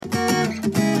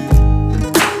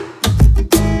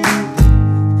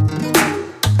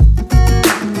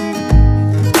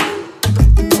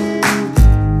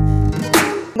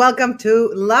Welcome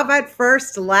to Love at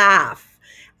First Laugh.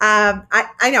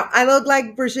 I know I look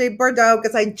like Brigitte Bardot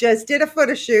because I just did a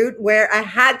photo shoot where I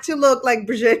had to look like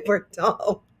Brigitte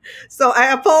Bardot. So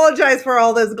I apologize for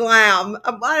all this glam.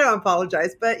 I don't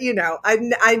apologize, but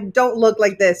I don't look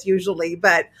like this usually.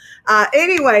 But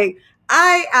anyway,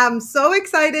 I am so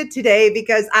excited today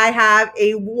because I have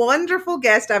a wonderful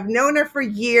guest. I've known her for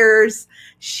years.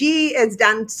 She has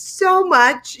done so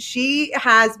much. She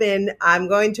has been, I'm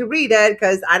going to read it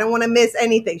because I don't want to miss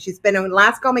anything. She's been on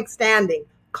Last Comic Standing,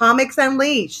 Comics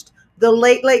Unleashed, The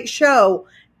Late Late Show,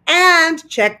 and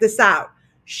check this out.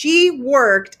 She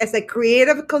worked as a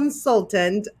creative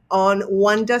consultant on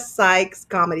Wanda Sykes'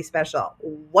 comedy special.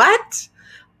 What?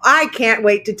 I can't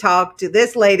wait to talk to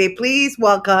this lady. Please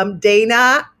welcome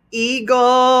Dana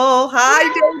Eagle. Hi,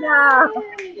 Dana.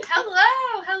 Yay!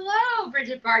 Hello,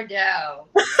 Bridget Bardot.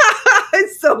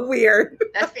 It's so weird.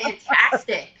 That's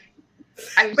fantastic.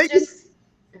 I was But just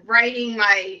writing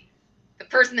the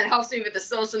person that helps me with the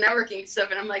social networking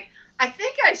stuff, and I'm like, I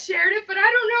think I shared it, but I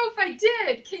don't know if I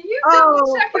did. Can you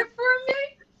double check it for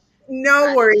me?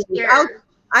 No worries.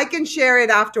 I can share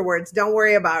it afterwards. Don't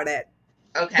worry about it.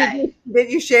 Okay. Did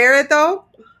you share it though?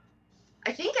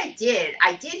 I think I did.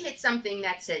 I did hit something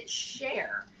that said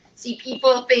share. See,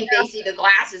 people think they see the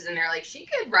glasses and they're like, she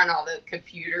could run all the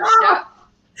computer stuff.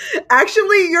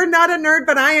 Actually, you're not a nerd,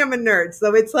 but I am a nerd.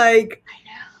 So it's like,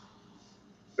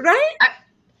 I know. Right?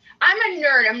 I'm a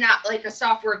nerd. I'm not like a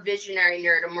software visionary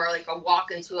nerd. I'm more like a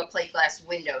walk into a plate glass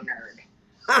window nerd.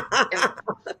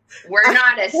 We're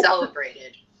not as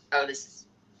celebrated. Oh, this is.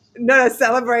 No,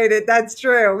 celebrated. That's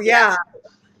true. Yeah.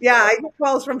 I get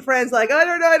calls from friends like, I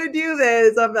don't know how to do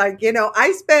this. I'm like,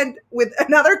 I spent with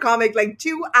another comic like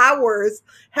 2 hours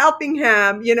helping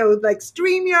him, like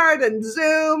StreamYard and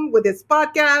Zoom with his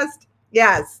podcast.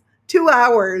 Yes, 2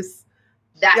 hours.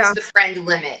 That's the friend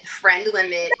limit. Friend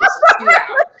limit is 2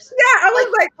 hours. I was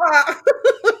like,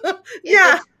 wow.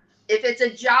 If it's a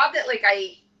job that like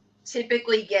I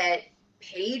typically get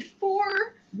paid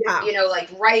for, like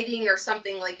writing or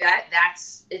something like that,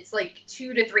 it's like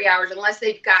 2 to 3 hours unless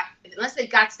they've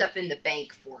got stuff in the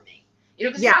bank for me.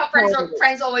 Because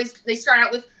friends always, they start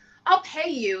out with, I'll pay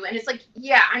you, and it's like,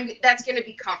 that's going to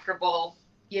be comfortable,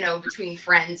 between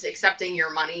friends accepting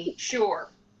your money,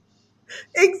 sure.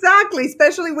 Exactly,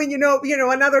 especially when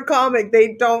another comic,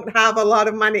 they don't have a lot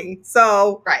of money,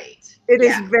 so it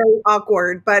is very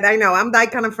awkward. But I know I'm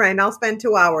that kind of friend. I'll spend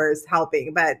 2 hours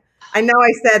helping, but I know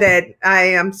I said it. I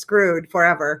am screwed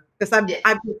forever because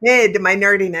I've hid my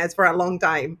nerdiness for a long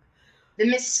time. The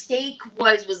mistake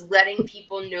was letting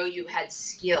people know you had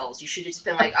skills. You should have just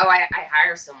been like, oh, I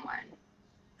hire someone.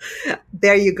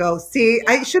 There you go. See,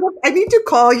 I need to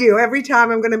call you every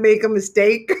time I'm going to make a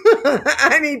mistake.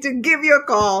 I need to give you a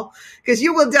call because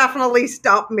you will definitely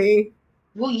stop me.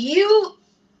 Well, you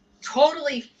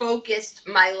totally focused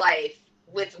my life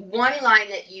with one line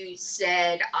that you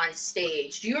said on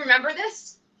stage. Do you remember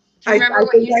this? Do you remember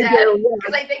what you said?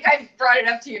 Because I think I've brought it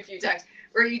up to you a few times,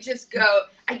 where you just go,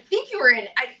 I think you were in,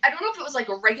 I don't know if it was like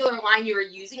a regular line you were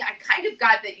using. I kind of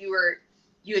got that you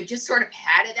had just sort of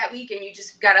had it that week, and you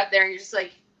just got up there and you're just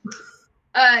like,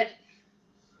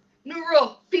 new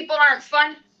rule, people aren't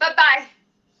fun, bye-bye.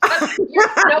 You're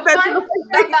no fun,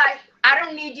 bye-bye. I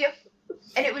don't need you.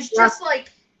 And it was just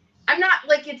like, I'm not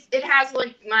like, it has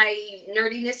like my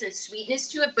nerdiness and sweetness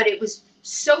to it, but it was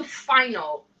so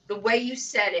final. The way you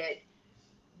said it,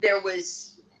 there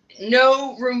was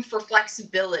no room for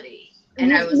flexibility.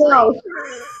 And I was like,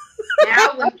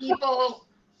 now when people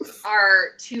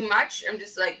are too much, I'm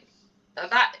just like,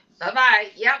 bye-bye.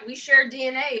 Yeah, we share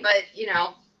DNA, but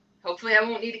hopefully I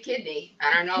won't need a kidney.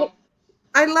 I don't know.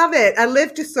 I love it. I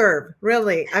live to serve,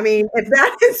 really. I mean, if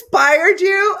that inspired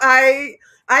you, I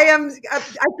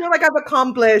feel like I've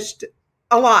accomplished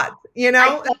a lot, I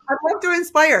love to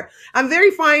inspire. I'm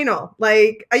very final.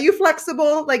 Like, are you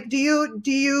flexible? Like, do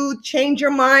you change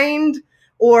your mind,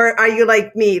 or are you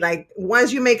like me? Like,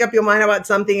 once you make up your mind about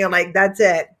something, you're like, that's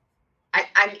it.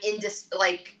 I'm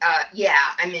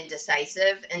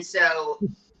indecisive. And so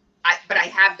but I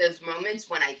have those moments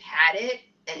when I've had it.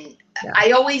 And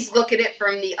I always look at it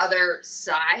from the other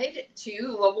side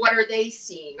too. Well, what are they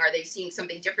seeing? Are they seeing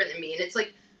something different than me? And it's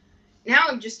like, now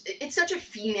it's such a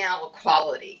female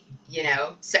quality,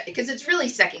 because it's really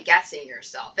second guessing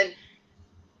yourself. And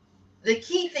the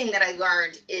key thing that I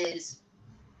learned is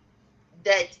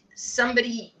that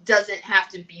somebody doesn't have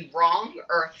to be wrong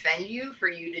or offend you for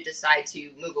you to decide to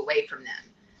move away from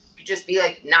them. You just be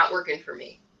like, not working for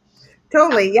me.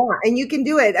 Totally, yeah, and you can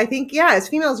do it. I think, as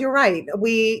females, you're right.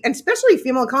 And especially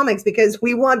female comics, because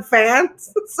we want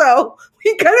fans, so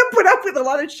we kind of put up with a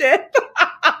lot of shit.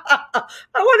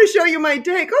 want to show you my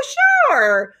dick. Oh,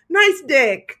 sure. Nice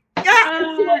dick. Yeah,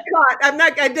 that's what I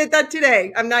got. I did that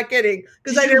today. I'm not kidding.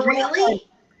 Because I didn't want to. Really?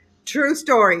 True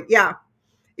story. Yeah.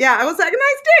 Yeah. I was like,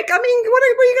 nice dick. I mean, what are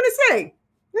you going to say?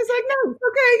 It's like, no,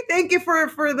 okay. Thank you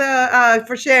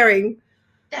for sharing.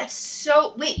 That's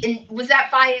so, wait, and was that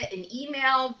via an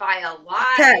email, via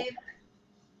live?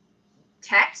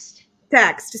 Text?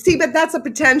 Text. See, but that's a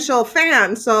potential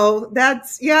fan. So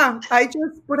that's, yeah, I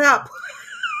just put up.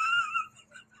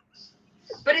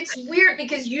 But it's weird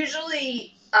because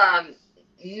usually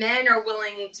men are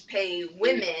willing to pay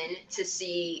women to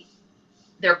see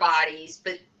their bodies,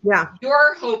 but Yeah.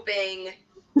 you're hoping,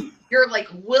 you're like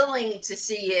willing to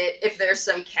see it if there's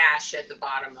some cash at the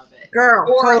bottom of it.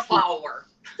 Girl. Or totally. a follower.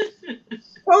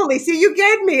 Totally. See, you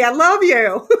get me. I love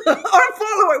you. Or a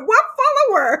follower. What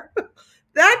follower?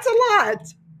 That's a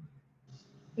lot.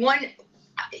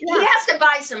 He has to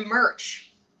buy some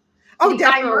merch. Oh,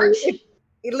 definitely.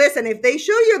 Listen, if they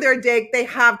show you their dick, they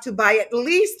have to buy at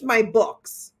least my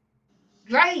books.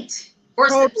 Right. Or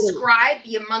subscribe,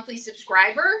 be a monthly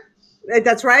subscriber.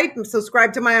 That's right.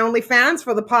 Subscribe to my OnlyFans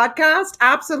for the podcast.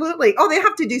 Absolutely. Oh, they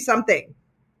have to do something.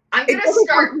 I'm going to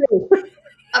start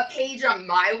a page on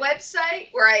my website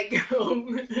where I go,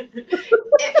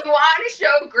 if you want to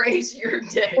show Grace your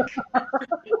dick,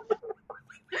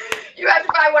 you have to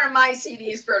buy one of my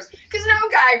CDs first. Because no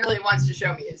guy really wants to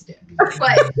show me his dick.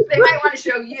 But they might want to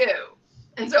show you.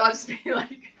 And so I'll just be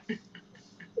like,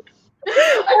 what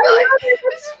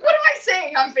am I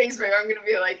saying on Facebook? I'm going to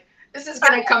be like, this is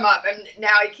going to come up. And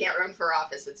now I can't run for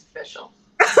office. It's official.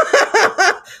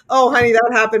 Oh, honey, that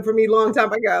happened for me a long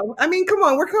time ago. I mean, come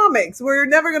on, we're comics. We're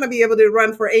never going to be able to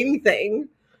run for anything.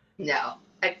 No.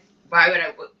 Why would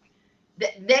I?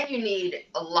 Then you need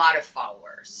a lot of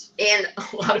followers and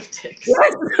a lot of dicks.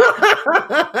 Yes.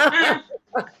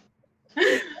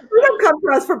 They don't come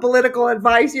to us for political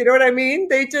advice. You know what I mean?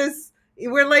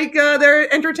 We're like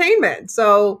their entertainment.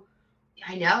 So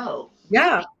I know.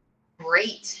 Yeah.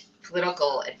 Great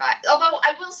political advice. Although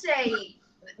I will say,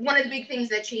 one of the big things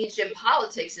that changed in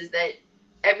politics is that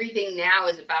everything now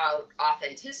is about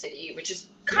authenticity, which is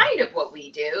kind of what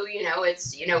we do.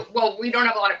 It's, well, we don't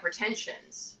have a lot of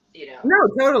pretensions, No,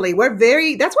 totally.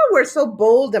 That's why we're so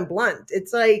bold and blunt.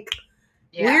 It's like,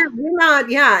 we're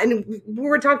not, and we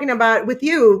were talking about with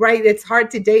you, right? It's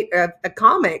hard to date a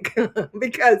comic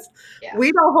because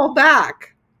we don't hold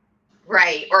back.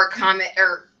 Right. Or a comic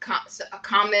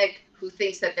who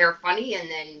thinks that they're funny and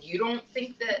then you don't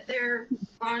think that they're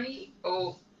funny.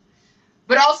 Oh,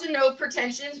 but also no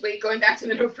pretensions. Wait, going back to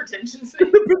the no pretensions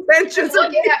thing. Pretensions. I'm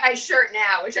looking at my shirt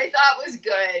now, which I thought was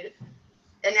good.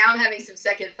 And now I'm having some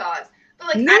second thoughts. But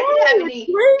I didn't have any,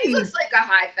 it looks like a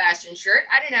high fashion shirt.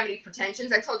 I didn't have any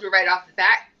pretensions. I told you right off the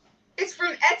bat. It's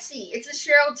from Etsy. It's a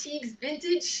Cheryl Tiegs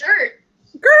vintage shirt.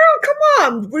 Girl, come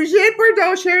on. Brigitte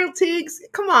Bardot, Cheryl Tiegs.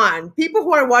 Come on. People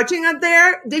who are watching out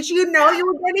there, did you know you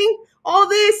were getting all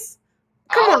this?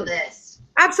 All this.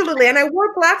 Absolutely. And I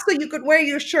wore black so you could wear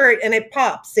your shirt and it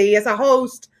pops. See, as a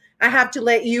host, I have to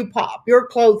let you pop. Your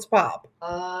clothes pop.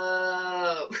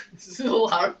 Oh, this is a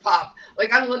lot of pop.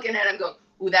 Like I'm looking at it, I'm going,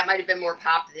 ooh, that might have been more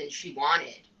pop than she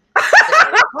wanted.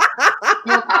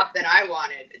 More pop than I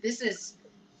wanted. This,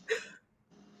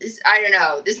 I don't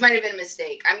know. This might have been a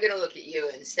mistake. I'm going to look at you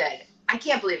instead. I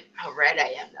can't believe how red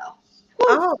I am, though.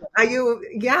 Oh, are you?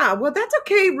 Yeah. Well, that's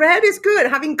okay. Red is good.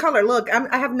 Having color. Look,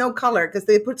 I have no color because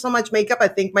they put so much makeup. I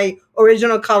think my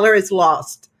original color is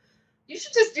lost. You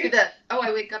should just do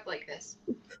I wake up like this.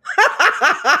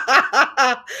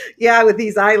 Yeah, with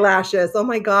these eyelashes. Oh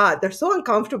my God, they're so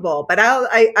uncomfortable. But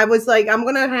I was like, I'm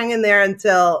gonna hang in there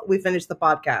until we finish the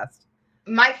podcast.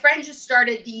 My friend just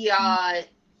started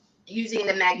using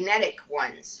the magnetic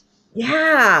ones.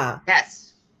 Yeah.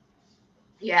 Yes.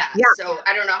 Yeah. So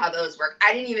I don't know how those work.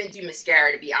 I didn't even do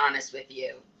mascara, to be honest with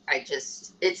you.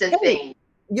 It's a thing.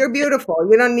 You're beautiful.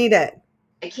 You don't need it.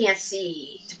 I can't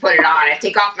see to put it on. I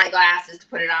take off my glasses to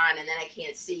put it on, and then I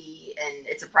can't see, and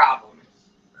it's a problem.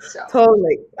 So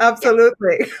totally,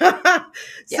 absolutely.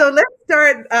 So let's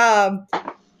start. I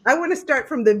want to start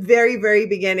from the very, very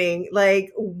beginning.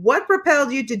 Like, what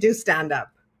propelled you to do stand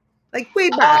up? Like way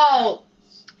back. Oh,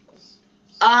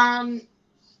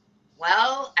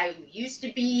 well, I used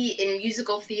to be in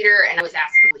musical theater, and I was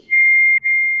asked to leave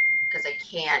because I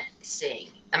can't sing.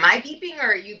 Am I beeping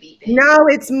or are you beeping? No,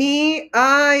 it's me.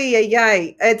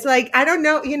 Ay. It's like, I don't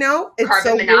know, it's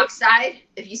carbon monoxide.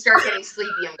 If you start getting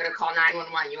sleepy, I'm going to call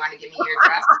 911. You want to give me your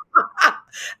address?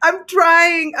 I'm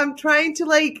trying to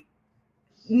like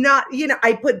not,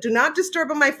 I put do not disturb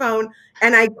on my phone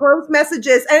and I close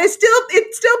messages and it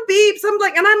still beeps. I'm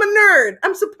like, and I'm a nerd.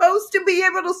 I'm supposed to be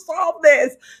able to solve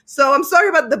this. So I'm sorry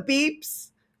about the beeps.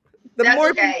 The That's more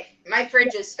okay. My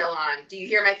fridge is still on. Do you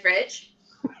hear my fridge?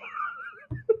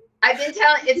 I've been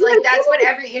telling, it's like that's what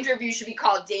every interview should be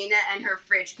called, Dana and her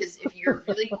fridge, because if you're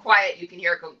really quiet, you can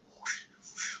hear it go.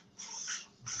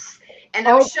 And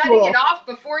I was shutting it off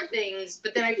before things,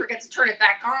 but then I forget to turn it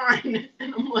back on.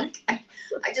 And I'm like,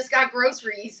 I just got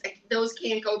groceries. Those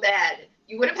can't go bad.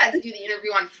 You would have had to do the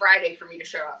interview on Friday for me to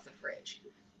shut off the fridge.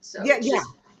 So yeah, just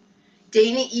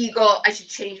Dana Eagle. I should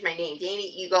change my name. Dana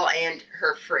Eagle and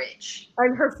her fridge.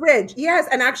 And her fridge. Yes,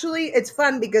 and actually it's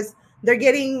fun because they're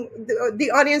getting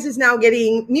the audience is now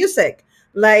getting music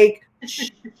like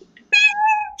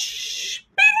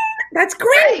that's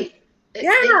great. Right.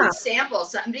 Yeah. They can sample.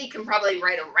 Somebody can probably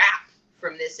write a rap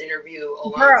from this interview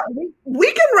alone. Girl,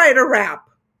 we can write a rap.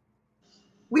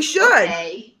 We should.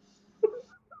 Okay.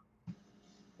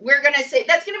 We're going to say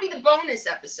that's going to be the bonus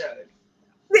episode.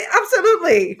 Yeah,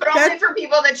 absolutely. But only for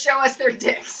people that show us their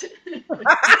dicks.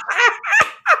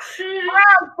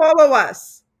 Follow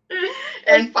us.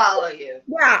 And follow you.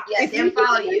 Yeah. Yes, and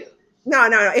follow you. No.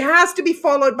 It has to be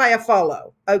followed by a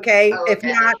follow. Okay? Oh, okay. If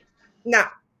not, no.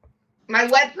 My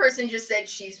web person just said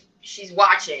she's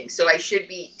watching, so I should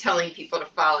be telling people to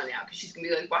follow now because she's gonna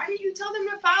be like, "Why did you tell them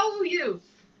to follow you?"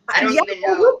 I don't even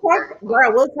know.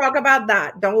 We'll talk about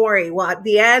that. Don't worry. Well, at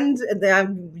the end,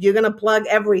 you're gonna plug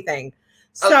everything.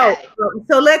 So, okay.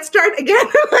 So let's start again.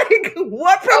 Like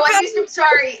what? I'm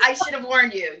sorry. I should have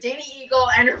warned you. Dana Eagle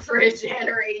and her fridge and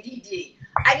her ADD.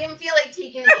 I didn't feel like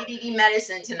taking the ADD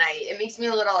medicine tonight. It makes me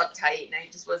a little uptight, and I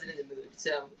just wasn't in the mood.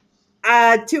 So,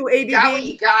 to ADD. Got what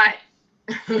you got.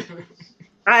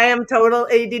 I am total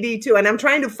ADD too, and I'm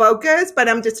trying to focus, but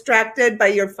I'm distracted by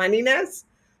your funniness.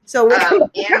 So and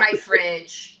my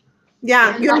fridge.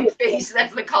 Yeah, and my face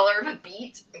that's the color of a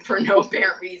beet for no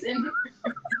apparent reason.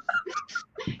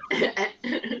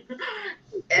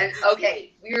 and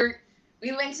okay,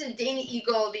 we went to Dana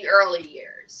Eagle the early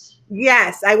years.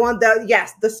 Yes, I want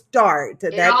the start.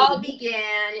 It all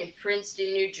began in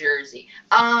Princeton, New Jersey.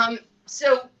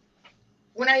 So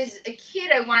when I was a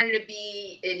kid, I wanted to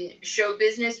be in show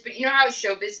business, but you know how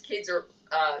showbiz kids are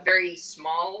very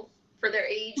small for their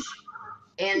age,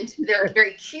 and they're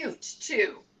very cute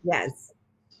too. Yes.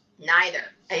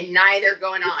 Neither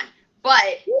going on.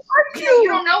 But you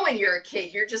don't know when you're a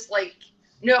kid. You're just like,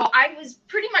 no, I was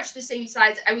pretty much the same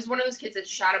size. I was one of those kids that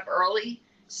shot up early.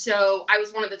 So I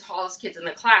was one of the tallest kids in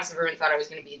the class. Everyone thought I was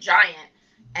going to be a giant.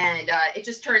 And it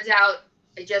just turns out,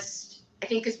 I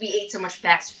think because we ate so much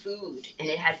fast food and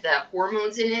it has the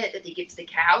hormones in it that they give to the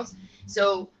cows.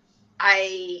 So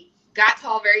I got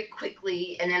tall very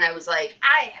quickly. And then I was like,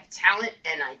 I have talent.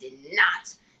 And I did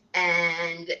not.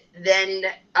 And then,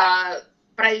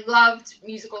 but I loved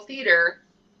musical theater.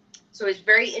 So I was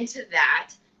very into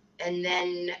that. And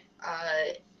then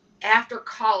after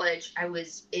college, I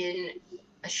was in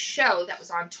a show that was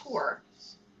on tour.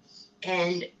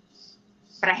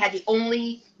 But I had the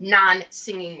only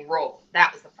non-singing role.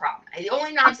 That was the problem.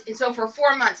 And so for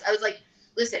 4 months, I was like,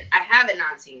 listen, I have a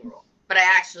non-singing role, but I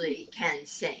actually can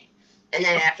sing. And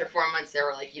then after 4 months, they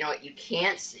were like, you know what, you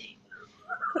can't sing.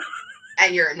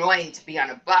 And you're annoying to be on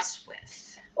a bus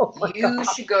with. You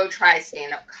should go try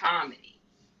stand-up comedy.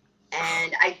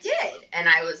 And I did. And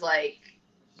I was like,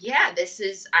 yeah,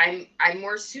 I'm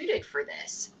more suited for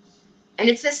this. And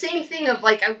it's the same thing of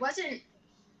like,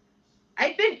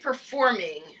 I'd been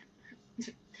performing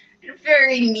at a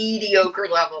very mediocre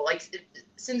level, like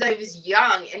since I was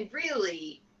young, and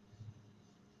really,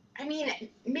 I mean,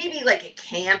 maybe like a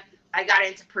camp, I got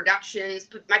into productions,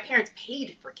 but my parents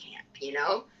paid for camp, you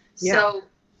know? Yeah. So,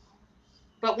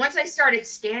 but once I started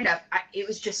stand-up, it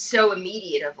was just so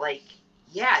immediate of like,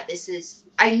 yeah,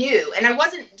 I knew. And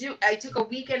I took a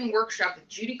weekend workshop with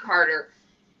Judy Carter,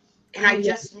 and I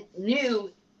just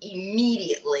knew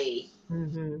immediately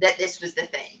that this was the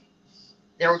thing.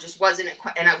 There just wasn't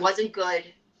and I wasn't good,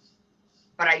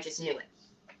 but I just knew it.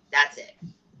 That's it.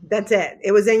 That's it.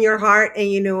 It was in your heart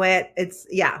and you knew it.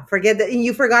 Forget that.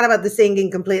 You forgot about the singing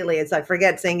completely. It's like,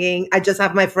 forget singing. I just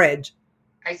have my fridge.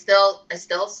 I still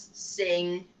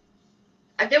sing.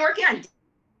 I've been working on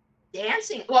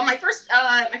dancing. Well, my first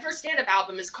stand-up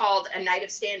album is called A Night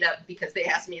of Stand-Up because they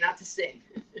asked me not to sing.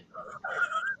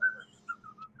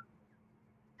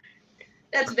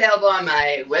 That's available on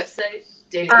my website,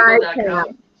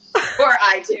 daneeagle.com, or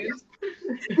iTunes.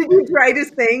 Did you try to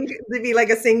sing, to be like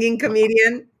a singing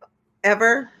comedian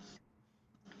ever?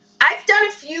 I've done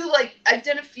a few.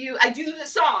 I do the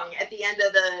song at the end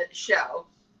of the show.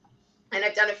 and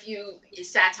I've done a few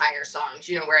satire songs,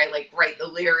 you know, where I like write the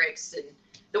lyrics. And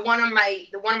the one on my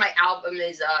album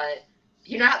is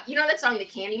you know that song, The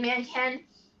Candyman Ken?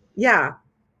 Yeah.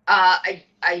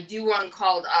 I do one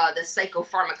called The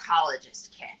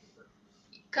Psychopharmacologist Ken,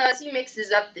 because he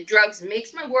mixes up the drugs and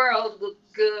makes my world look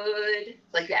good,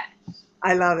 like that.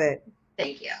 I love it.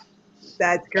 Thank you.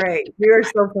 That's great. You're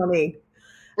so funny.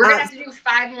 We're gonna have to do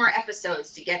 5 more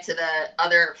episodes to get to the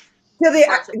other I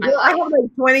parts of my have life.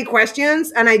 like 20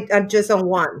 questions, and I'm just on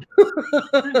one. This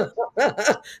is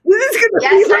gonna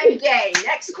Yes, be like I'm gay.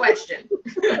 Next question.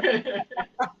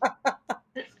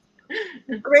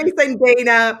 Grace and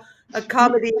Dana, a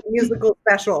comedy musical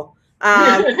special.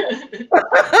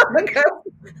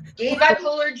 Gay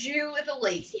bipolar Jew with a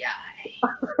lazy eye.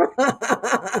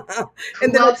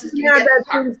 and the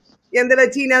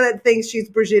Latina that thinks she's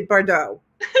Brigitte Bardot.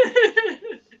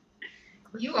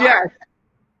 You are.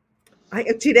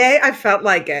 Yeah. Today I felt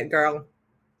like it, girl.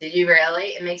 Did you really?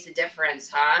 It makes a difference,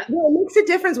 huh? Yeah, it makes a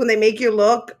difference when they make you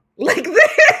look like this.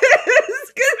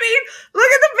 I mean,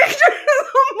 look at the pictures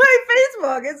on my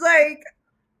Facebook. It's like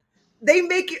they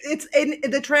make it's in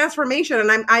the transformation,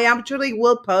 and I actually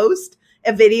will post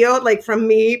a video like from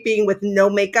me being with no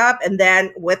makeup and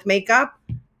then with makeup.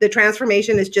 The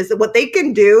transformation is just what they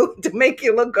can do to make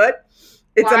you look good.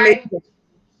 It's amazing.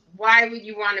 Why would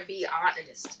you want to be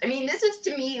honest? I mean, this is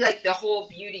to me like the whole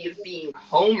beauty of being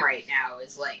home right now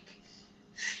is like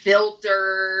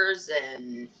filters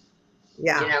and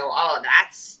you know, all of that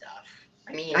stuff.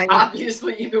 I mean,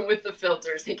 obviously even with the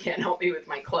filters, they can't help me with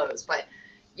my clothes, but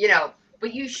you know,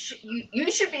 but you should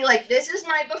be like, this is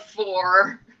my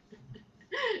before.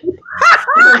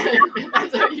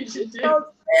 That's what you should do. So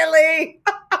silly.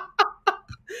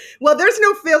 Well, there's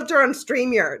no filter on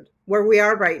StreamYard where we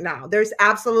are right now. There's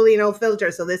absolutely no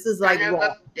filter. So this is like Son of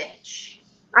a bitch.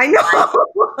 I know.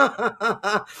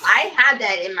 I had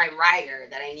that in my rider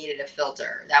that I needed a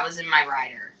filter. That was in my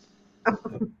rider.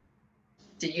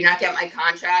 Did you not get my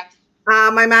contract?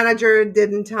 My manager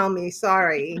didn't tell me.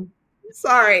 Sorry.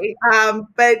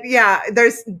 But yeah,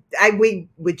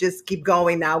 we just keep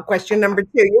going now. Question number 2.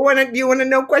 You wanna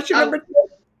know question number 2?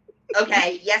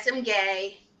 Okay. Yes, I'm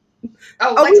gay.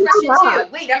 Oh, what's question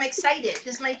 2? Wait, I'm excited.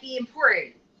 This might be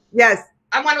important. Yes.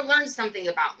 I want to learn something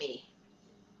about me.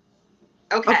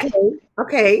 Okay.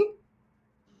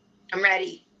 I'm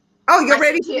ready. Oh, you're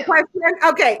ready for the question?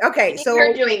 Okay. So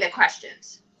you're doing the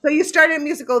questions. So you started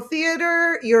musical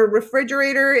theater. Your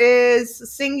refrigerator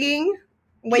is singing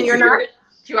when you're not. Do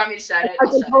you want me to shut it? I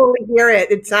can totally hear it.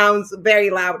 It sounds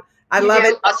very loud. I love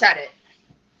it. I'll shut it.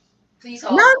 Please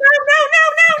hold. No.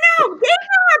 Dana,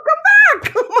 come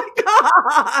back. Oh my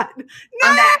God.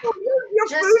 No. Your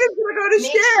food is going to go to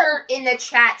shit. Make sure in the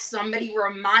chat somebody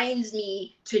reminds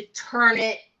me to turn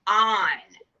it on.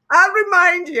 I'll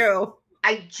remind you.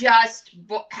 I just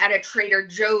had a Trader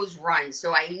Joe's run,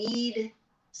 so I need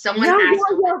someone.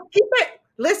 Keep it.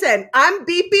 Listen, I'm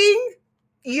beeping.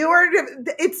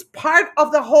 It's part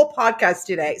of the whole podcast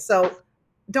today, so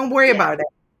don't worry about it.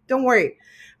 Don't worry.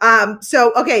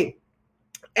 So okay,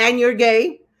 and you're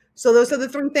gay. So those are the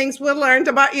 3 things we learned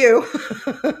about you,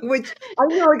 which I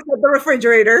know except the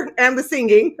refrigerator and the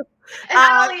singing. And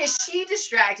not only is she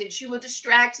distracted, she will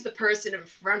distract the person in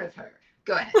front of her.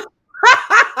 Go ahead.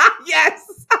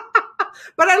 Yes.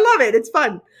 But I love it. It's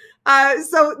fun.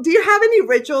 So do you have any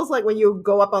rituals like when you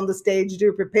go up on the stage, do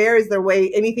you prepare? Is there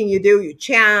anything you do? You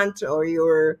chant or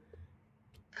you're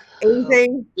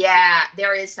anything? Yeah,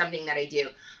 there is something that I do.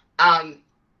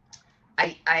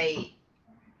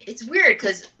 It's weird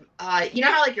because you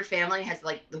know how like your family has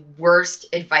like the worst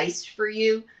advice for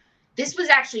you? This was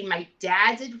actually my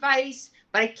dad's advice,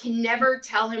 but I can never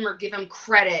tell him or give him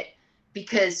credit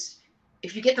because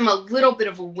if you get them a little bit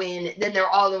of a win, then they're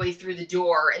all the way through the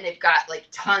door and they've got like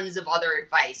tons of other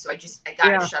advice. So I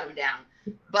gotta shut him down.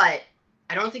 But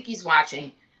I don't think he's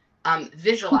watching.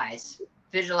 Visualize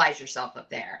yourself up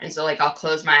there. And so like I'll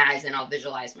close my eyes and I'll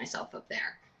visualize myself up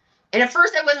there. And at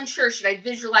first I wasn't sure, should I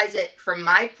visualize it from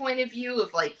my point of view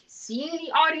of like seeing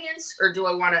the audience, or do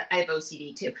I want to, I have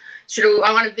OCD too.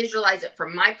 I want to visualize it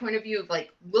from my point of view of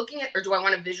like looking at, or do I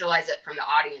want to visualize it from the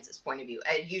audience's point of view?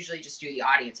 I usually just do the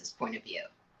audience's point of view.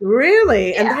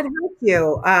 Really? Yeah. And that helps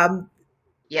you.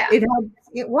 Yeah. It helps.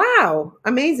 Wow.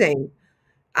 Amazing.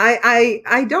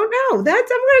 I don't know. I'm going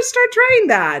to start trying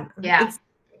that. Yeah. It's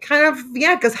kind of,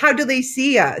 because how do they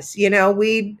see us? You know,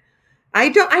 I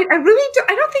really don't. I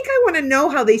don't think I want to know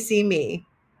how they see me.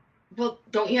 Well,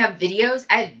 don't you have videos?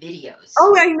 I have videos.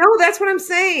 Oh, I know. That's what I'm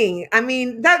saying. I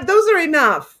mean, those are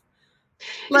enough.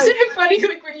 Isn't it funny,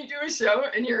 like when you do a show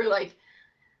and you're like,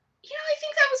 I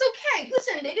think that was okay.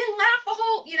 Listen, they didn't laugh a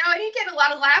whole, I didn't get a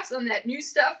lot of laughs on that new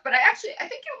stuff, but I think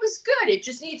it was good. It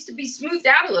just needs to be smoothed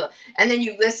out a little. And then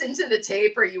you listen to the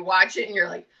tape or you watch it and you're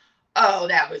like, oh,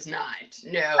 that was not.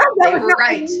 No, That they was were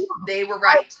right. not. They were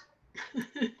right.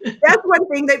 That's one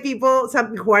thing that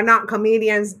some who are not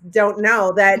comedians don't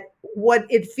know, that what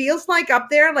it feels like up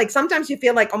there. Like sometimes you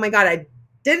feel like, oh my God, I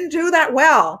didn't do that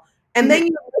well. And then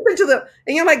you listen to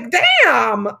and you're like,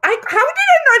 damn, how did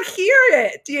I not hear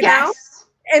it? Yes.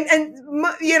 And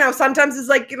sometimes it's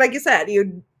like you said, you're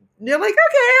like, okay,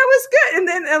 I was good. And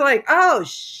then I'm like, oh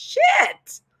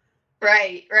shit.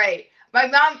 Right, right. My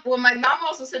mom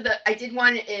also said that I did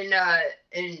one in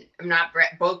I'm not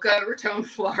Boca Raton,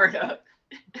 Florida,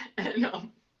 and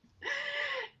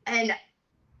and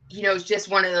it's just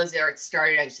one of those there. It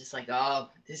started. I was just like, oh,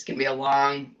 this can be a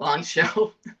long, long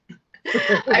show.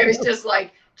 I was just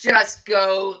like, just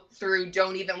go through.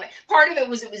 Don't even wait. Part of it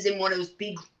was in one of those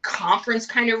big conference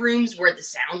kind of rooms where the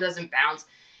sound doesn't bounce,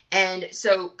 and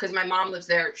so because my mom lives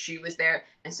there, she was there,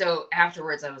 and so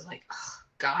afterwards I was like, oh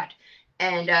God.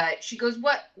 And she goes,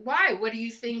 what, why, what do you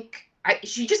think?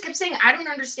 She just kept saying, I don't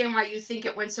understand why you think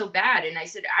it went so bad. And I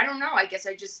said, I don't know. I guess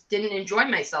I just didn't enjoy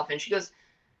myself. And she goes,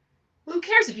 who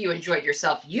cares if you enjoyed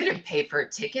yourself? You didn't pay for a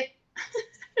ticket.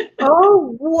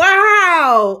 Oh,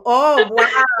 wow. Oh, wow. Isn't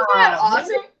that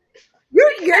awesome? Your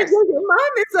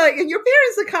mom is like, and your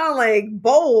parents are kind of like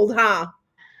bold, huh?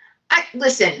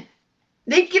 Listen,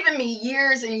 they've given me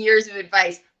years and years of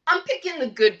advice. I'm picking the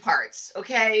good parts,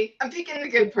 okay? I'm picking the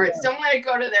good parts. Don't let it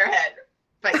go to their head.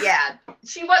 But yeah,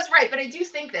 she was right. But I do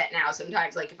think that now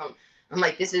sometimes, like if I'm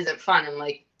like, this isn't fun. I'm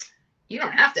like, you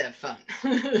don't have to have fun.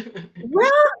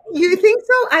 Well, you think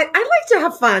so? I like to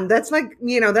have fun. That's like,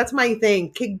 that's my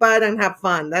thing. Kick butt and have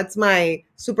fun. That's my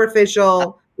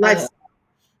superficial life.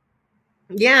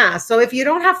 Yeah. So if you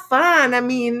don't have fun, I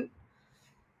mean,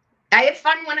 I have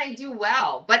fun when I do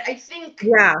well. But I think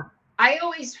yeah. I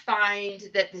always find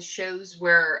that the shows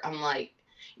where I'm like,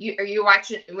 are you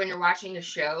watching when you're watching a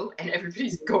show and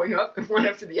everybody's going up one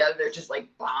after the other, they're just like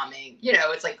bombing.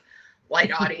 It's like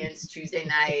white audience Tuesday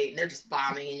night, and they're just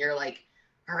bombing, and you're like,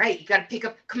 all right, you got to pick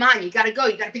up. Come on, you got to go.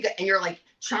 You got to pick up, and you're like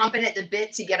chomping at the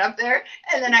bit to get up there.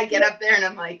 And then I get up there, and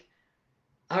I'm like,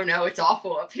 oh no, it's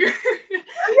awful up here. So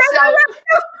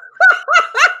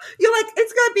you're like,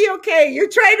 it's gonna be okay. You're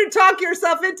trying to talk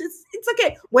yourself into it's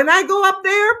okay. When I go up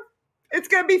there, it's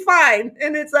gonna be fine.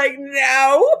 And it's like,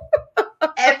 no.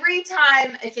 every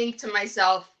time I think to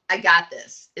myself, I got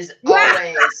this, is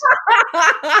always,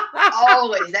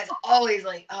 always, that's always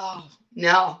like, oh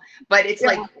no. But it's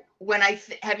like when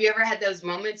have you ever had those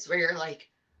moments where you're like,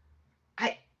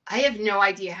 I have no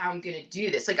idea how I'm gonna do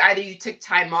this. Like either you took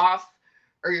time off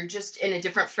or you're just in a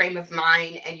different frame of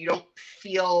mind and you don't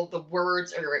feel the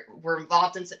words or we're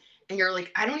involved in, and you're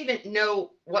like, I don't even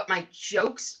know what my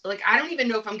jokes, like, I don't even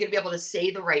know if I'm going to be able to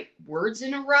say the right words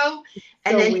in a row.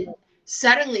 And then weird.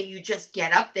 Suddenly you just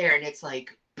get up there and it's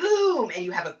like, boom, and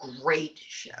you have a great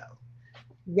show.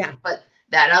 Yeah. But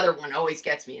that other one always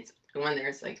gets me. It's when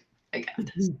there's like, I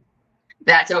got this.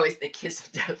 That's always the kiss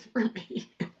of death for me.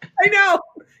 I know.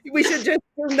 We should just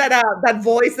turn that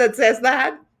voice that says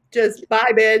that. Just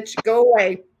bye, bitch. Go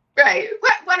away. Right.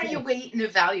 Why don't you wait and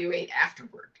evaluate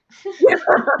afterward?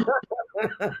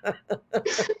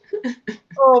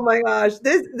 Oh my gosh,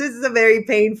 this is a very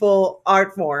painful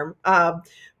art form,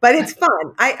 but it's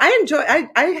fun. I enjoy.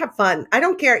 I have fun. I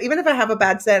don't care, even if I have a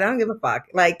bad set. I don't give a fuck.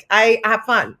 Like I have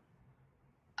fun.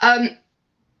 I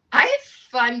have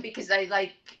fun because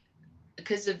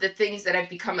because of the things that I've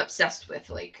become obsessed with,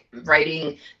 like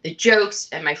writing the jokes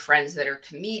and my friends that are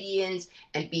comedians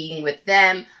and being with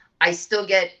them. I still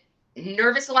get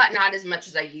nervous a lot, not as much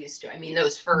as I used to. I mean,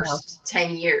 those first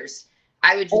 10 years,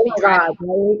 I would just be driving.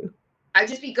 Right? I'd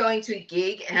just be going to a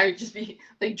gig and I would just be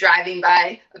like driving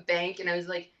by a bank and I was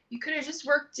like, you could have just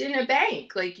worked in a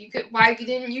bank. Like why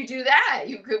didn't you do that?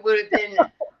 You would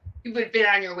have been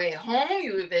on your way home.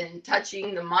 You would have been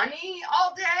touching the money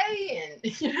all day. And,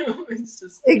 it's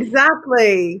just.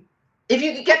 Exactly. If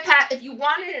you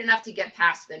wanted enough to get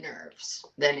past the nerves,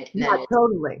 then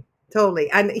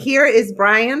totally. And here is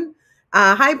Brian.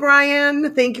 Hi,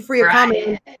 Brian. Thank you for your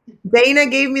comment. Dana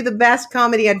gave me the best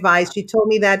comedy advice. She told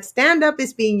me that stand up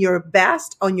is being your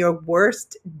best on your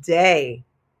worst day.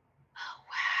 Oh,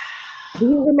 wow. Do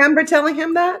you remember telling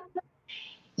him that?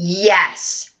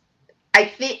 Yes. I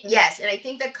think, yes. And I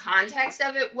think the context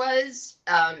of it was,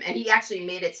 and he actually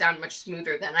made it sound much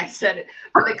smoother than I said it,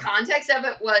 but the context of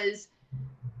it was,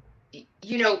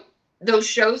 those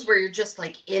shows where you're just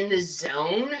like in the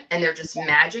zone and they're just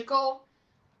magical.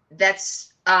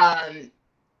 That's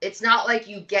it's not like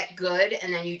you get good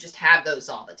and then you just have those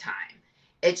all the time.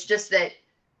 It's just that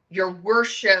your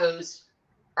worst shows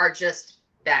are just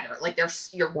better. Like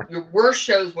your worst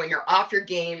shows when you're off your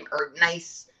game are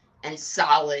nice and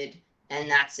solid, and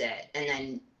that's it. And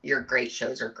then your great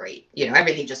shows are great. You know,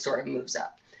 everything just sort of moves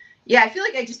up. Yeah, I feel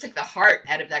like I just took the heart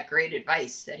out of that great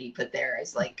advice that he put there.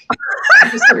 As like, I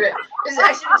should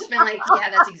have just been like, yeah,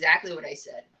 that's exactly what I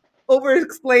said.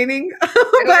 Over-explaining.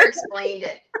 I over-explained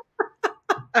it.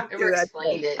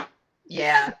 Over-explained it.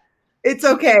 Yeah. It's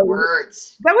okay.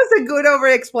 Words. That was a good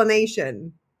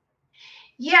over-explanation.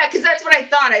 Yeah, because that's what I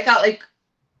thought. I thought like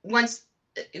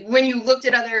when you looked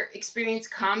at other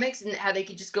experienced comics and how they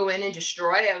could just go in and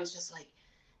destroy, I was just like,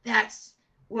 that's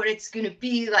what it's going to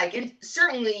be like. And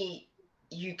certainly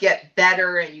you get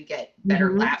better and you get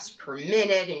better laughs per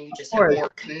minute and you just have more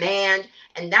command,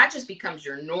 and that just becomes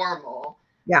your normal.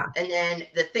 Yeah. And then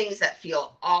the things that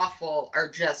feel awful are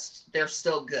just, they're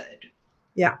still good.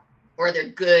 Yeah. Or they're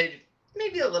good,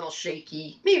 maybe a little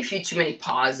shaky, maybe a few too many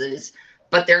pauses,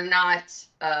 but they're not,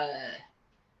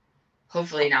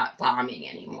 hopefully not bombing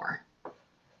anymore.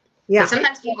 Yeah. But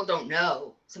sometimes people don't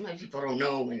know. Sometimes people don't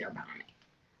know when they're bombing.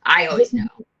 I always know.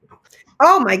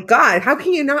 Oh my God. How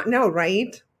can you not know,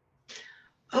 right?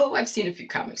 Oh, I've seen a few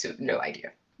comics who have no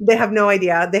idea. They have no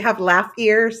idea. They have laugh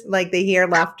ears, like they hear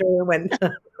laughter when.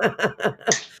 I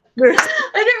never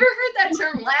heard that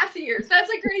term, laugh ears. That's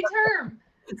a great term.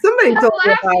 Somebody told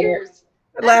me about ears.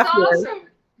 It. Laugh awesome. Ears.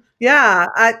 Yeah,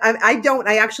 I don't.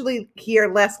 I actually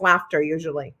hear less laughter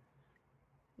usually.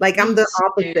 Like I'm the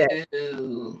opposite.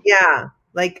 Yeah,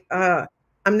 like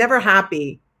I'm never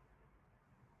happy.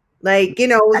 Like, you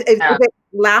know, if it's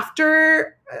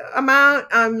laughter amount,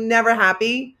 I'm never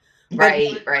happy.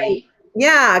 Right.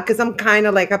 Yeah, because I'm kind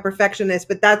of like a perfectionist,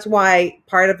 but that's why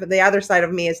part of the other side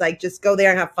of me is like, just go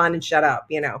there and have fun and shut up,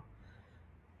 you know?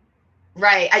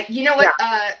 Right. You know what?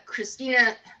 Yeah.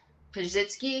 Christina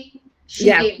Pazitsky, she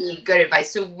gave me good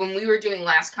advice. So when we were doing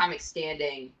Last Comic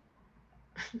Standing,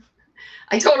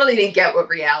 I totally didn't get what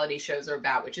reality shows are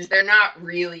about, which is they're not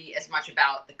really as much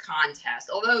about the contest.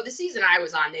 Although the season I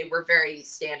was on, they were very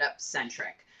stand-up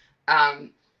centric.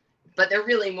 But they're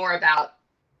really more about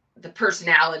the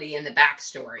personality and the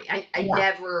backstory. I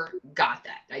never got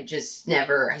that. I just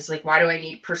never, I was like, why do I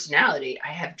need personality? I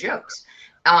have jokes.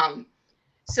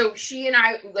 So she and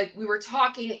I, like, we were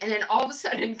talking, and then all of a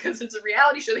sudden, because it's a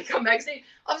reality show, they come backstage,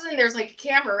 all of a sudden there's like a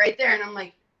camera right there, and I'm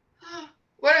like, oh,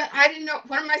 what? I didn't know,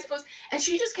 what am I supposed to? And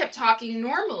she just kept talking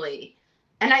normally.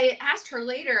 And I asked her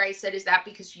later, I said, is that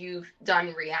because you've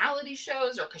done reality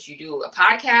shows or because you do a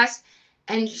podcast?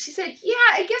 And she said, yeah,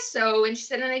 I guess so. And she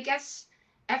said, and I guess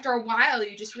after a while,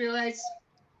 you just realize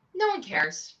no one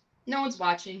cares. No one's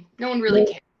watching. No one really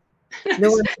cares. No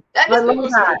one, that is the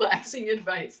most relaxing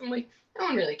advice. I'm like, no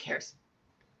one really cares.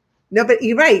 No, but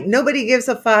you're right. Nobody gives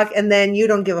a fuck. And then you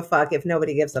don't give a fuck if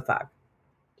nobody gives a fuck.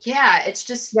 Yeah, it's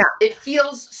just, it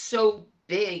feels so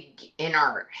big in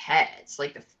our heads.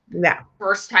 Like the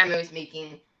first time I was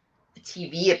making a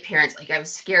TV appearance, like I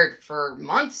was scared for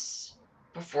months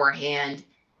beforehand.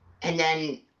 And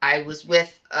then I was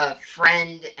with a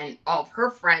friend and all of her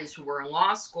friends who were in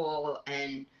law school.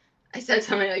 And I said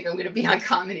something like, I'm going to be on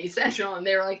Comedy Central. And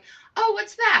they were like, oh,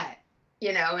 what's that?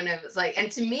 You know, and it was like,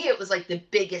 and to me, it was like the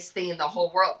biggest thing in the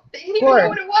whole world. They didn't even know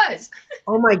what it was.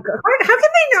 Oh my God. How can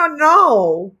they not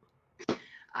know?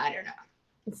 I don't know.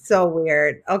 It's so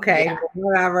weird. Okay,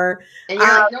 whatever. And you're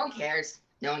like, no one cares.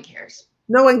 No one cares.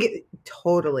 No one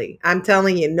totally. I'm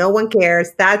telling you, no one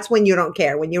cares. That's when you don't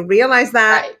care. When you realize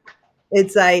that,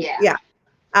 it's like,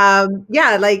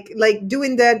 like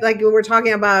doing that, like we were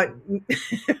talking about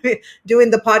doing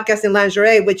the podcast in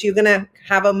lingerie, which you're gonna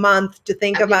have a month to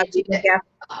think about.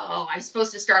 Oh, I'm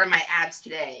supposed to start on my abs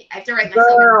today. I have to write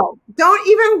myself. Girl, don't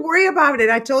even worry about it.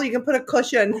 I told you can put a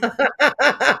cushion.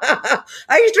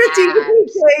 I strategically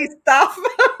say stuff.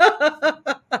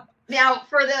 Now,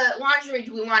 for the lingerie,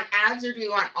 do we want abs or do we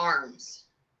want arms?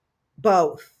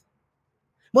 Both.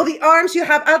 Well, the arms you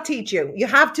have, I'll teach you. You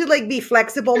have to like be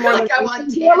flexible. More like I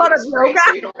want a lot of yoga.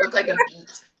 So you don't look like a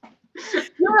beat.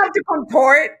 You have to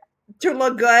contort to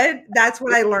look good. That's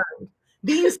what I learned.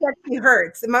 Being sexy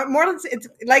hurts. More, it's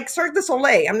like Cirque du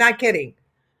Soleil. I'm not kidding.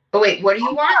 Oh wait, what do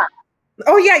you want?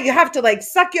 Oh yeah, you have to like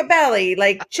suck your belly,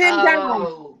 like chin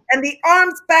down, and the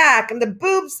arms back, and the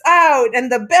boobs out,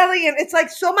 and the belly, and it's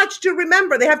like so much to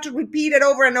remember. They have to repeat it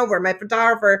over and over. My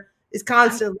photographer is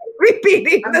constantly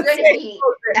repeating. I'm going to be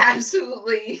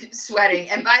absolutely sweating.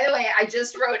 And by the way, I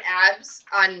just wrote abs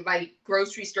on my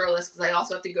grocery store list because I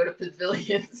also have to go to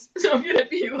Pavilions. So I'm going to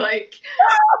be like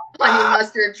honey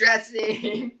mustard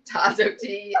dressing, Tazo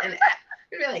tea, and I'm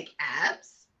going to be like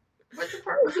abs. What's the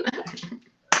problem with that?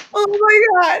 Oh my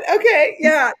God. Okay.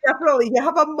 Yeah, definitely. You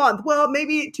have a month. Well,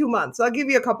 maybe 2 months. I'll give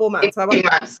you a couple months. How about 2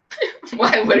 months.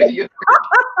 Why? What have you?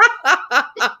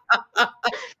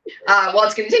 Well,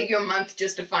 it's going to take you a month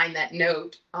just to find that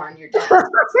note on your desk.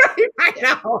 I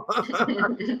know.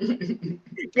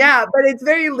 Yeah, but it's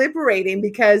very liberating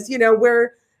because,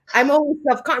 I'm always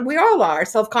we all are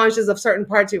self-conscious of certain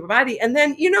parts of your body. And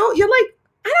then, you're like,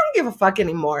 I don't give a fuck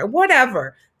anymore.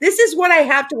 Whatever. This is what I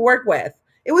have to work with.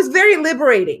 It was very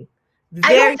liberating.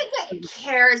 I don't Very. think I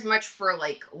care as much for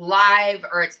like live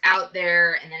or it's out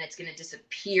there and then it's going to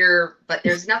disappear. But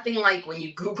there's nothing like when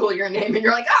you Google your name and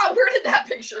you're like, oh, where did that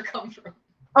picture come from?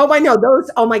 Oh, I know those.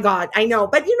 Oh my God, I know.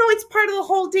 But it's part of the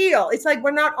whole deal. It's like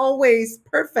we're not always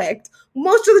perfect.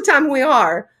 Most of the time we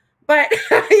are, but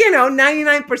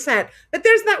 99%. But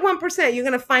there's that 1%. You're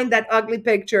gonna find that ugly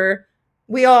picture.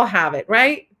 We all have it,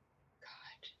 right?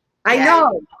 I Yeah.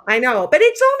 know. But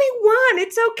it's only one.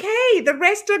 It's okay. The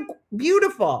rest are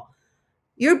beautiful.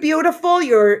 You're beautiful.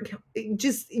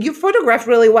 You photograph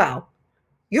really well.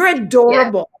 You're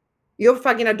adorable. You're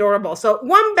fucking adorable. So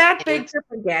one bad picture,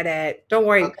 forget it. Don't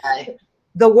worry. Okay.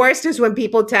 The worst is when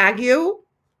people tag you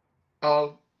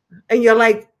Oh. and you're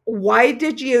like, why do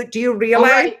you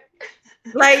realize? Right.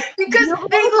 Like, because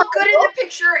they look good in the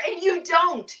picture and you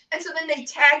don't. And so then they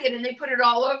tag it and they put it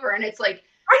all over and it's like,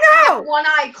 I know. One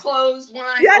eye closed, one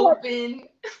eye open.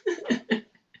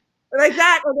 Like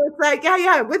that. And it's like,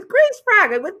 yeah, with Grace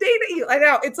Frag and with Dana. I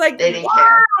know. It's like, they didn't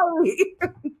care.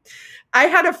 I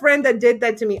had a friend that did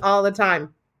that to me all the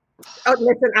time. Oh,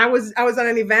 listen, I was on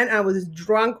an event. I was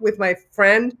drunk with my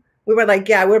friend. We were like,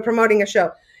 yeah, we're promoting a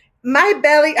show. My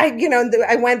belly, I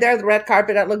went there, the red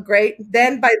carpet, I looked great.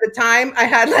 Then by the time I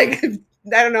had like,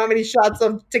 I don't know how many shots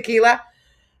of tequila,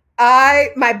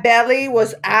 my belly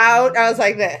was out. I was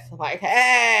like this, like,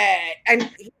 hey. And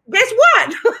guess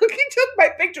what? He took my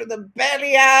picture, the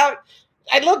belly out.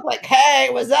 I looked like, hey,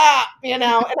 what's up? And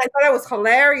I thought it was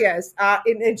hilarious.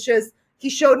 It's just,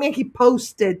 he showed me, he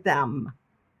posted them.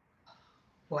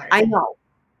 I know.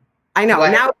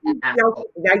 Now,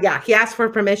 yeah, he asked for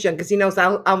permission because he knows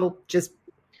I'll just.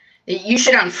 You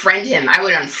should unfriend him. I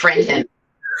would unfriend him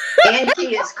and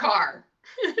key his car.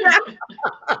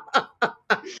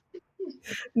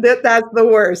 That's the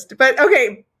worst. But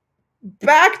okay,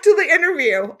 back to the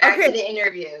interview. Back to the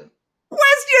interview.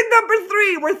 Question number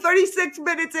 3. We're 36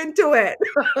 minutes into it.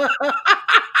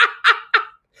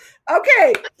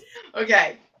 Okay.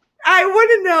 I want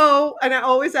to know, and I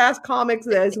always ask comics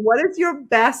this, what is your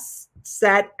best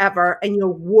set ever and your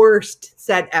worst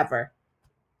set ever?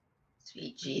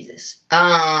 Sweet Jesus.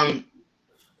 I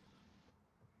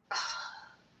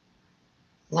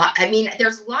mean,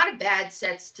 there's a lot of bad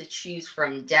sets to choose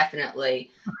from,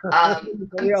 definitely.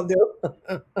 We all do.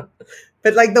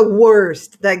 But like the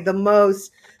worst, like the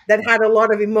most that had a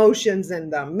lot of emotions in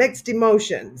them, mixed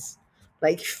emotions,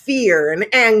 like fear and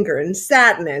anger and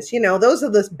sadness. Those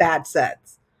are the bad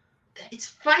sets. It's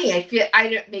funny.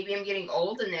 Maybe I'm getting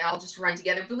old and they all just run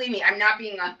together. Believe me, I'm not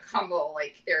being humble.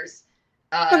 Like there's,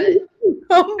 I've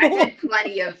had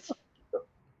plenty of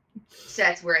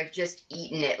sets where I've just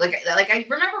eaten it. Like I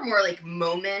remember more like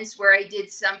moments where I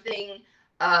did something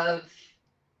of.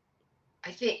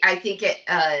 I think it.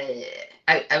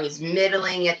 I was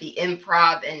middling at the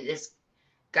Improv, and this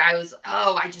guy was.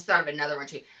 Oh, I just thought of another one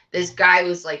too. This guy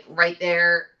was like right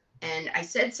there, and I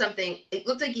said something. It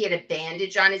looked like he had a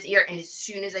bandage on his ear, and as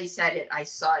soon as I said it, I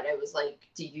saw it. I was like,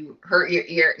 "Did you hurt your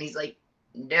ear?" And he's like,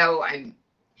 "No, He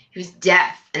was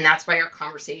deaf, and that's why our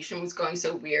conversation was going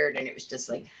so weird. And it was just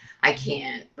like, I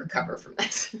can't recover from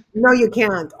this. No, you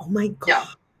can't. Oh my God. No.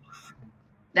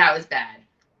 That was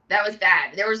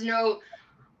bad. There was no.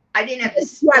 I didn't have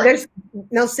this. Yeah, there's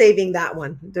no saving that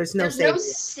one. There's no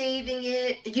saving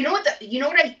it. You know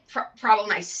what problem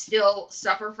I still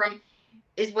suffer from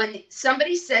is when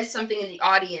somebody says something in the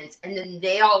audience and then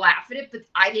they all laugh at it, but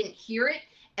I didn't hear it.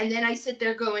 And then I sit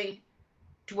there going,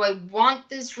 do I want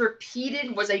this repeated?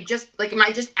 Am I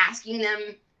just asking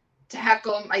them to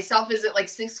heckle myself? Is it like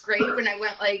 6th grade when I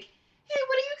went like, hey,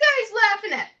 what are you guys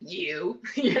laughing at? You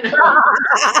know?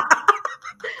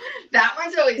 That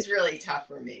one's always really tough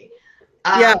for me.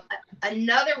 Yeah.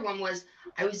 Another one was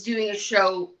I was doing a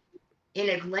show in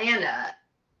Atlanta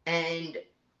and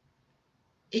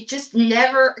it just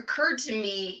never occurred to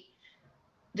me.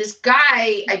 This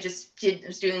guy was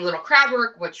doing a little crowd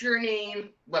work. What's your name?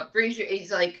 What brings you?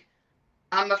 He's like,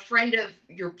 I'm a friend of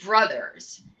your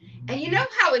brother's. And you know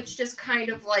how it's just kind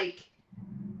of like,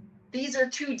 these are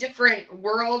two different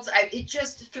worlds. It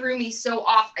just threw me so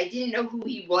off. I didn't know who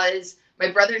he was. My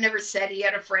brother never said he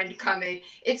had a friend coming.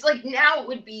 It's like now it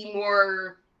would be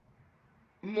more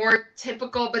more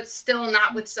typical, but still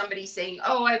not with somebody saying,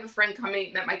 "Oh, I have a friend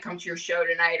coming that might come to your show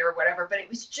tonight," or whatever. But it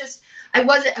was just, I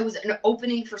was an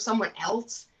opening for someone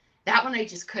else. That one I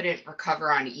just couldn't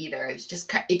recover on either.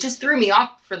 It just threw me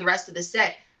off for the rest of the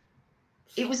set.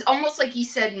 It was almost like he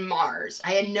said Mars.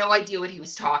 I had no idea what he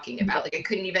was talking about. Like I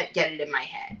couldn't even get it in my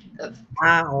head.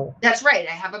 Wow. That's right.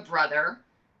 I have a brother.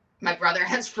 My brother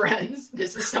has friends.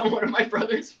 This is one of my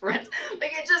brother's friends.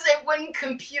 Like it wouldn't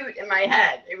compute in my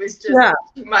head. It was just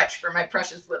too much for my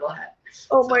precious little head.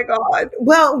 Oh my God.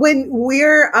 Well, when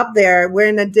we're up there, we're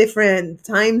in a different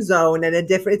time zone and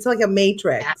it's like a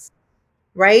matrix,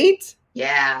 right?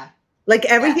 Yeah. Like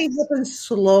everything happens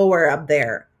slower up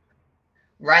there.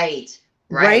 Right.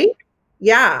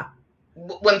 Yeah.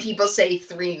 When people say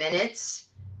 3 minutes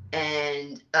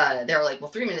and they're like,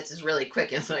 well, 3 minutes is really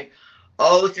quick. And it's like,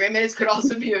 oh, 3 minutes could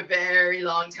also be a very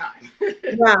long time.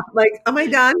 Yeah. Like, am I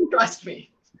done? Trust me.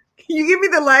 Can you give me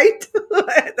the light?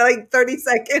 Like 30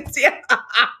 seconds. Yeah.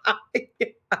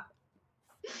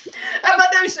 How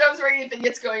about those shows where you think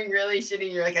it's going really shitty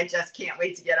and you're like, I just can't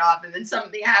wait to get off. And then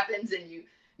something happens and you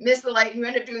miss the light and you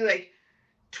end up doing like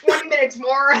 20 minutes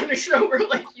more on a show where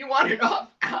like you wanted off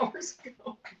hours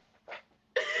ago.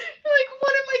 You're like,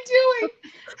 what am I doing?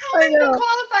 How am I even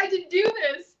qualified to do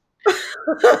this?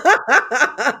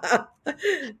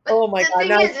 Oh my God. The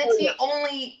thing is, it's the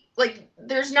only, like,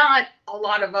 there's not a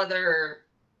lot of other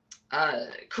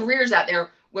careers out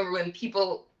there where when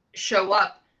people show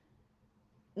up,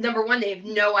 number one, they have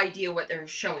no idea what they're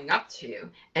showing up to.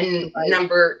 And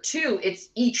number two, it's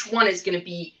each one is going to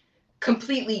be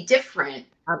completely different.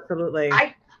 Absolutely.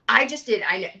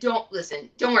 Don't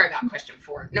worry about question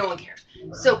 4. No one cares.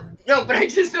 So, no, but I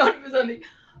just thought it was something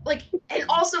like, and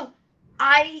also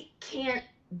I can't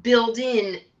build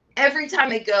in every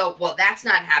time I go, well, that's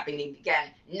not happening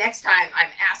again. Next time I'm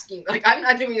asking, like, I'm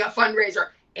not doing a fundraiser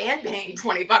and paying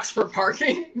 $20 for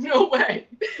parking. No way.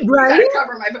 Right. You gotta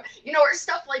cover my, or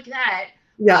stuff like that.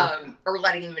 Yeah. Or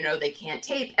letting them know they can't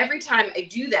tape. Every time I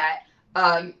do that,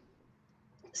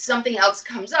 something else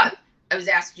comes up. I was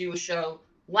asked to do a show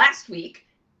last week,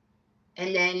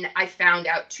 and then I found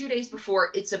out 2 days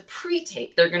before it's a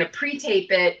pre-tape. They're going to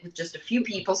pre-tape it with just a few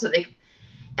people,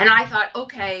 and I thought,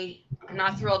 okay, I'm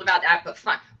not thrilled about that, but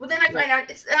fine. Well, then I find out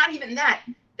it's not even that.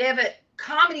 They have a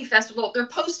comedy festival. They're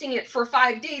posting it for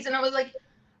 5 days, and I was like,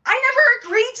 I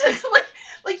never agreed to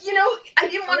I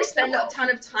didn't want to spend a ton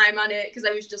of time on it because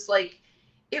I was just like,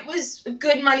 it was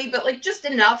good money, but like just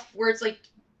enough where it's like,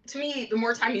 to me, the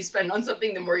more time you spend on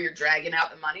something, the more you're dragging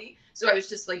out the money. So I was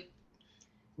just like,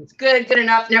 it's good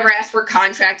enough, never asked for a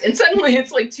contract. And suddenly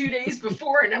it's like 2 days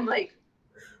before, and I'm like,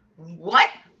 what?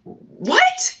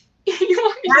 That's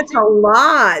a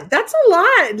lot. That's a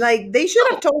lot. Like, they should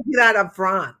have told you that up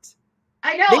front.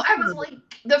 I know. I was like,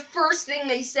 the first thing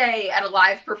they say at a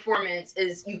live performance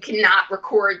is you cannot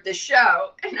record the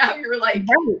show. And now you're like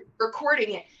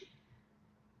recording it.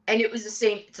 And it was the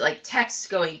same, like texts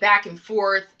going back and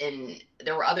forth. And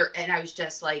there were and I was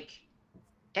just like,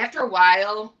 after a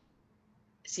while,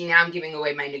 see, now I'm giving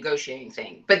away my negotiating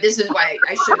thing. But this is why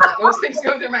I should let most things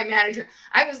go through my manager.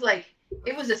 I was like,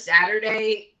 it was a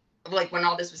Saturday, like when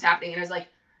all this was happening. And I was like,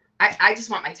 I just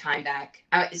want my time back.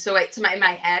 So in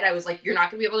my head, I was like, you're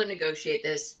not going to be able to negotiate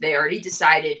this. They already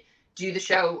decided, do the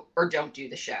show or don't do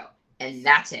the show. And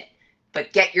that's it.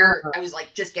 But I was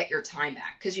like, just get your time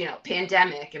back. Because,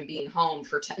 pandemic and being home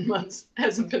for 10 months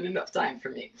hasn't been enough time for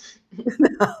me.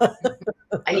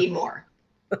 I need more.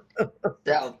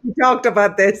 So we talked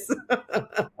about this.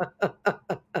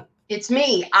 It's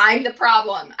me. I'm the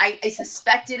problem. I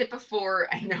suspected it before.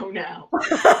 I know now.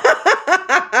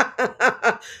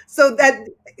 So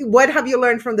what have you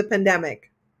learned from the pandemic?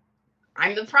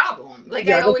 I'm the problem. Like,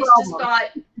 I always just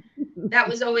thought that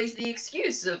was always the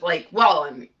excuse of like, well,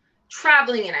 I'm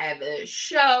traveling and I have a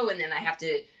show and then I have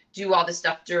to do all this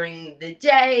stuff during the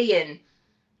day.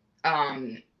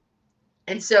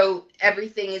 And so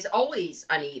everything is always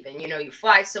uneven. You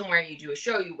fly somewhere, you do a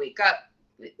show, you wake up.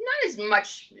 Not as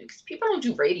much, because people don't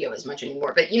do radio as much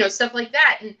anymore, but stuff like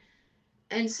that.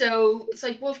 And so it's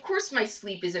like, well, of course my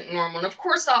sleep isn't normal. And of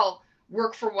course I'll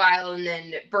work for a while and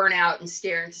then burn out and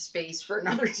stare into space for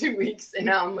another 2 weeks. And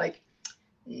now I'm like,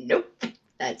 nope,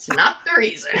 that's not the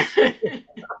reason.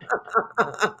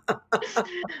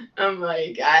 I'm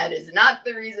like, that is not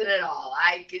the reason at all.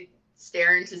 I could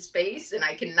stare into space and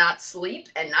I cannot sleep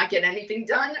and not get anything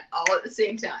done all at the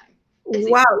same time.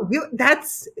 Wow,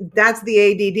 that's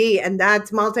the ADD, and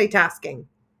that's multitasking.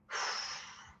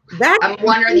 I'm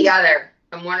one or the other.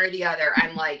 I'm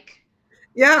like,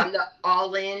 I'm the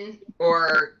all in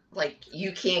or like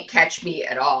you can't catch me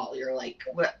at all. You're like,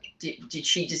 what? Did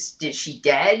she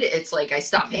dead? It's like I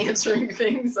stop answering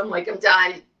things. I'm like, I'm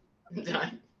done. I'm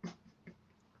done.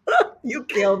 You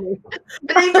killed me.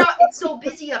 But then, you know, it's so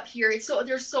busy up here. It's so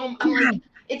there's so I'm like,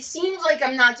 it seems like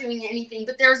I'm not doing anything,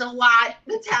 but there's a lot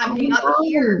that's happening up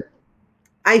here.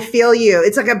 I feel you.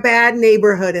 It's like a bad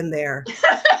neighborhood in there.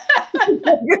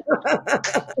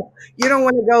 You don't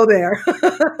want to go there.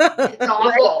 It's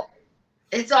awful.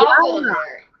 It's awful in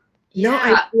there. No, I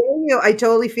Yeah. feel you. I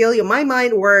totally feel you. My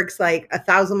mind works like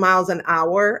 1,000 miles an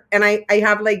hour, and I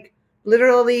have like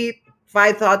literally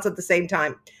 5 thoughts at the same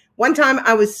time. One time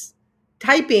I was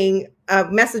typing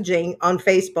messaging on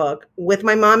Facebook with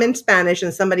my mom in Spanish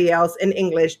and somebody else in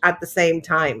English at the same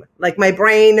time. Like my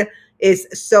brain is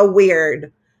so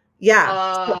weird.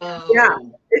 Yeah. Yeah.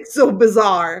 Oh. It's so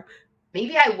bizarre.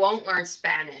 Maybe I won't learn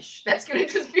Spanish. That's gonna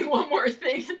just be one more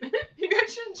thing. Maybe I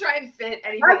shouldn't try and fit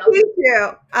anything I'll else. teach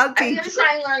you. I'll I was teach gonna you.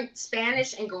 try and learn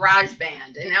Spanish and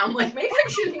GarageBand, and now I'm like, maybe I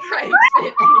shouldn't try and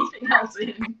fit anything else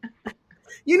in.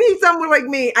 You need someone like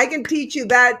me. I can teach you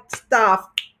that stuff.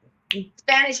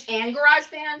 Spanish and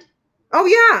GarageBand. Oh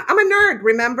yeah, I'm a nerd.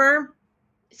 Remember,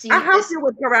 See, I help you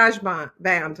with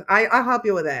Band. I'll help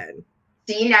you with that.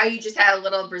 see, now you just had a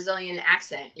little Brazilian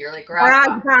accent. You're like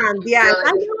GarageBand. Band, yes, You're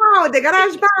I like, know the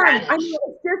Garage Band. I know. Spanish.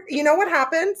 It's just, you know what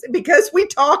happens because we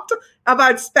talked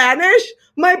about Spanish.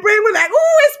 My brain was like,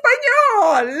 "Oh,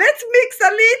 español. Let's mix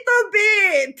a little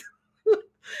bit."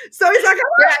 So it's like,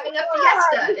 You're having a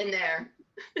fiesta in there.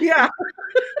 yeah.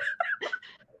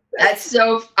 That's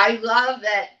so. I love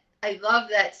that. I love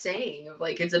that saying of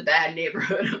like it's a bad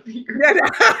neighborhood up here.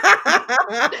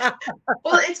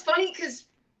 Well, it's funny because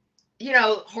you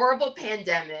know, horrible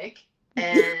pandemic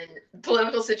and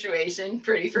political situation,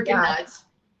 pretty freaking nuts.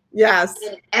 Yes.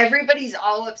 And everybody's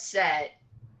all upset.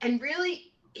 And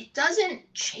really, it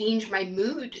doesn't change my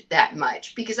mood that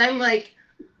much because I'm like,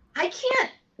 I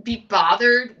can't be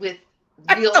bothered with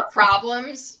real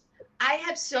problems. I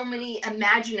have so many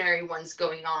imaginary ones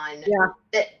going on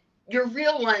that your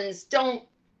real ones don't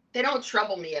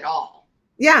trouble me at all.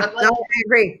 Yeah, Like, no, I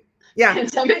agree. Yeah.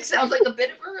 Pandemic sounds like a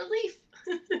bit of a relief.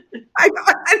 I know.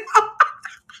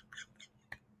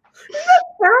 Isn't that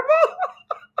terrible?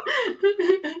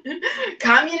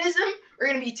 Communism, we're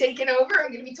going to be taken over.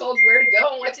 I'm going to be told where to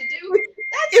go and what to do.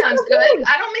 That sounds good.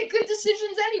 I don't make good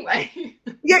decisions anyway.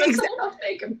 Yeah, But exactly. someone else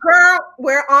make them. Girl,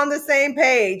 we're on the same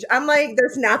page. I'm like,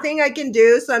 there's nothing I can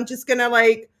do, so I'm just gonna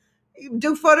like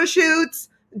do photo shoots,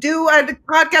 do a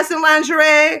podcast in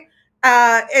lingerie,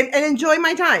 and enjoy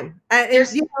my time. And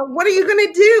you know, what are you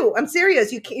gonna do? I'm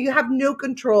serious. You have no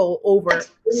control over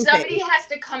Somebody anything. has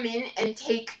to come in and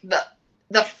take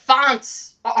the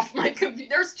fonts off my computer.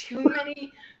 There's too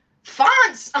many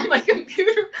fonts on my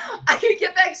computer. I could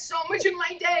get back so much in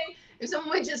my day if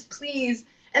someone would just please.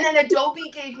 And then Adobe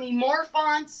gave me more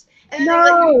fonts, and then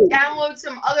they let me download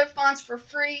some other fonts for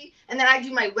free, and then I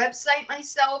do my website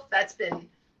myself. That's been,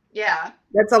 yeah.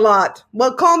 That's a lot.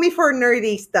 Well, call me for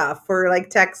nerdy stuff, for like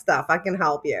tech stuff. I can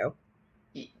help you.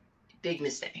 Big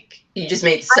mistake. You just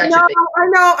made such a big. I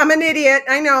know. I'm an idiot.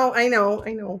 I know.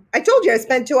 I told you I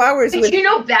spent 2 hours Did with. you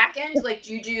know back end? Like,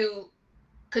 do you do?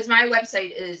 Because my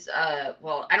website is,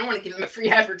 well, I don't want to give them a free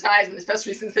advertisement,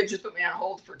 especially since they just put me on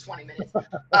hold for 20 minutes.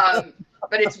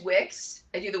 But it's Wix.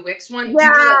 I do the Wix one. Yeah.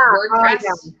 You do like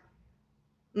WordPress.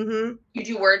 Mm-hmm. You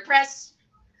do WordPress.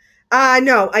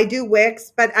 No, I do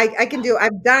Wix, but I can do.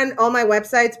 I've done all my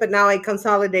websites, but now I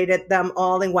consolidated them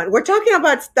all in one. We're talking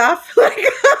about stuff like.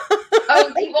 Oh,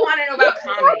 people want to know about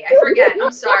comedy. I forget.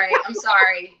 I'm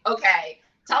sorry. Okay,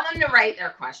 tell them to write their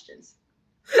questions.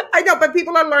 I know, but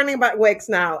people are learning about Wix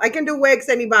now. I can do Wix.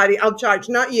 Anybody, I'll charge.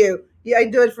 Not you. Yeah, I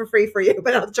do it for free for you,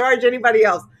 but I'll charge anybody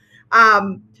else.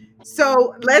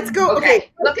 So let's go.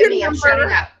 Okay, look at me. I'm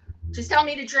shutting up. Just tell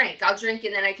me to drink. I'll drink,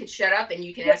 and then I can shut up, and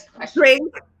you can ask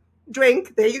questions.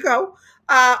 Drink. There you go.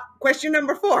 Question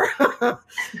number 4.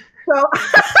 So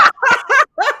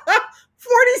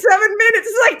 47 minutes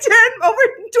is like 12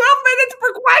 minutes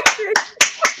per question.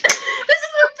 This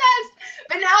is the best.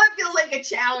 But now it feels like a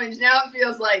challenge. Now it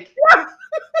feels like,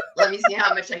 let me see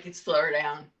how much I can slow her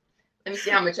down. Let me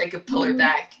see how much I could pull her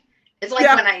back. It's like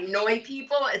when I annoy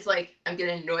people, it's like I'm going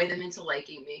to annoy them into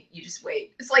liking me. You just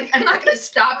wait. It's like I'm not going to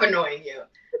stop annoying you.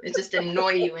 It's just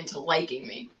annoy you into liking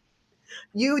me.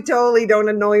 You totally don't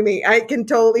annoy me. I can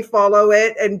totally follow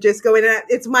it and just go in.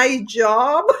 It's my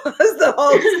job as the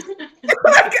host.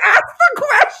 Like, ask the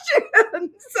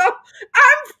question. So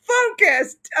I'm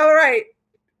focused. All right.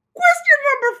 Question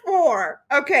number 4.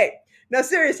 Okay. Now,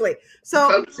 seriously.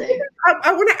 So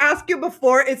I want to ask you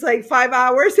before it's like 5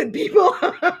 hours and people,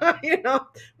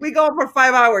 we go for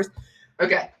 5 hours.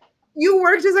 Okay. You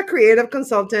worked as a creative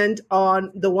consultant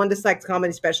on the Wanda Sykes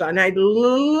comedy special, and I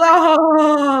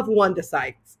love Wanda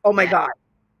Sykes. Oh my Yeah, god!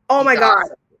 Oh she's my god!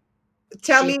 awesome.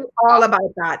 Tell She's me all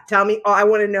about that. Tell me all. I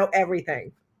want to know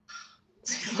everything.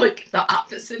 like the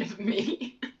opposite of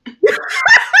me.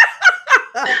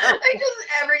 Like just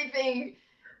everything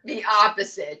the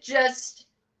opposite. Just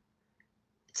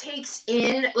takes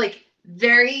in like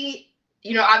very,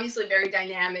 obviously very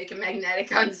dynamic and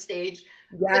magnetic on stage,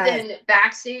 but Yes. then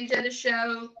backstage at a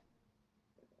show,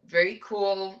 very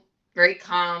cool, very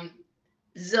calm,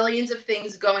 zillions of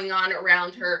things going on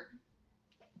around her.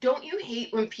 Don't you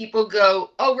hate when people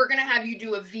go, "Oh, we're gonna have you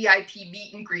do a VIP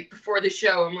meet and greet before the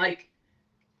show"? I'm like,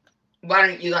 why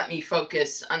don't you let me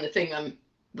focus on the thing I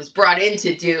was brought in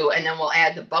to do, and then we'll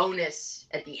add the bonus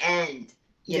at the end.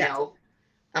 Yes.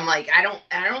 I'm like, I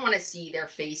don't want to see their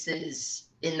faces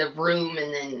in the room,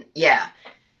 and then yeah,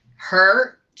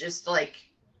 her just like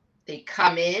they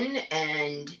come in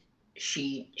and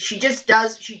she just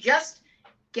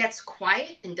gets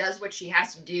quiet and does what she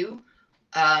has to do.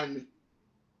 Um,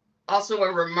 Also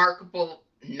a remarkable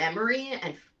memory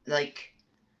and like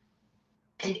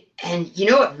and you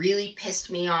know what really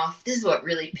pissed me off? This is what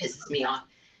really pisses me off.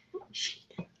 She,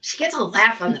 she gets a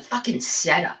laugh on the fucking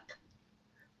setup.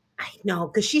 I know,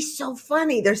 because she's so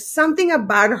funny. There's something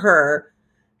about her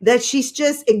that she's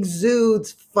just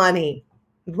exudes funny,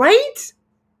 right?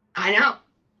 I know.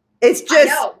 It's I just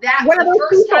know. That one of the those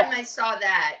first people. time I saw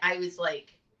that, I was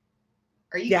like,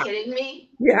 are you Yeah, kidding me?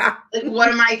 yeah. Like, what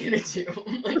am I gonna do?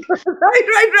 Like,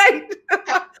 Right.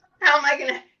 how am I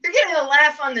gonna you're getting a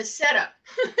laugh on the setup.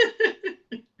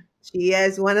 She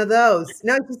is one of those.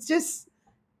 No, it's just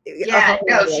Yeah,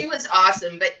 no, hilarious. she was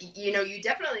awesome, but you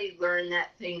definitely learn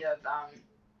that thing of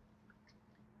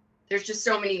there's just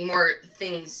so many more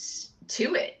things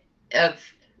to it of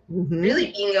Mhm.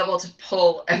 really being able to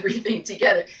pull everything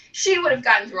together. She would have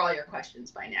gotten through all your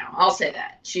questions by now. I'll say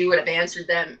that. She would have answered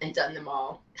them and done them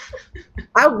all.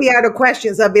 I'll be out of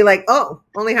questions. I'll be like, oh,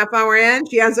 only half hour in.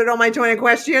 She answered all my 20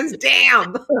 questions.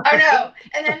 Damn. Oh no.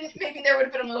 And then maybe there would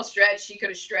have been a little stretch. She could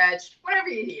have stretched, whatever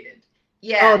you needed. Oh,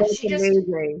 Yeah, that's she just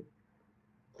amazing.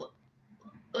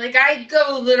 like I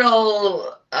go a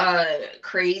little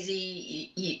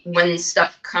crazy when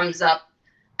stuff comes up.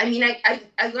 I mean,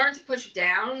 I learned to push it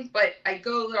down, but I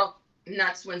go a little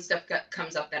nuts when stuff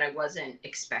comes up that I wasn't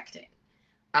expecting.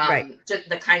 Right. Just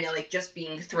the kind of like just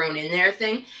being thrown in there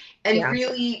thing. And Yeah.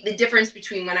 really, the difference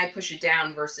between when I push it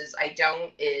down versus I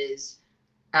don't is,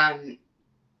 um,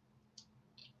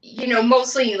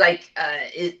 mostly like,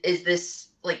 is this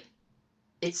like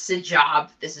it's a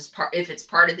job. This is part. If it's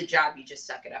part of the job, you just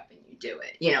suck it up and you do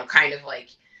it. Kind of like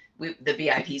the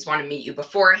VIPs want to meet you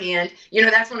beforehand.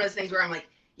 That's one of those things where I'm like,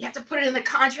 you have to put it in the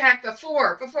contract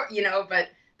before. But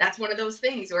that's one of those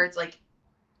things where it's like,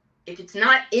 if it's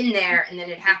not in there and then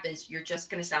it happens, you're just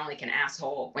gonna sound like an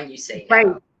asshole when you say Right.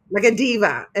 no. Like a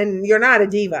diva. And you're not a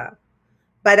diva.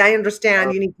 But I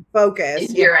understand you need to And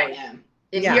focus. here I am.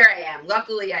 And Yeah. here I am.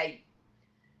 Luckily,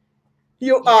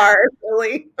 You yeah. are,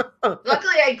 really.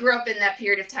 Luckily, I grew up in that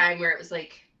period of time where it was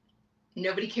like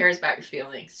nobody cares about your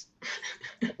feelings.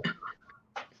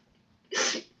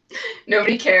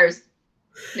 Nobody cares.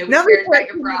 Nobody cares about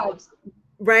your problems.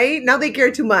 Right? Now they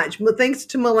care too much. Thanks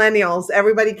to millennials,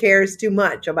 everybody cares too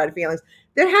much about feelings.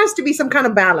 There has to be some kind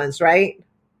of balance, right?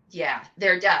 Yeah,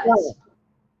 there does.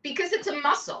 Because it's a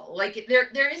muscle. Like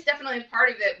there is definitely a part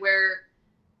of it where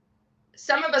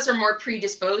some of us are more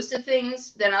predisposed to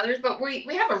things than others, but we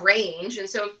have a range. And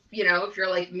so, if you're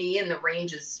like me and the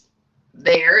range is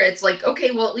there, it's like,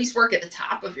 okay, well, at least work at the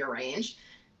top of your range,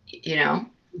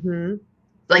 Mm-hmm.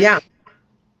 like Yeah.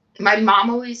 my mom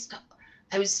always,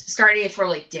 I was starting it for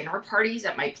like dinner parties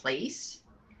at my place.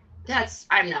 That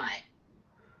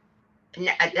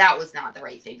was not the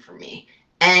right thing for me.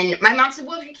 And my mom said,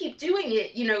 well, if you keep doing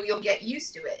it, you'll get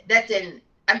used to it. That didn't,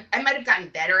 I might have gotten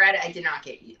better at it. I did not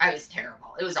I was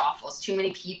terrible. It was awful. It's too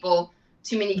many people,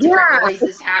 too many different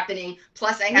noises happening.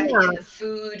 Plus I had to get the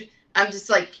food. I'm just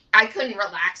like, I couldn't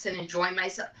relax and enjoy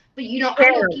myself. But I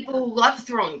know people who love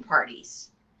throwing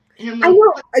parties. And I'm like,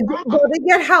 well, they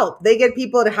get help. They get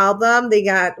people to help them. They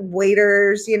got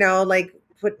waiters,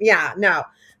 no.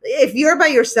 If you're by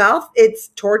yourself, it's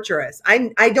torturous.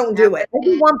 I don't do it. I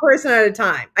do one person at a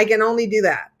time. I can only do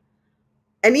that.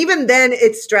 And even then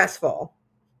it's stressful.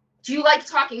 Do you like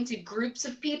talking to groups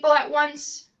of people at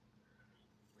once?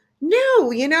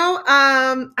 No,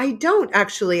 I don't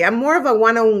actually. I'm more of a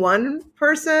one-on-one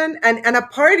person, and a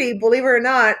party, believe it or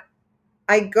not,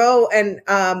 I go and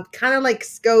kind of like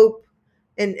scope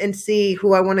and see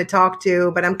who I want to talk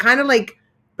to, but I'm kind of like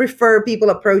prefer people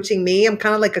approaching me. I'm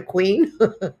kind of like a queen.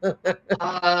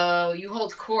 Oh, you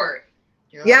hold court.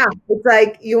 You're Yeah, like, it's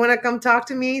like you want to come talk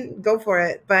to me, go for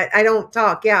it. But I don't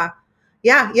talk. Yeah,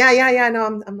 yeah.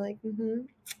 No, I'm like,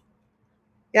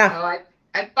 yeah. oh,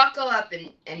 I buckle up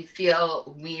and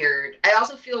feel weird. I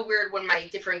also feel weird when my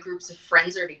different groups of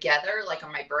friends are together, like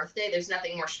on my birthday. There's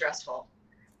nothing more stressful.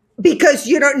 Because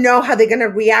you don't know how they're going to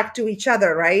react to each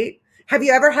other, right? Have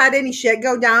you ever had any shit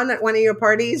go down at one of your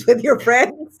parties with your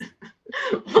friends?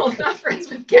 Well, not friends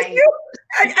with gang.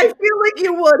 I feel like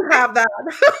you would have that. I'm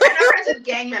not friends with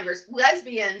gang members.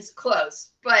 Lesbians, close,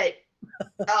 but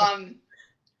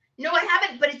no, I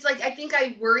haven't. But it's like I think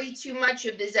I worry too much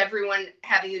of is everyone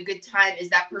having a good time? Is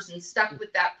that person stuck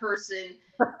with that person?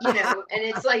 You know, and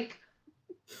it's like,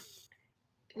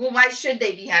 well, why should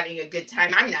they be having a good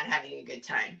time? I'm not having a good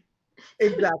time.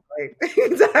 Exactly.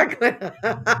 Exactly.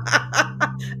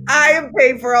 I am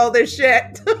paying for all this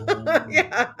shit.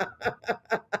 Yeah.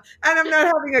 And I'm not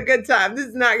having a good time. This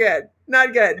is not good.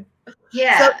 Not good. So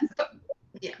Yeah.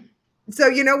 Yeah. so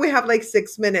we have like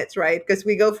 6 minutes, right? Because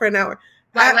we go for an hour.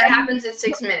 Why? What happens in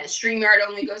 6 minutes? StreamYard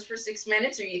only goes for 6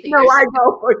 minutes, or you think No, there's I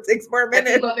go for 6 more have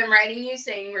minutes. people have been writing you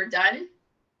saying we're done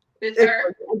with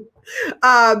her?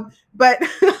 But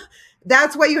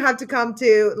that's why you have to come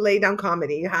to Lay Down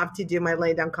Comedy. You have to do my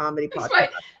Lay Down Comedy That's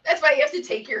podcast. why you have to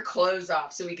take your clothes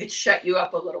off so we could shut you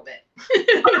up a little bit.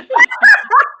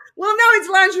 Well, no, it's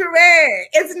lingerie.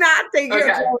 It's not taking your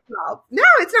Okay. clothes off. No,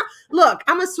 it's not. Look,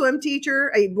 I'm a swim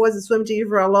teacher. I was a swim teacher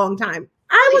for a long time.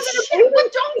 I Holy was in a shit, bathing.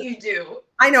 what don't you do?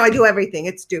 I know I do everything.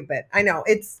 It's stupid. I know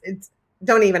it's.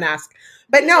 Don't even ask.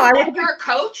 But no, I was. You're a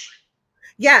coach?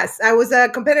 Yes, I was a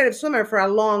competitive swimmer for a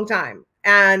long time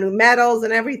and medals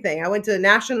and everything. I went to the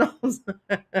nationals,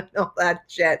 all that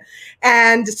shit.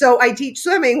 And so I teach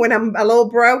swimming when I'm a little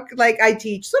broke. Like I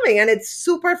teach swimming, and it's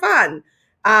super fun.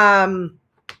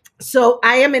 So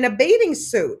I am in a bathing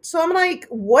suit. So I'm like,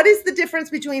 what is the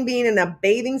difference between being in a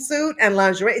bathing suit and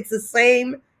lingerie? It's the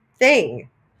same thing.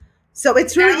 So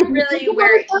it's really, I don't really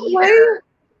wear either.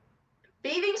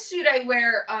 Bathing suit, I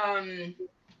wear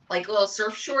like little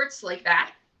surf shorts like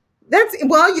that. That's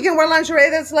well, you can wear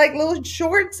lingerie that's like little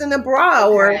shorts and a bra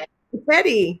or Okay. a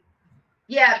teddy.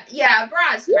 Yeah, a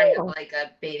bra is kind Yeah. of like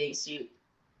a bathing suit,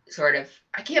 sort of.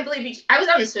 I can't believe I was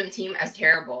on the swim team. I was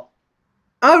terrible.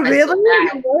 Oh, I was really? so You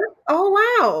bad. were? Oh,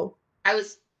 wow. I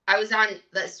was on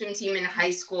the swim team in high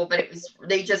school, but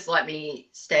they just let me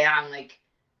stay on. Like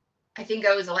I think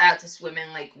I was allowed to swim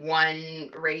in like one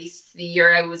race the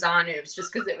year I was on, and it was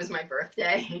just because it was my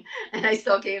birthday, and I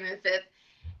still came in fifth.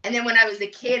 And then when I was a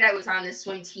kid, I was on the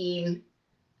swim team,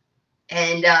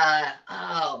 and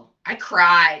I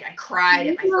cried. I cried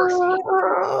at my first meet.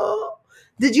 Oh.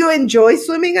 Did you enjoy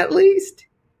swimming at least?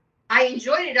 I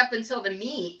enjoyed it up until the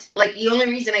meet. Like the only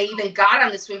reason I even got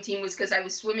on the swim team was because I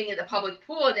was swimming in the public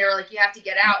pool, and they were like, "You have to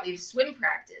get out. We have swim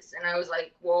practice." And I was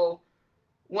like, "Well,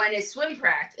 when is swim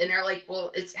practice?" And they're like,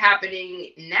 "Well, it's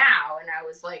happening now." And I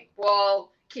was like,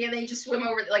 "Well, can't they just swim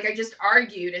over?" Like I just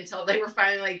argued until they were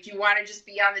finally like, "Do you want to just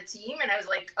be on the team?" And I was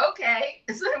like, "Okay."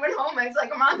 And so I went home. I was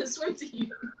like, "I'm on the swim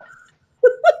team."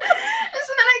 And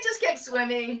so then I just kept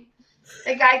swimming.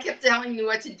 The guy kept telling me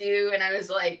what to do, and I was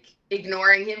like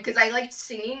ignoring him because I liked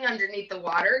singing underneath the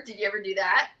water. Did you ever do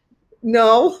that?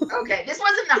 No. Okay, this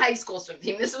wasn't the high school swim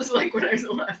team. This was like when I was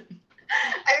 11.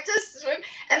 I would just swim,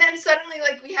 and then suddenly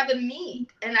like we have a meet,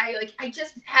 and I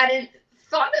just hadn't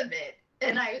thought of it,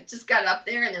 and I just got up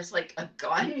there, and there's like a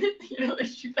gun, they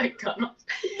shoot that gun off,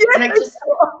 and I just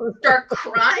start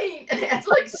crying, and I had to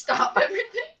like stop everything,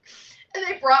 and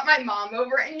they brought my mom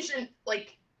over, and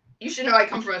you should know I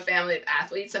come from a family of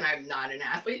athletes, and I'm not an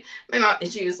athlete. My mom,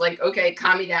 and she was like, "Okay,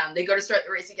 calm me down." They go to start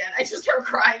the race again. I just start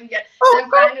crying again.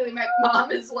 Then finally, my mom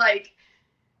is like,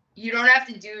 "You don't have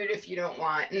to do it if you don't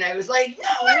want." And I was like, "No,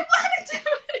 I want to do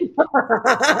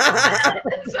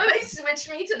it." And so they switched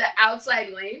me to the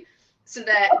outside lane so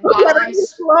that while I'm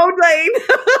slow lane.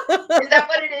 Is that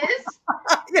what it is?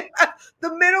 Yeah.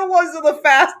 The middle ones are the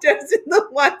fastest, and the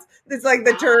ones that's like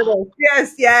the turtles.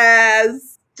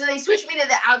 Yes. So they switched me to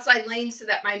the outside lane so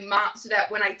that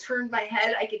when I turned my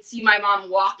head, I could see my mom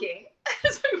walking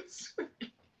as I was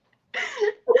swimming.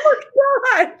 Oh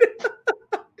my God.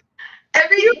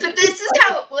 But this is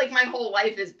how like my whole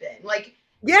life has been. Like,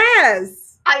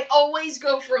 yes, I always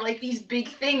go for like these big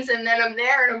things, and then I'm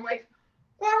there, and I'm like,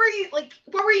 what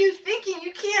were you thinking?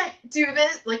 You can't do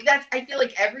this. Like I feel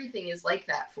like everything is like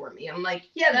that for me. I'm like,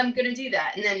 yeah, I'm gonna do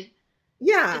that, and then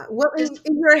yeah. Well, in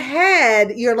your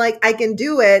head, you're like, I can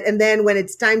do it, and then when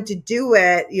it's time to do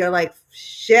it, you're like,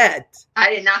 shit.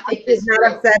 I did not think this.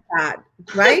 Not have said that,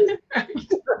 right?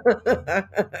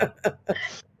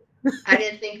 I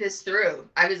didn't think this through.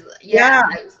 Yeah.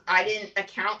 I didn't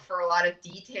account for a lot of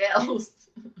details.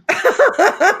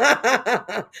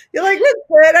 You're like, that's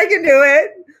good. I can do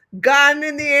it. Gun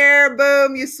in the air,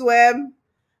 boom, you swim.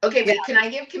 Okay, Yeah. wait, can I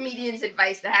give comedians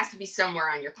advice that has to be somewhere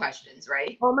on your questions,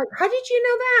 right? Oh my, how did you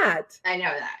know that? I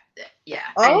know that. Yeah,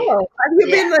 I knew Oh, that. have you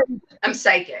been Yeah, like, I'm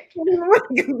psychic.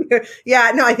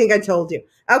 yeah, no, I think I told you.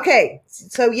 Okay,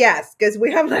 so yes, because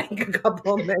we have like a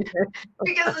couple minutes.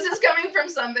 Because this is coming from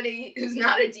somebody who's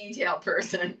not a detail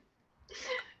person.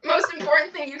 Most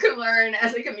important thing you can learn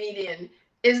as a comedian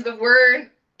is the word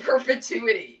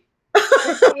perpetuity.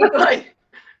 Like,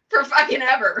 for fucking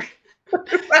ever.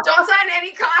 Don't sign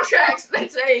any contracts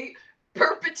that say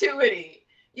perpetuity.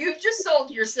 You've just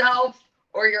sold yourself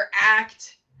or your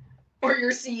act or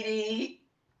your CD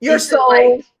Your into soul,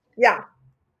 like yeah.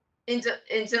 into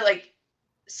like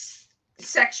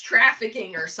sex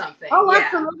trafficking or something. Oh, Yeah,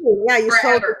 absolutely. Yeah, you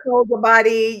forever. sold your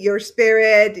body, your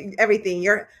spirit, everything.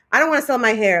 I don't want to sell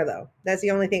my hair though. That's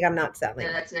the only thing I'm not selling.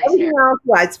 Yeah, that's nice Everything hair. else,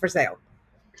 yeah, it's for sale.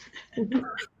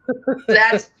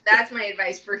 That's my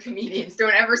advice for comedians.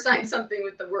 Don't ever sign something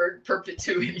with the word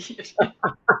perpetuity.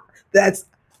 That's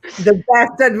the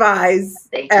best advice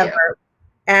Thank you. ever.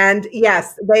 And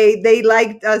yes, they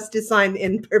liked us to sign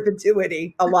in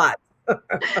perpetuity a lot. I'm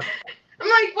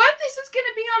like, what? This is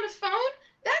gonna be on the phone?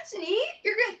 That's neat.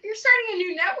 You're starting a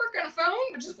new network on a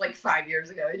phone, which is like 5 years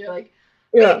ago. And you're like,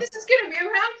 wait, Yeah. this is gonna be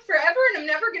around forever, and I'm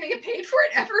never gonna get paid for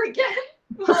it ever again.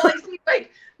 Well, I see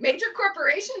like major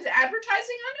corporations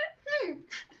advertising on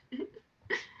it.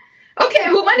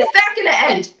 Okay, well, when is that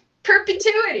gonna end?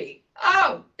 Perpetuity.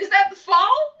 Oh, is that the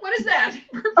fall? What is that?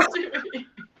 Perpetuity.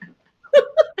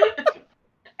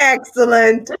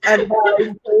 Excellent advice,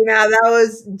 Dana. That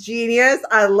was genius.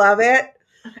 I love it.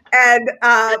 And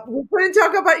we couldn't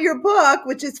talk about your book,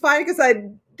 which is fine because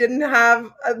I didn't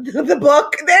have the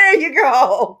book. There you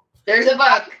go. There's a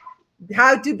book.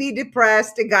 How to be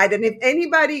depressed, a guide. And if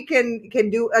anybody can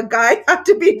do a guide how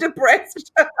to be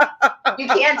depressed, You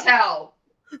can't tell,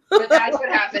 but that's what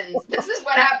happens. This is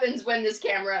what happens when this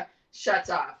camera shuts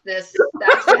off. That's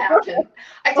what happens.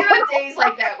 I do have days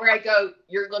like that where I go,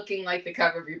 you're looking like the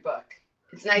cover of your book.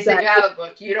 It's nice that you have a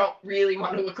book. You don't really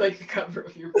want to look like the cover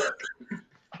of your book.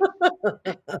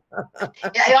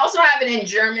 Yeah, I also have it in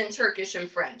German, Turkish, and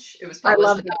French. It was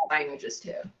published in those languages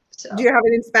too. So. Do you have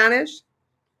it in Spanish?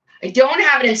 I don't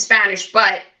have it in Spanish,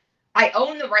 but I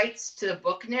own the rights to the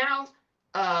book now,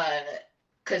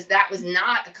 because that was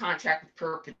not a contract with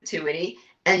perpetuity.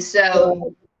 And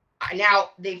so now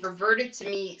they've reverted to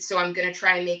me, so I'm going to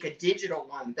try and make a digital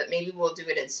one, but maybe we'll do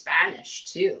it in Spanish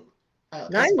too.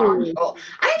 Nice.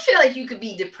 I feel like you could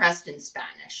be depressed in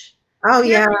Spanish. Oh, Have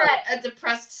yeah. you ever met a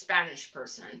depressed Spanish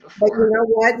person before? But you know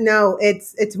what? No,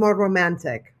 it's more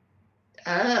romantic.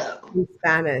 Oh. In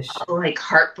Spanish. Oh, like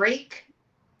heartbreak?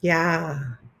 Yeah.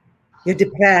 You're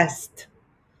depressed.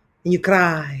 And you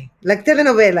cry. Like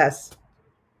telenovelas.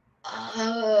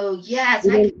 Oh, yes.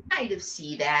 I can kind of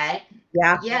see that.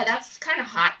 Yeah. Yeah, that's kind of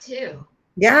hot too.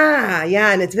 Yeah,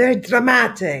 yeah. And it's very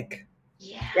dramatic.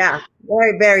 Yeah. Yeah.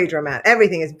 Very, very dramatic.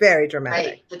 Everything is very dramatic.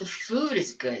 Right. But the food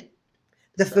is good.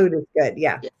 The food is good.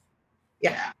 Yeah.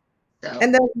 Yeah. So,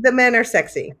 and the men are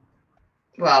sexy.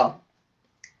 Well,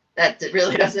 that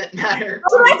really doesn't matter.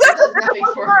 Nothing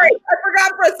for me. I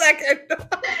forgot for a second.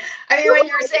 I mean, when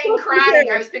you were saying crying,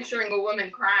 I was picturing a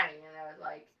woman crying, and I was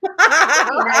like, that'd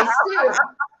be nice too.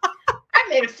 I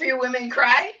made a few women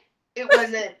cry. It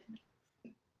wasn't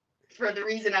for the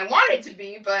reason I wanted to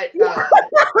be, but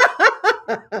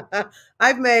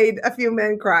I've made a few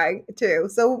men cry too.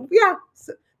 So yeah,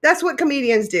 that's what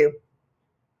comedians do.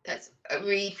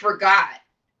 We forgot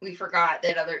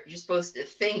that you're supposed to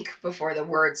think before the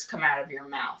words come out of your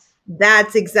mouth.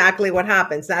 That's exactly what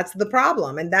happens. That's the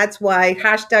problem. And that's why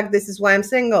hashtag this is why I'm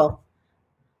single.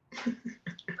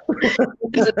 This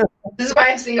is why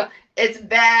I'm single. It's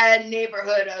bad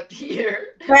neighborhood up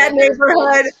here. Bad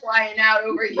neighborhood. Flying out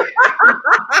over here.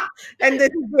 And this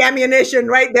is the ammunition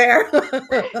right there.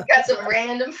 Got some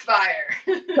random fire.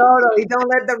 Totally. Don't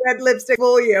let the red lipstick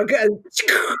fool you.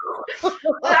 Well,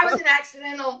 that was an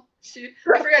accidental shoot.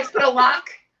 I forgot to put a lock.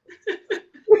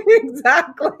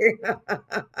 Exactly.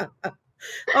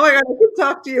 Oh my God, I could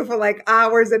talk to you for like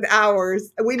hours and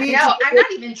hours. We need. No, I'm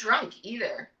not even drunk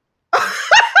either.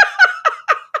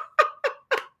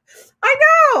 I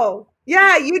know.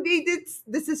 Yeah, you need this.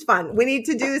 This is fun. We need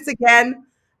to do this again,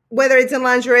 whether it's in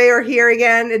lingerie or here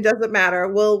again. It doesn't matter.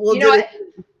 We'll do it.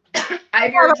 I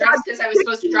have your address because I was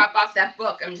supposed to drop off that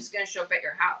book. I'm just gonna show up at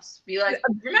your house. Be like,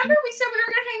 remember we said we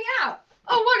were gonna hang out?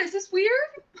 Oh, what is this weird?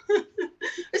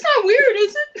 It's not weird,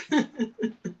 is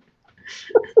it?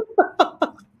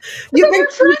 You But can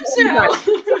we're friends now.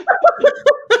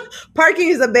 parking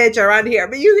is a bitch around here,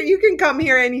 but you can come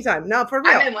here anytime. No, for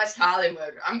real. I'm in West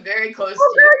Hollywood. I'm very close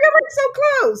Oh, to you. girl, you're like so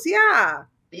close. Yeah.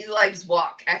 These legs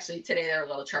walk. Actually, today they're a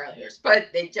little Charlie horse, but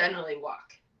they generally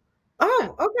walk.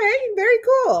 Oh, okay. Very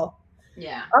cool.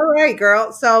 Yeah. All right,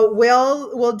 girl. So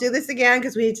we'll do this again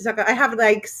because we need to talk. I have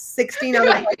like 16 other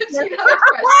Like questions 15 other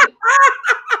questions.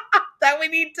 that we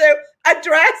need to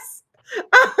address.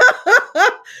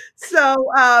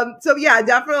 So yeah,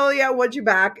 definitely I want you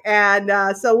back. And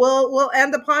so we'll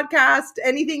end the podcast.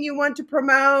 Anything you want to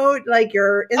promote, like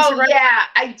your Oh Instagram? yeah,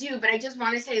 I do, but I just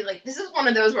want to say, like, this is one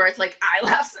of those where it's like I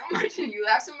laugh so much and you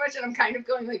laugh so much, and I'm kind of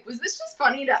going like, was this just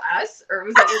funny to us, or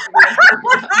was everybody else?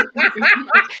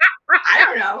 Like, I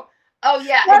don't know. Oh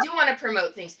yeah, I do want to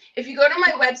promote things. If you go to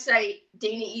my website,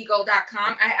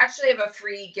 DanaEagle.com, I actually have a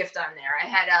free gift on there.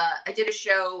 I did a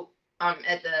show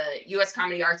at the US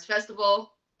Comedy Arts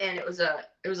Festival, and it was a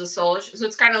solo show, so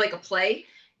it's kind of like a play.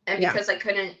 And Yeah. because I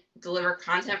couldn't deliver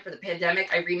content for the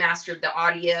pandemic, I remastered the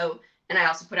audio, and I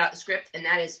also put out the script, and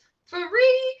that is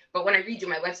free. But when I read you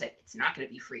my website, it's not going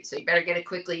to be free, so you better get it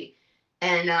quickly.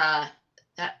 And I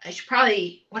should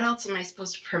probably. What else am I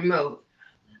supposed to promote?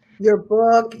 Your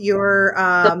book, your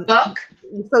The book.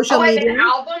 social Oh, I have media. an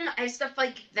album. I have stuff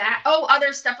like that. Oh,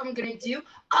 other stuff I'm gonna do.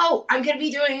 Oh, I'm gonna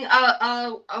be doing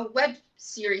a web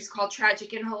series called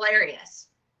Tragic and Hilarious.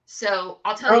 So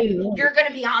I'll tell Oh, you, yeah. you're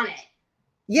gonna be on it.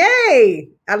 Yay!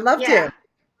 I'd love Yeah, to.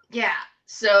 yeah.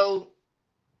 So,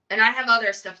 and I have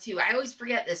other stuff too. I always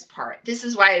forget this part. This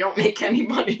is why I don't make any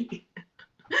money.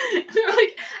 They're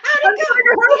like, how'd I'm it go? trying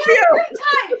to We help had a you. great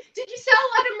time. Did you sell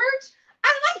a lot of merch? I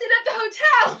left it at the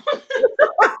hotel.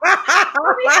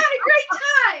 We had a great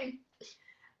time.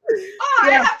 Oh,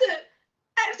 Yeah.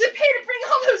 I have to pay to bring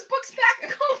all those books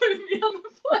back home with me on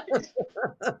the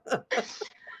flight.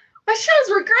 My shows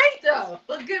were great though.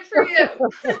 Well, good for you.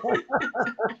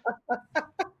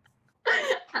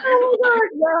 Oh my God.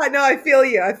 Yeah, no, I feel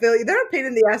you. I feel you. They're a pain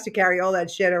in the ass to carry all that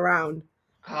shit around.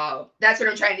 Oh, that's what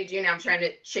I'm trying to do now. I'm trying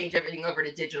to change everything over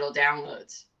to digital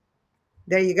downloads.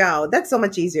 There you go. That's so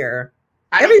much easier.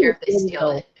 I don't care if they steal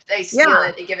Digital. it. If they Yeah. steal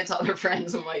it, they give it to other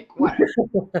friends. I'm like,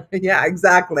 whatever. Yeah,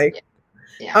 exactly.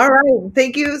 Yeah. All right.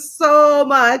 Thank you so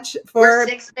much We're for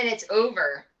 6 minutes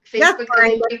over. that's Facebook fine.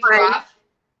 doesn't That's kick you fine. off.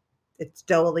 It's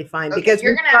totally fine Okay, because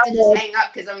you're we gonna have to just started. hang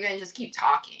up because I'm gonna just keep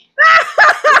talking.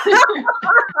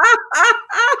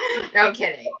 No, I'm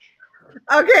kidding.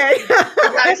 Okay.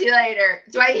 I'll talk to you later.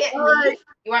 Do I hit All leave? right.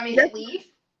 You want me to hit leave?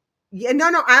 Yeah,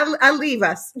 no, I'll leave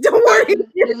us. Don't worry.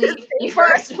 You leave me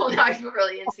first. Well, now I feel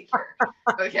really insecure.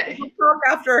 Okay. We'll talk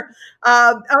after.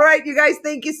 All right, you guys,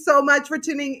 thank you so much for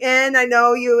tuning in. I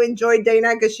know you enjoyed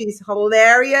Dana because she's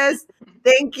hilarious.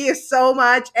 Thank you so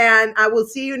much. And I will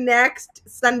see you next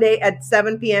Sunday at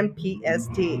 7 p.m.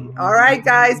 PST. All right,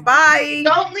 guys, bye.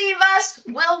 Don't leave us.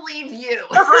 We'll leave you.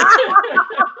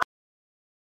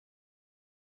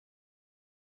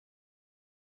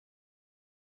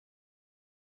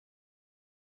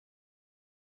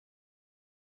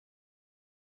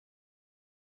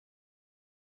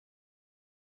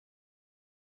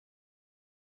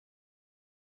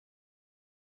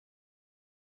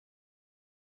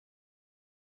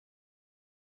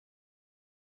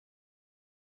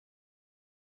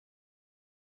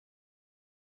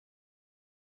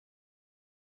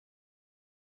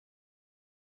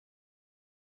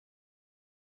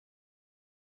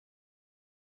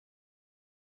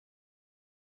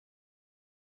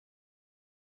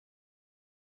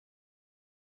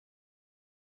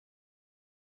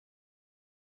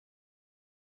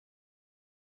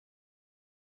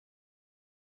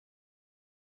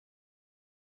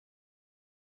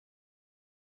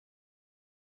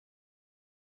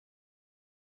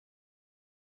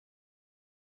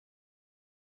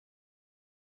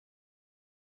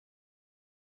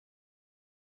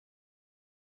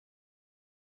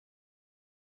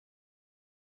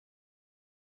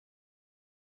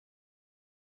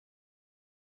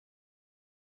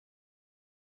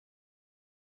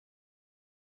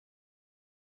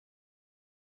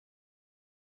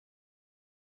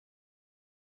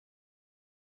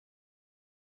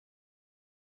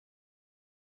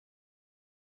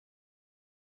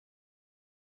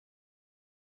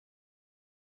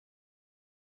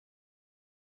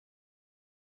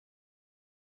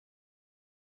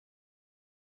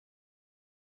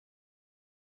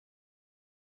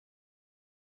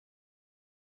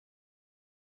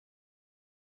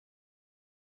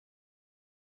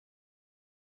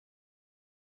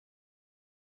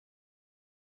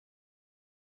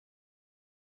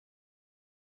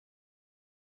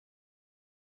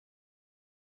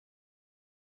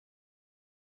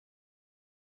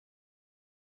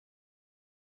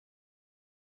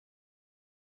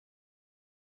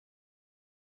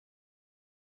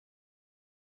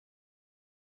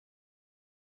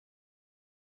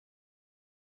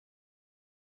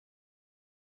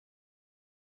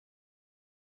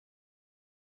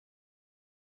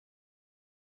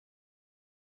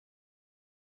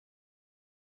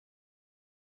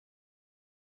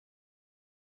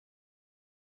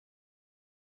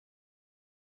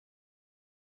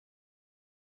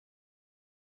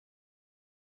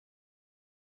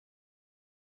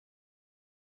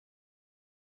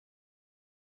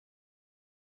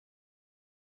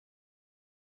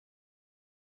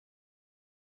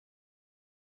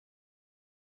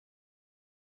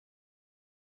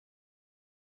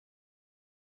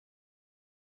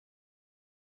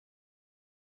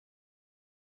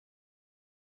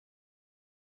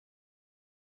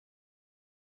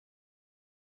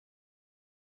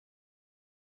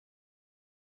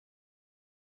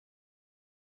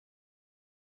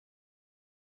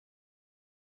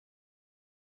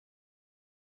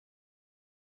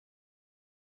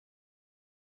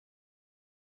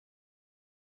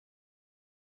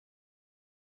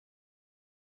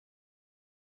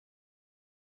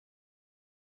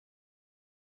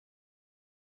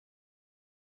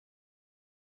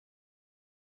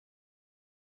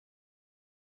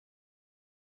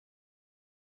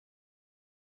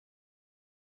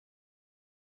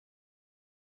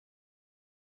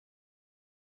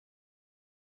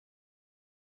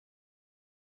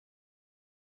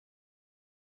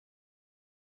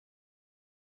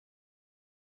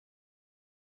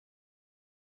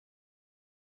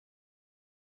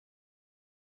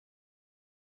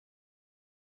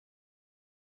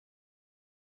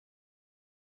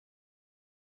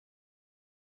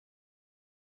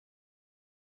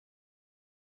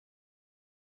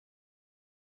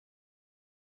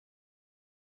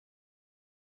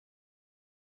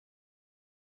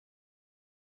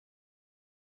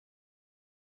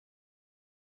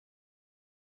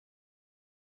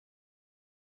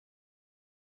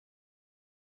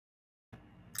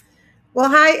 Well,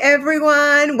 hi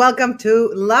everyone. Welcome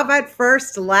to Love at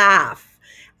First Laugh.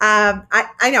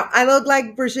 I know I look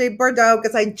like Brigitte Bardot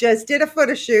because I just did a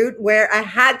photo shoot where I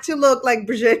had to look like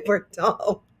Brigitte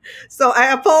Bardot. So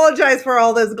I apologize for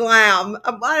all this glam.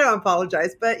 I don't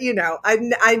apologize, but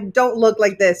I don't look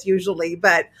like this usually.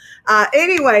 But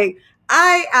anyway,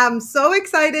 I am so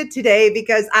excited today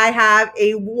because I have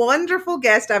a wonderful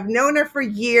guest. I've known her for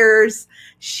years.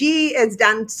 She has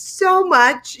done so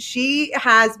much. She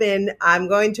has been, I'm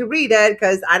going to read it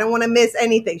because I don't want to miss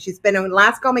anything. She's been on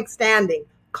Last Comic Standing,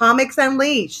 Comics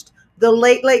Unleashed, The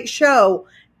Late Late Show,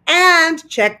 and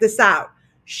check this out.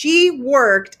 She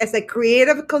worked as a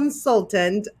creative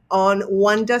consultant on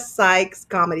Wanda Sykes'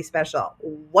 comedy special.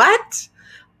 What?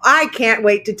 I can't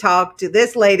wait to talk to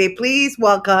this lady. Please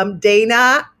welcome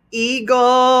Dana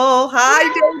Eagle. Hi,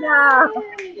 Dana.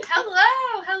 Yay!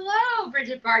 Hello,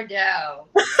 Bridget Bardot.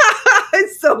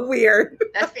 It's so weird.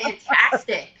 That's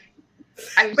fantastic.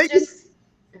 I was But just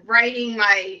writing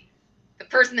the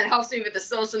person that helps me with the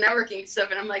social networking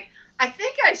stuff, and I'm like, I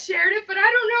think I shared it, but I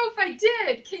don't know if I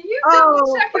did. Can you double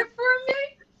oh, check it for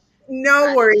me? no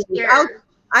Let worries. me share.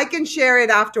 I can share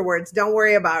it afterwards. Don't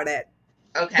worry about it.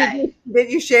 Okay. Did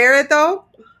you share it though?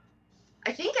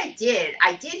 I think I did.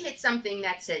 I did hit something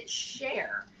that said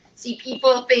share. See,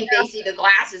 people think they see the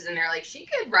glasses and they're like, she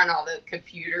could run all the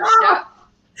computer Oh,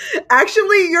 stuff.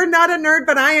 actually, you're not a nerd,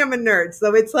 but I am a nerd.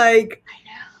 So it's like,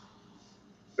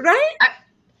 I know. right?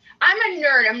 I'm a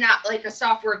nerd. I'm not like a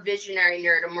software visionary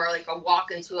nerd. I'm more like a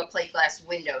walk into a plate glass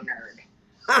window nerd.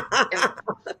 And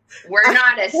we're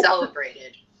not as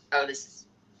celebrated. Oh, this is.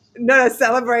 No,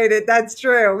 celebrate it. That's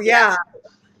true. Yeah.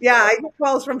 Yeah, I get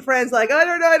calls from friends like, I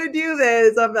don't know how to do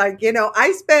this. I'm like,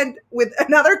 I spent with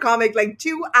another comic like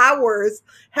 2 hours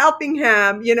helping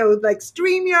him, like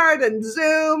StreamYard and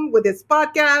Zoom with his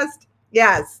podcast.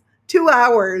 Yes, 2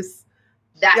 hours.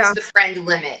 That's Yeah. the friend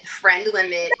limit. Friend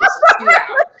limit is 2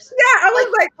 hours. Yeah, I Like,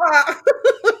 was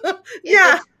like, wow. if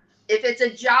Yeah, it's a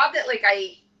job that like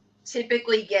I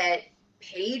typically get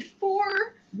paid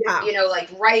for, yeah, like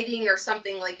writing or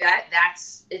something like that,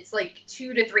 it's like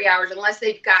 2 to 3 hours unless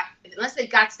they've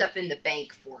got stuff in the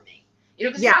bank for me.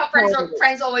 Because yeah, how totally.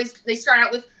 friends always they start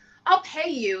out with, I'll pay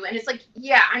you, and it's like,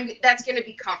 yeah, that's gonna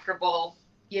be comfortable,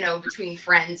 between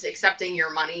friends accepting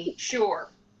your money, sure.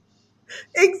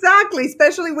 Exactly.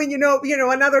 Especially when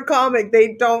another comic,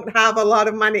 they don't have a lot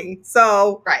of money.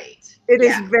 So Right. it is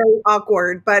Yeah. very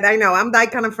awkward, but I know I'm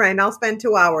that kind of friend. I'll spend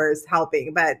 2 hours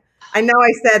helping, but I know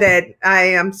I said it. I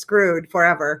am screwed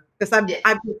forever because The,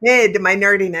 I've hid my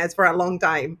nerdiness for a long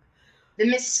time. the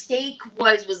mistake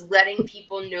was letting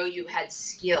people know you had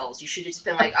skills. You should have just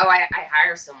been like, oh, I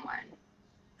hire someone.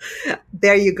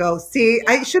 There you go. See,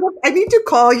 Yeah. I need to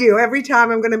call you every time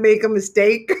I'm going to make a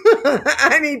mistake.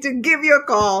 I need to give you a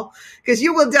call because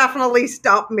you will definitely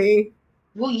stop me.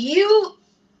 Well, you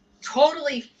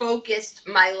totally focused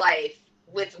my life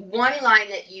with one line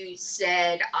that you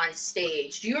said on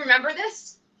stage. Do you remember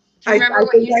this? Do you I remember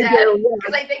what think you I said? do.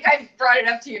 Because I think I've brought it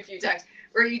up to you a few times,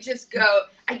 where you just go,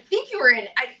 I think you were in,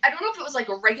 I don't know if it was like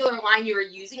a regular line you were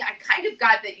using. I kind of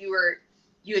got that you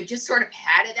had just sort of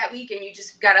had it that week and you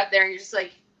just got up there and you're just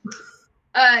like,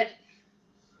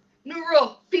 new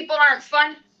rule, people aren't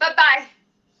fun, bye-bye.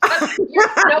 You're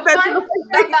no fun,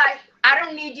 bye-bye. I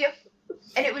don't need you.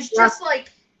 And it was just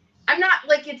like, I'm not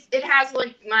like it has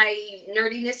like my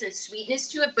nerdiness and sweetness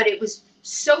to it, but it was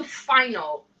so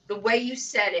final. The way you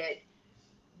said it,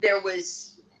 there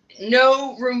was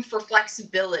no room for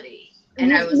flexibility.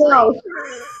 And I was like, No.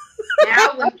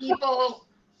 now when people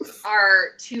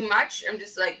are too much, I'm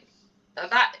just like,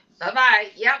 bye-bye.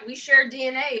 Yeah, we share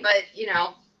DNA, but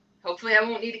hopefully I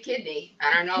won't need a kidney.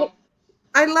 I don't know.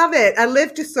 I love it. I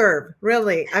live to serve,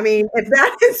 really. I mean, if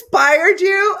that inspired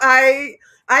you, I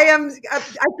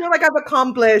feel like I've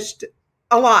accomplished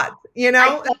a lot, I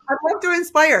I love to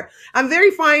inspire. I'm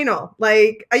very final.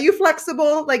 Like, are you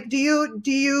flexible? Like, do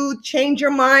you change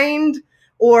your mind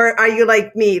or are you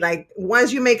like me? Like,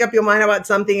 once you make up your mind about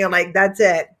something, you're like, that's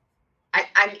it. I'm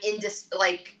I'm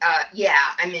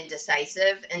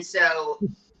indecisive, and so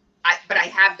but I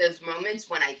have those moments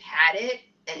when I've had it,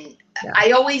 and Yeah.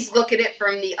 I always look at it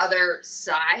from the other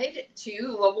side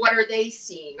too. Well, what are they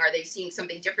seeing? Are they seeing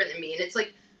something different than me? And it's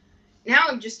like now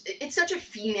it's such a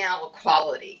female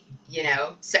quality,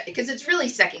 because it's really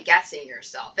second guessing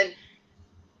yourself. And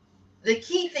the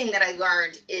key thing that I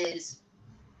learned is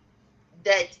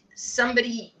that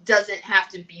somebody doesn't have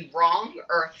to be wrong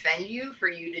or offend you for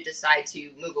you to decide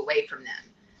to move away from them.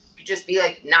 You just be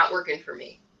like, not working for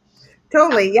me.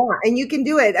 Totally, yeah, and you can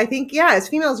do it. I think, yeah, as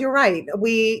females, you're right.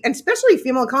 And especially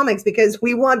female comics, because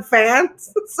we want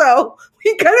fans, so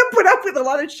we kind of put up with a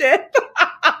lot of shit.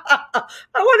 I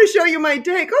want to show you my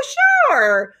dick. Oh,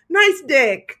 sure, nice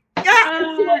dick. Yeah,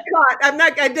 it's what I got. I'm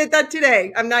not. I did that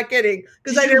today. I'm not kidding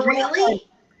because I Did you didn't want to. really?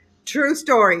 True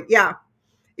story. Yeah,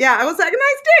 yeah. I was like,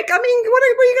 nice dick. I mean, what are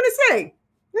you gonna say?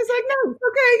 It's like, no,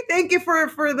 okay. Thank you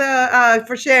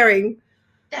for sharing.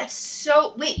 That's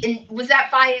so. Wait, and was that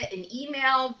via an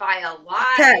email, via Text.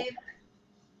 live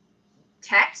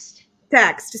text?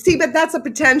 Text. See, but that's a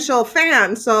potential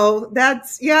fan. So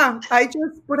that's, yeah, I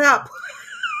just put up.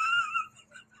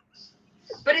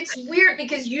 But it's weird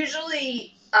because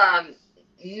usually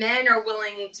men are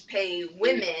willing to pay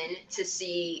women to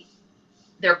see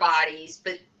their bodies,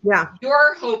 but Yeah.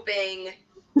 you're hoping,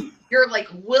 you're like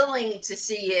willing to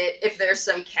see it if there's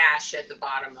some cash at the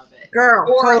bottom of it.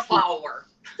 Girl. Or totally. a follower.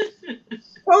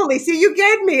 Totally. See, you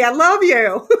get me. I love you.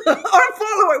 Or a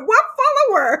follower. What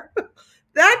follower?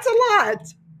 That's a lot.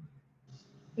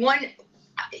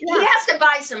 He has to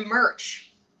buy some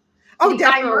merch. Oh,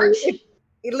 definitely.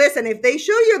 Listen, if they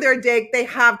show you their dick, they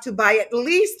have to buy at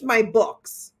least my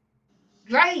books.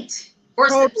 Right. Or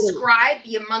subscribe,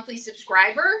 be a monthly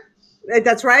subscriber.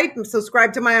 That's right.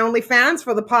 Subscribe to my OnlyFans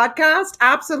for the podcast.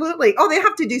 Absolutely. Oh, they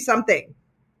have to do something.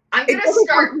 I'm going to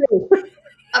start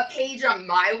a page on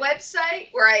my website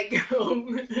where I go,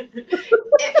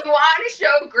 if you want to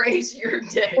show Grace your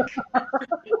dick,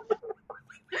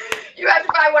 you have to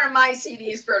buy one of my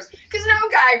CDs first. Because no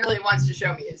guy really wants to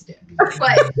show me his dick.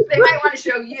 But they might want to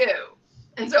show you.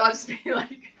 And so I'll just be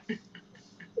like,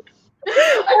 what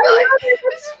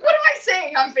am I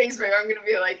saying on Facebook? I'm going to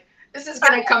be like, this is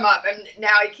going to come up. And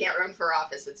now I can't run for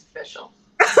office. It's official.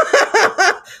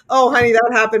 Oh, honey, that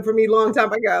happened for me a long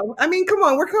time ago. I mean, come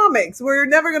on, we're comics. We're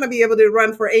never going to be able to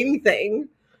run for anything.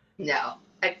 No.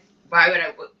 Why would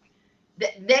I?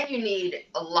 Then you need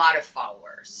a lot of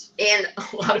followers and a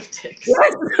lot of dicks. They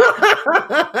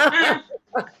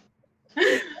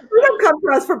don't come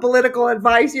to us for political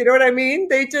advice. You know what I mean?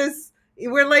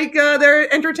 We're like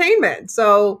their entertainment.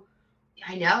 So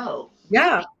I know.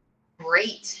 Yeah.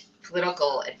 Great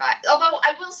political advice. Although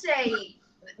I will say,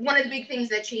 one of the big things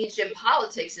that changed in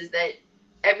politics is that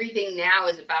everything now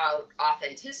is about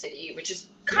authenticity, which is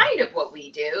kind of what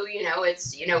we do.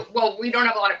 It's, well, we don't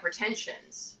have a lot of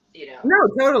pretensions, No,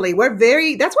 totally.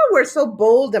 That's why we're so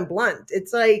bold and blunt.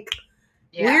 It's like,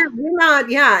 we're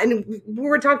not, and we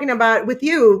were talking about with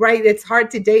you, right? It's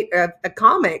hard to date a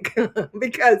comic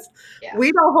because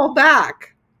we don't hold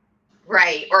back.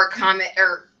 Right. Or a comic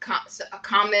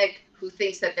who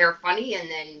thinks that they're funny and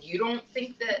then you don't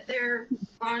think that they're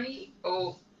funny.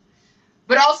 Oh,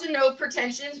 but also no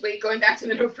pretensions. Wait, going back to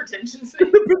the no pretensions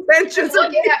thing. Pretensions. I'm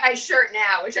looking at my shirt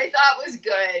now, which I thought was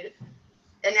good.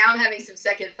 And now I'm having some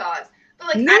second thoughts.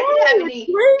 But I didn't have any.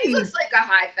 It looks like a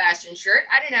high fashion shirt.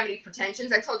 I didn't have any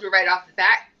pretensions. I told you right off the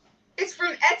bat. It's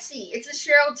from Etsy. It's a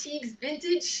Cheryl Tiegs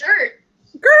vintage shirt.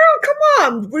 Girl, come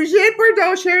on. Brigitte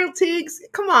Bardot, Cheryl Tiegs.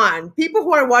 Come on. People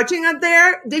who are watching out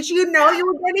there, did you know you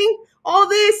were getting all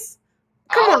this?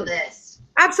 All this.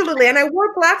 Absolutely. And I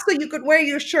wore black so you could wear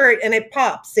your shirt and it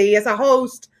pops. See, as a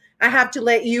host, I have to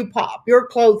let you pop. Your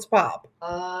clothes pop.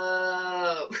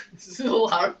 Oh, this is a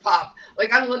lot of pop.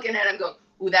 Like I'm looking at it, I'm going,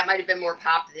 ooh, that might have been more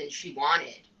pop than she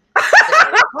wanted.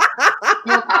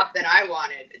 More pop than I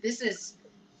wanted. This,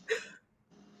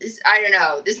 I don't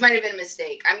know. This might have been a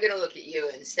mistake. I'm going to look at you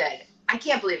instead. I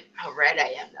can't believe how red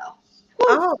I am, though.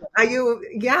 Oh, are you?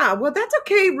 Yeah. Well, that's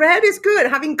okay. Red is good.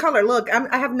 Having color. Look,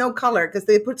 I have no color because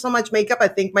they put so much makeup. I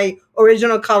think my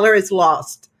original color is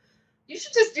lost. You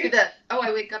should just do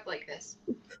I wake up like this.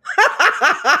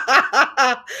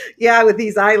 Yeah, with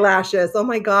these eyelashes. Oh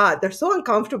my God. They're so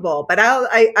uncomfortable. But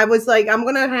I was like, I'm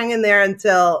going to hang in there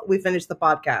until we finish the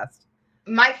podcast.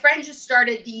 My friend just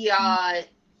started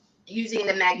using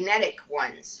the magnetic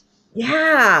ones.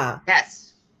 Yeah. Yes.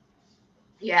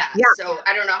 Yeah. So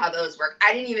I don't know how those work.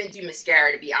 I didn't even do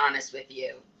mascara, to be honest with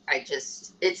you.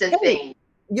 It's a thing.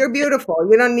 You're beautiful.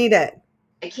 You don't need it.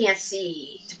 I can't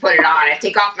see to put it on. I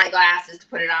take off my glasses to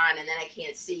put it on, and then I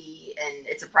can't see, and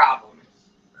it's a problem.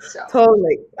 So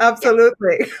totally,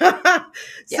 absolutely.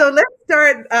 So let's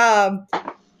start. I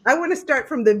want to start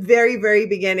from the very, very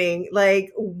beginning.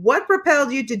 Like, what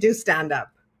propelled you to do stand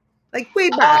up? Like way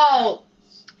back. Oh,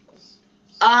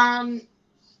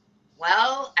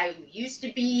 well, I used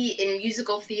to be in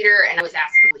musical theater, and I was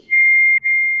asked to leave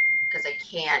because I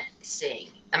can't sing.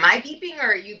 Am I beeping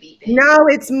or are you beeping? No,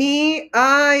 it's me.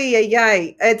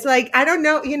 Ay. It's like, I don't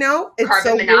know, it's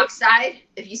carbon monoxide.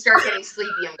 If you start getting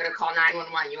sleepy, I'm going to call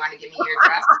 911. You want to give me your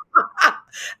address?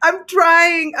 I'm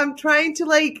trying to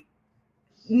like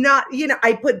not,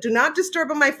 I put do not disturb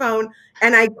on my phone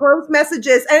and I close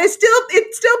messages and it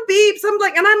still beeps. I'm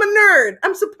like, and I'm a nerd.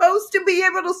 I'm supposed to be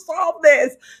able to solve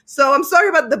this. So I'm sorry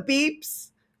about the beeps.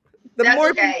 The That's more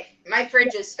okay. My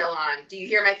fridge is still on. Do you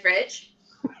hear my fridge?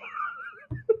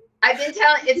 I've been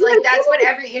telling, it's like that's what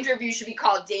every interview should be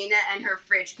called, Dana and her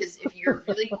fridge, because if you're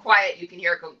really quiet, you can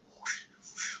hear it go.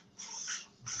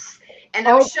 And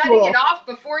I was shutting it off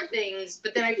before things,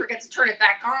 but then I forget to turn it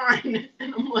back on.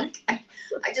 And I'm like,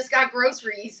 I just got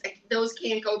groceries. Those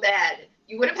can't go bad.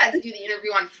 You would have had to do the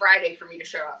interview on Friday for me to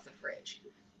shut off the fridge.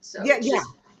 So yeah. just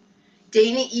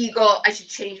Dana Eagle. I should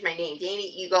change my name. Dana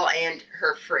Eagle and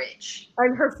her fridge.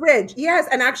 And her fridge. Yes.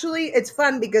 And actually it's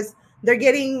fun because they're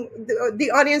getting,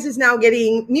 the audience is now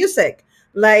getting music.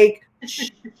 Like,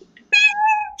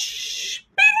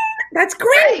 that's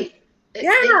great. Right.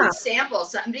 Yeah. They can sample.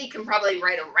 Somebody can probably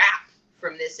write a rap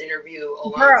from this interview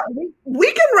alone. Girl,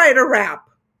 we can write a rap.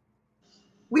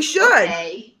 We should.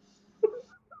 Okay.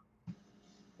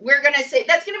 We're going to say,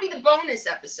 that's going to be the bonus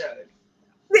episode.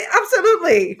 Yeah,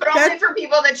 absolutely. But only for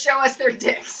people that show us their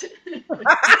dicks.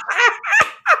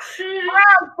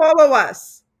 Follow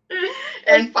us.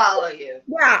 And follow you.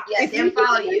 Yeah. Yes, and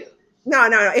follow you. No.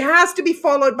 It has to be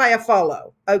followed by a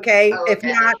follow. Okay? Oh, okay. If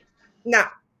not, no.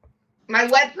 My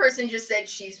web person just said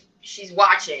she's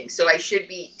watching, so I should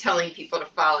be telling people to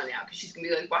follow now because she's gonna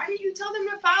be like, "Why did you tell them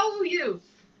to follow you?"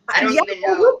 I don't even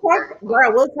know.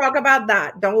 We'll talk about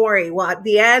that. Don't worry. Well, at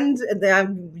the end,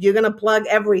 you're gonna plug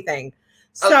everything.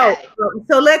 So, okay.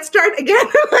 So let's start again.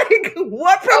 Like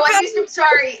what? I'm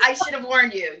sorry. I should have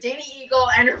warned you. Dana Eagle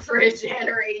and her fridge and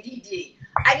her ADD.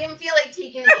 I didn't feel like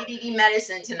taking the ADD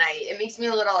medicine tonight. It makes me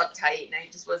a little uptight, and I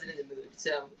just wasn't in the mood.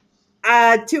 So,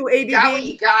 to ADD. Got what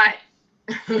you got.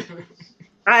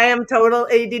 I am total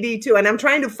ADD too, and I'm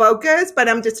trying to focus, but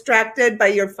I'm distracted by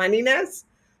your funniness.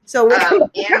 So and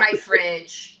my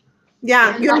fridge.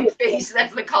 Yeah, and my face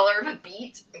that's the color of a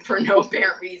beet for no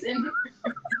apparent reason.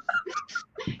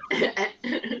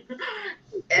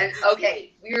 and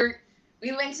okay,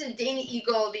 we went to Dana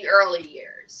Eagle the early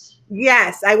years.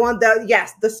 Yes, I want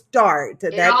the start.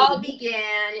 It all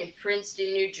began in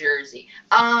Princeton, New Jersey.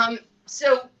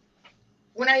 So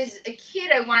when I was a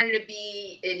kid, I wanted to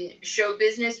be in show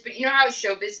business, but you know how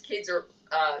showbiz kids are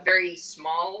very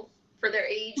small for their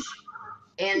age,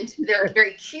 and they're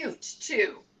very cute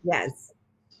too. Yes.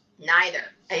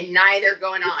 Neither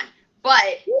going on.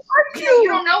 But you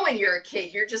don't know when you're a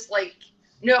kid. You're just like,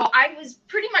 no, I was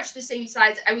pretty much the same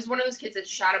size. I was one of those kids that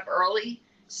shot up early.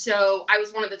 So I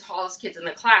was one of the tallest kids in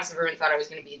the class. Everyone thought I was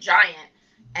going to be a giant.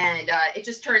 And it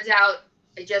just turns out,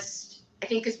 I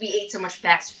think because we ate so much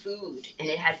fast food and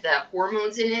it has the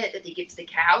hormones in it that they give to the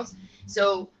cows.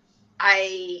 So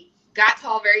I got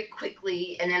tall very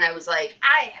quickly. And then I was like,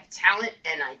 I have talent.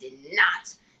 And I did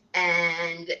not.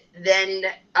 And then,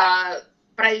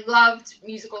 but I loved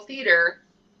musical theater.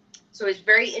 So I was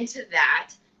very into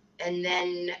that. And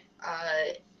then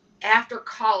after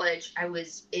college, I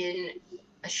was in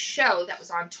a show that was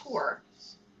on tour.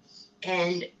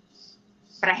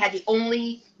 But I had the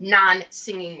only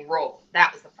non-singing role.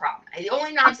 That was the problem.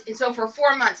 And so for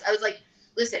 4 months, I was like,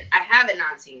 listen, I have a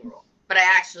non-singing role, but I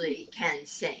actually can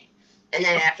sing. And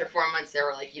then after 4 months, they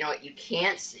were like, you know what, you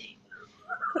can't sing.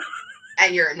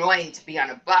 And you're annoying to be on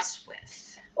a bus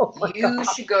with. You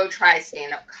should go try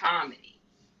stand-up comedy.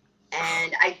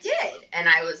 And I did. And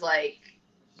I was like,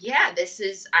 yeah,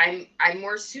 I'm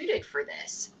more suited for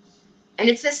this. And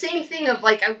it's the same thing of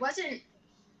like,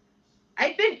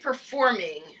 I'd been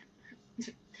performing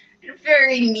at a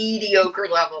very mediocre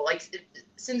level, like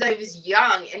since I was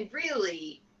young, and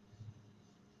really,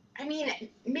 I mean,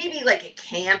 maybe like a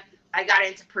camp, I got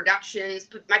into productions,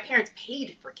 but my parents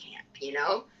paid for camp, you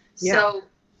know? Yeah. So,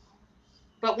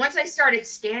 but once I started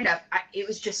stand-up, it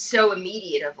was just so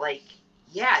immediate of like,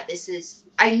 yeah,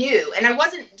 I knew. And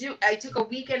I took a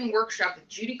weekend workshop with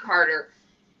Judy Carter,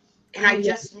 and I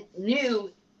just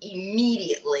knew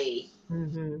immediately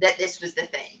that this was the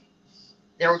thing.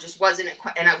 There just wasn't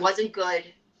and I wasn't good,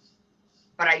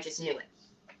 but I just knew it.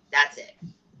 That's it.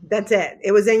 That's it.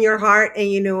 It was in your heart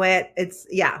and you knew it.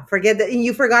 Forget that.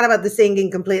 You forgot about the singing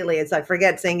completely. It's like,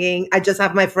 forget singing. I just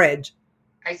have my fridge.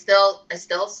 I still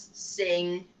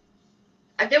sing.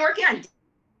 I've been working on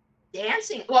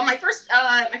dancing. Well, my first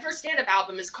stand-up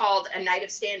album is called A Night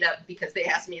of Stand-Up because they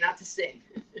asked me not to sing.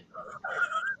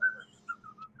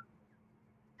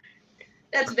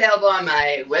 That's available on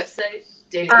my website,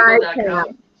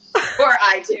 daneeagle.com, or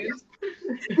iTunes.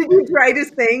 Did you try to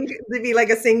sing, to be like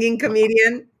a singing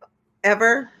comedian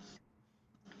ever?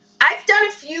 I've done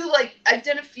a few.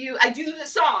 I do the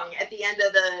song at the end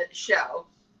of the show.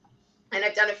 and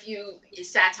I've done a few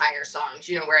satire songs,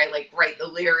 you know, where I like write the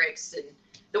lyrics. And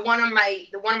the one on my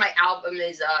album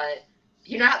is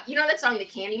you know that song, The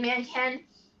Candyman Ken?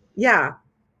 Yeah.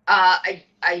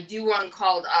 I do one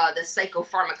called The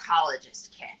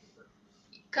Psychopharmacologist Ken,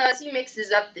 because he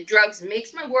mixes up the drugs and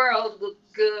makes my world look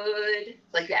good,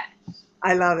 like that.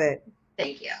 I love it.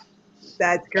 Thank you.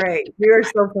 That's great. You're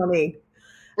so funny.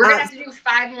 We're gonna have to do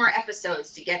 5 more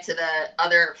episodes to get to the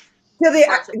other I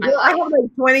parts of my life. have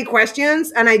like 20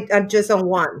 questions, and I'm just on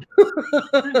one. This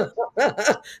is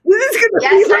gonna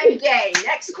Yes, be like I'm gay.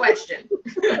 Next question.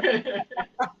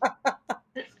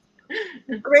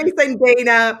 Grace and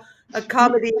Dana, a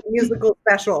comedy musical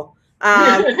special.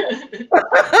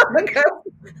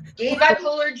 Gay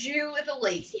bipolar Jew with a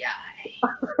lazy eye.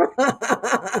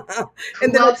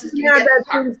 and the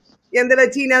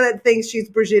Latina that thinks she's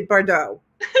Brigitte Bardot.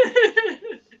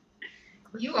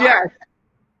 You are.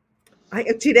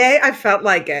 Yeah. Today I felt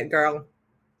like it, girl.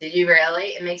 Did you really?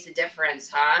 It makes a difference,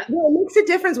 huh? Yeah, it makes a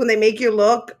difference when they make you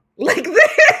look like this.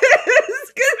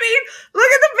 I mean,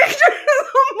 look at the pictures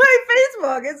on my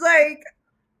Facebook. It's like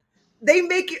they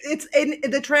make it's in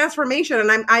the transformation,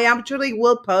 and I actually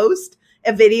will post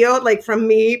a video like from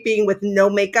me being with no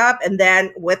makeup and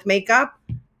then with makeup.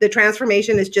 The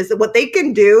transformation is just what they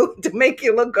can do to make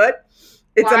you look good.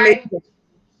 It's amazing.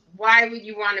 Why would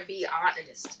you want to be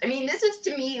honest? I mean, this is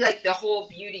to me like the whole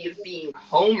beauty of being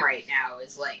home right now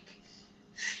is like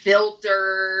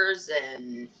filters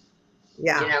and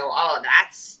you know, all of that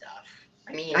stuff.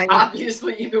 I mean,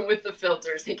 obviously even with the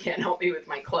filters, they can't help me with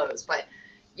my clothes, but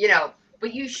you know,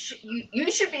 but you should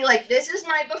be like, this is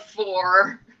my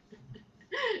before.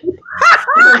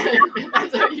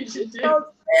 That's what you should do. So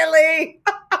silly.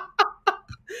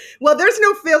 Well, there's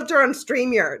no filter on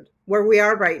StreamYard where we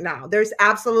are right now. There's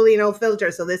absolutely no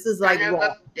filter. So this is like Son of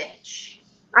a bitch.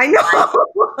 I know.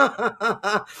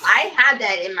 I had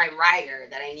that in my rider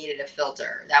that I needed a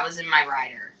filter. That was in my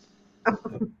rider.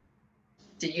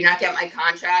 Did you not get my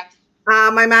contract?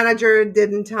 My manager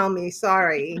didn't tell me.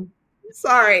 Sorry.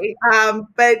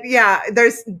 But yeah,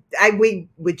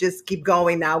 we just keep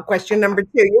going now. Question number 2.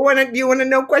 You wanna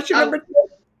know question number 2?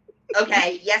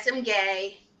 Okay. Yes, I'm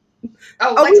gay.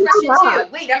 Oh, what's question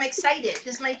 2? Wait, I'm excited.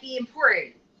 This might be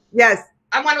important. Yes.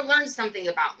 I want to learn something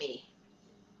about me.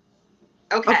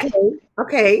 Okay.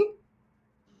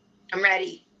 I'm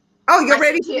ready. Oh, you're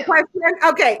ready for the question?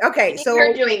 Okay. So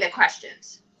you're doing the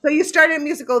questions. So you started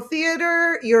musical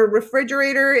theater. Your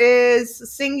refrigerator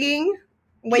is singing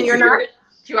when you're not.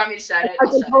 Do you want me to shut it? I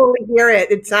can totally hear it.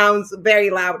 It sounds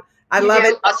very loud. I love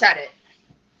it. I'll shut it.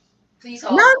 Please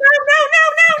hold. No.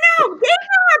 Dana,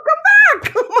 come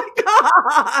back. Oh my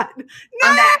God.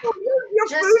 No. Your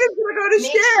food is going to go to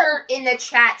shit. Make sure in the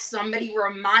chat somebody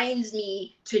reminds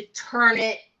me to turn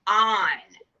it on.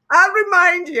 I'll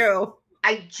remind you.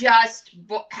 I just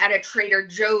had a Trader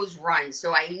Joe's run,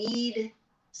 so I need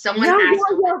someone.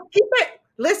 Keep it.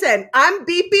 Listen, I'm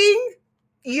beeping.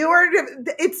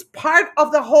 It's part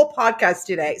of the whole podcast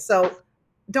today, so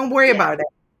don't worry about it.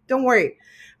 Don't worry.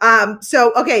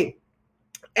 So okay,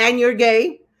 and you're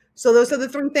gay. So those are the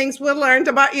 3 things we learned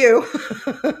about you,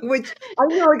 which I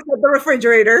know except the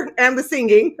refrigerator and the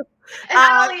singing. And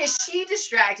not only is she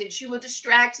distracted, she will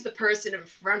distract the person in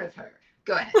front of her.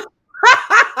 Go ahead.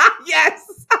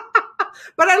 Yes.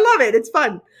 But I love it. It's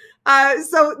fun.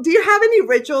 So do you have any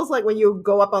rituals like when you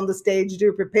go up on the stage, do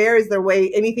you prepare? Is there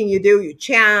anything you do? You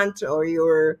chant or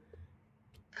you're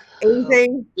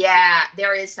anything? Yeah,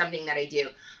 there is something that I do.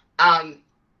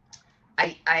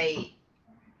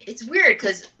 It's weird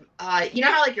because you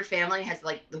know how like your family has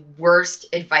like the worst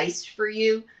advice for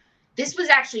you? This was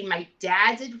actually my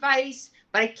dad's advice,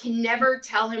 but I can never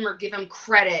tell him or give him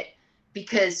credit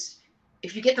because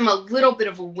if you get them a little bit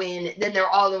of a win, then they're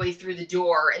all the way through the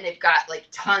door and they've got like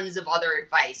tons of other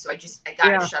advice. So I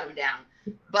got to shut him down.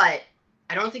 But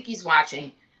I don't think he's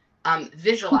watching.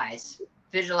 Visualize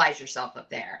yourself up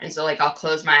there. And so like I'll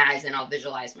close my eyes and I'll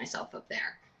visualize myself up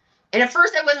there. And at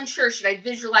first I wasn't sure, should I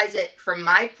visualize it from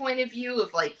my point of view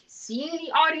of like seeing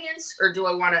the audience, or do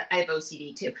I want to, I have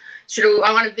OCD too.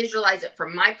 I want to visualize it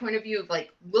from my point of view of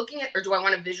like looking at, or do I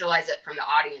want to visualize it from the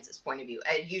audience's point of view?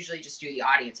 I usually just do the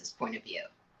audience's point of view.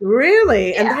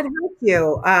 Really? Yeah. And that helps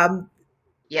you.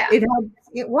 Yeah. It helps.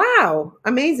 Wow.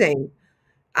 Amazing.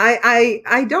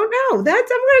 I don't know. I'm going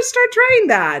to start trying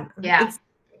that. Yeah. It's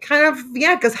kind of,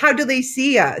 because how do they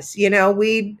see us? You know,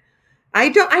 I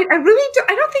really don't. I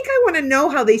don't think I want to know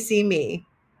how they see me.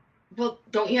 Well,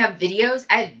 don't you have videos?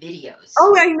 I have videos.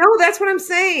 Oh, I know. That's what I'm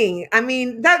saying. I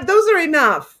mean, those are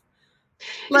enough.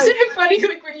 Isn't it funny,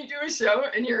 like when you do a show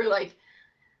and you're like,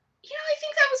 I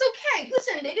think that was okay.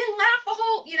 Listen, they didn't laugh a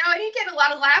whole, I didn't get a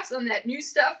lot of laughs on that new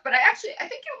stuff, but I think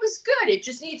it was good. It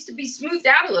just needs to be smoothed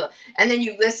out a little. And then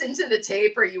you listen to the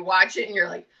tape or you watch it and you're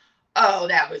like, oh,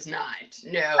 that was not.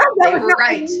 No, That they was were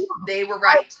right. not. They were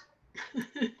right.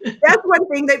 That's one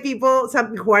thing that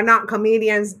some who are not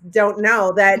comedians don't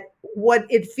know, that what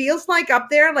it feels like up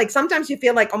there. Like sometimes you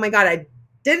feel like, oh my God, I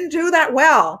didn't do that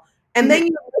well. And then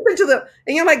you listen to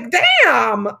and you're like,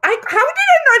 damn, how did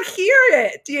I not hear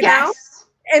it? Yes.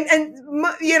 And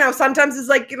sometimes it's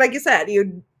like you said, you're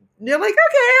like, okay,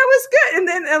 I was good. And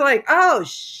then they're like, oh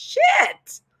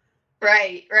shit.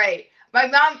 Right, right. My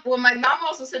mom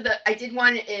also said that I did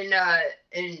one in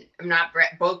I'm not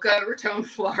Boca Raton,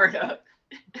 Florida,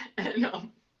 and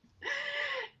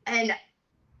and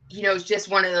it's just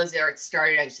one of those there. It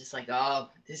started. I was just like, oh,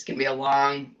 this can be a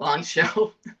long, long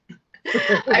show.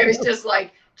 I was just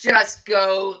like, just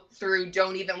go through.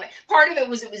 Don't even wait. Part of it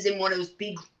was in one of those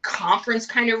big conference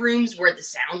kind of rooms where the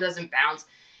sound doesn't bounce,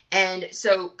 and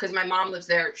so because my mom lives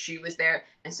there, she was there,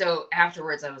 and so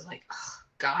afterwards I was like, oh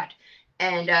God.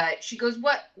 And she goes,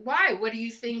 what, why, what do you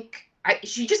think?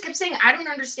 She just kept saying, I don't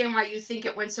understand why you think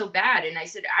it went so bad. And I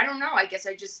said, I don't know. I guess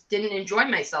I just didn't enjoy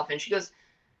myself. And she goes,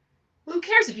 who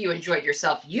cares if you enjoyed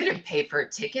yourself? You didn't pay for a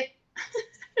ticket.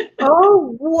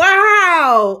 Oh,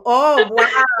 wow. Oh, wow. Isn't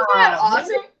that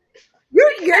awesome? Your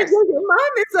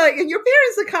mom is like, and your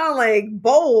parents are kind of like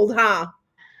bold, huh?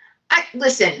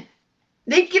 Listen,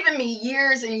 they've given me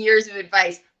years and years of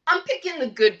advice. I'm picking the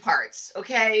good parts,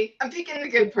 okay? I'm picking the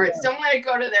good parts. Don't let it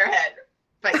go to their head.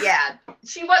 But yeah,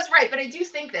 she was right. But I do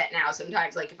think that now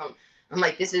sometimes, like if I'm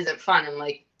like, this isn't fun. I'm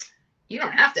like, you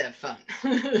don't have to have fun.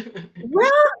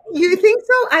 Well, you think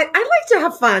so? I like to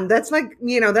have fun. That's like,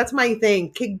 that's my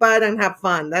thing. Kick butt and have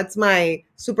fun. That's my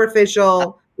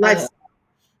superficial life.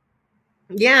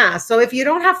 Yeah. So if you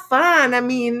don't have fun, I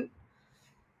mean,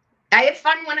 I have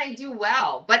fun when I do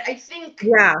well. But I think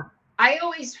yeah. I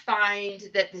always find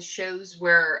that the shows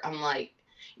where I'm like,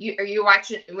 are you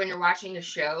watching when you're watching a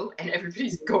show and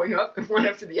everybody's going up one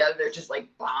after the other, they're just like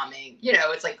bombing.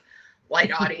 It's like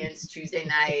white audience Tuesday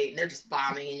night, and they're just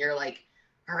bombing, and you're like,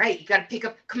 all right, you got to pick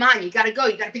up. Come on, you got to go.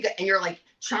 You got to pick up, and you're like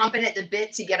chomping at the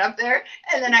bit to get up there.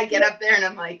 And then I get up there, and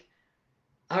I'm like,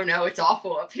 oh no, it's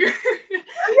awful up here. So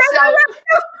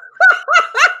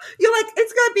you're like,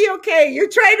 it's gonna be okay. You're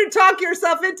trying to talk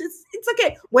yourself into it's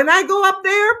okay. When I go up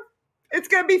there, it's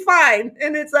gonna be fine.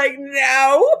 And it's like,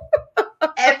 no.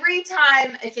 every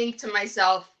time I think to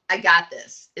myself, I got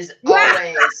this, is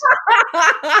always,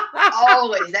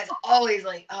 always, that's always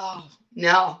like, oh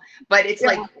no. But it's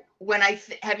like when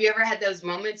have you ever had those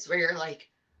moments where you're like,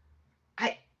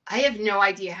 I have no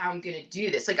idea how I'm gonna do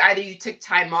this. Like either you took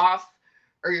time off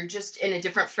or you're just in a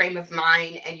different frame of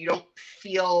mind and you don't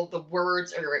feel the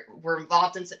words or we're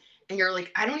involved in, and you're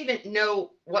like, I don't even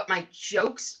know what my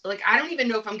jokes, like, I don't even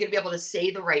know if I'm going to be able to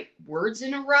say the right words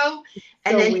in a row.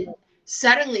 And then weird.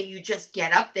 Suddenly you just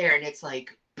get up there and it's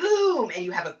like, boom, and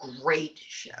you have a great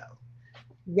show.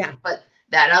 Yeah. But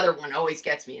that other one always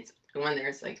gets me. It's when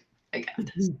there's like, I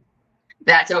got this.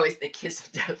 That's always the kiss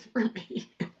of death for me.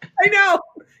 I know.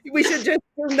 We should just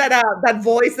turn that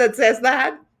voice that says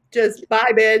that. Just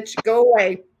bye, bitch. Go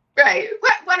away. Right.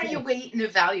 Why don't you wait and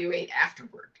evaluate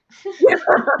afterward?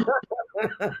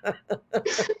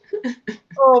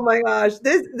 Oh my gosh,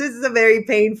 this is a very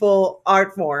painful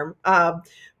art form,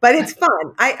 but it's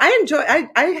fun. I enjoy.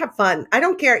 I have fun. I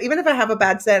don't care, even if I have a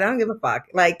bad set. I don't give a fuck.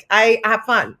 Like I have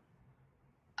fun.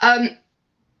 I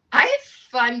have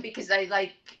fun because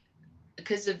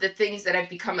because of the things that I've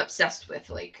become obsessed with,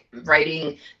 like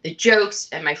writing the jokes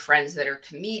and my friends that are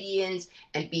comedians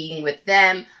and being with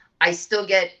them. I still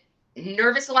get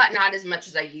nervous a lot, not as much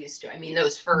as I used to. I mean,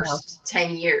 those first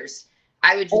 10 years,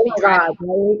 I would just be driving.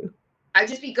 Right? I'd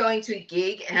just be going to a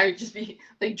gig and I would just be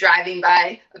like driving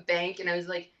by a bank and I was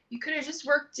like, you could have just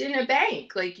worked in a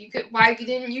bank. Like why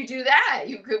didn't you do that?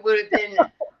 You would have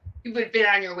been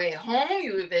on your way home.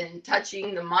 You would have been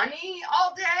touching the money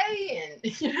all day. And,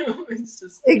 it's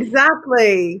just.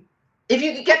 Exactly. If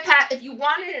you could if you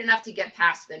wanted enough to get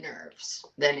past the nerves,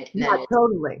 then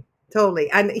totally.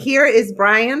 Totally. And here is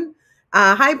Brian.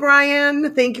 Hi,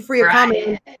 Brian. Thank you for your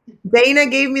comment. Dana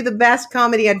gave me the best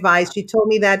comedy advice. She told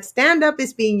me that stand up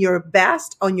is being your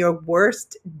best on your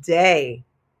worst day.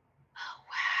 Oh,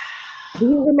 wow. Do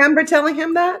you remember telling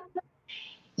him that?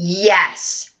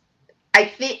 Yes. I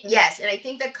think, yes. And I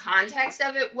think the context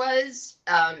of it was,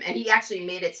 and he actually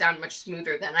made it sound much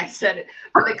smoother than I said it,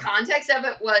 but the context of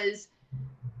it was,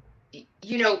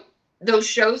 those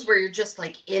shows where you're just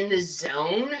like in the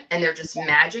zone and they're just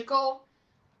magical.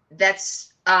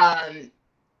 That's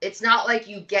it's not like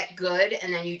you get good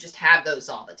and then you just have those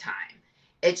all the time.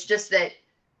 It's just that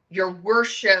your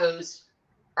worst shows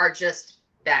are just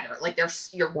better. Like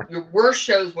your worst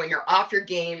shows when you're off your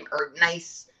game are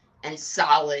nice and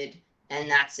solid, and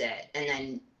that's it. And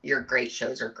then your great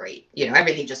shows are great. You know,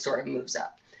 everything just sort of moves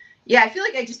up. Yeah, I feel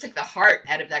like I just took the heart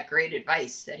out of that great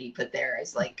advice that he put there.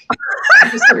 As like, I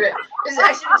should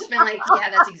have just been like, yeah,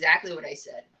 that's exactly what I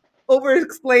said.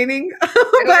 Over-explaining.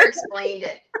 I over-explained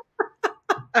it.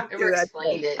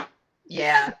 Over-explained it.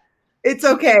 Yeah. It's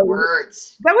okay.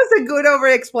 Words. That was a good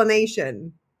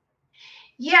over-explanation.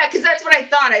 Yeah, because that's what I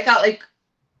thought. I thought like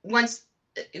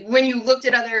when you looked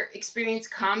at other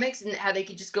experienced comics and how they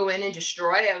could just go in and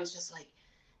destroy, I was just like,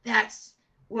 that's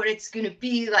what it's going to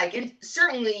be like. And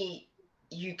certainly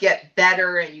you get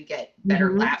better and you get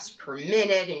better laughs per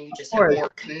minute and you just have more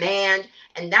command,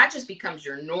 and that just becomes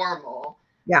your normal.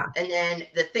 Yeah. And then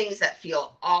the things that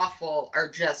feel awful are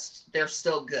just, they're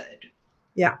still good.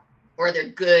 Yeah. Or they're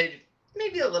good,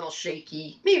 maybe a little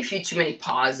shaky, maybe a few too many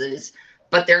pauses,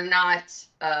 but they're not,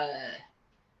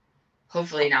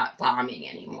 hopefully not bombing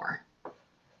anymore.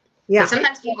 Yeah. But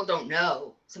sometimes people don't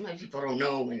know. Sometimes people don't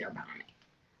know when they're bombing.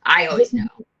 I always know.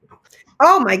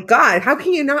 Oh my God. How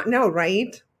can you not know,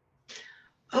 right?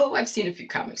 Oh, I've seen a few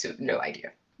comics who have no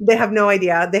idea. They have no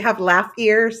idea. They have laugh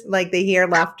ears, like they hear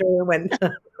laughter when.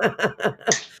 I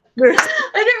never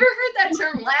heard that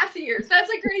term, laugh ears. That's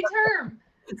a great term.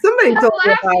 Somebody told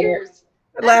me about ears.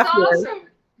 it. That's awesome. Ears.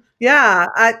 Yeah,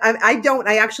 I don't.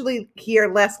 I actually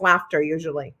hear less laughter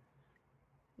usually.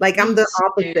 Like I'm the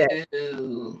opposite.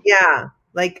 Yeah,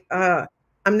 like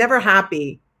I'm never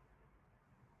happy.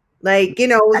 Like, you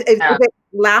know, if it's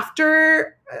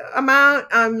laughter amount,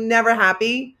 I'm never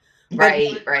happy.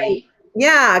 Right.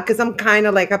 Yeah, because I'm kind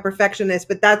of like a perfectionist,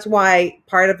 but that's why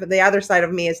part of the other side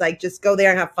of me is like, just go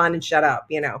there and have fun and shut up,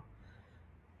 you know?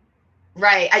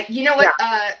 Right. You know what?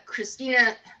 Yeah.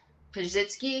 Christina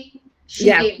Pazitsky, she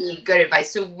gave me good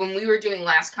advice. So when we were doing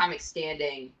Last Comic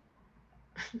Standing,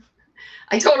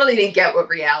 I totally didn't get what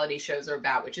reality shows are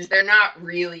about, which is they're not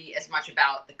really as much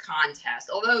about the contest.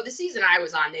 Although the season I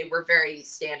was on, they were very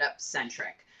stand-up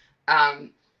centric.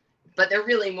 But they're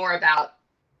really more about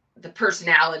the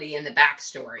personality and the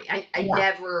backstory. I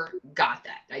never got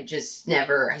that. I just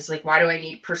never, I was like, why do I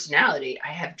need personality? I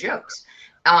have jokes.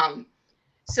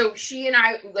 So she and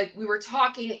I, like, we were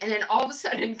talking, and then all of a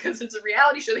sudden, because it's a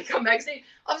reality show, they come backstage,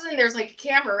 all of a sudden there's like a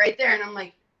camera right there, and I'm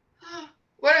like, oh,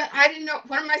 what? I didn't know,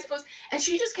 what am I supposed to? And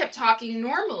she just kept talking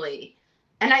normally.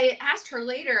 And I asked her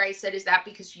later, I said, is that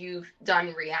because you've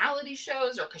done reality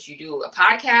shows or because you do a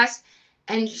podcast?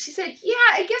 And she said, yeah,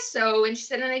 I guess so. And she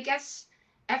said, and I guess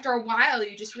after a while,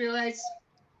 you just realize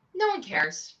no one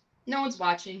cares. No one's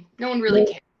watching. No one really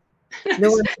cares. No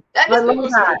one, that is the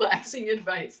most relaxing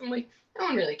advice. I'm like, no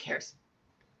one really cares.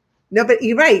 No, but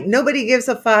you're right. Nobody gives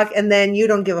a fuck. And then you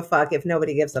don't give a fuck if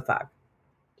nobody gives a fuck.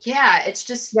 Yeah, it's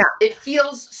just, it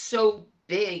feels so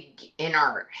big in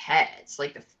our heads.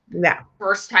 Like the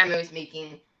first time I was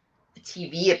making a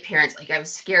TV appearance, like I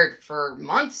was scared for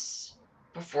months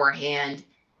beforehand.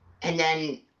 And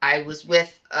then I was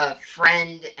with a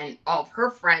friend and all of her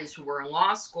friends who were in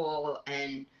law school.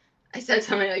 And I said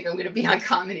something like, I'm going to be on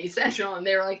Comedy Central. And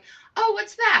they were like, oh,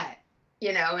 what's that?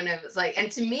 You know, and it was like,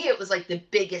 and to me, it was like the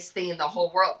biggest thing in the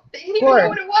whole world. They didn't even know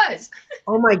what it was.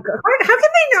 Oh my God. How can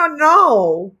they not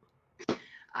know?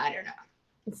 I don't know.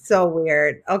 It's so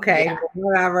weird. Okay,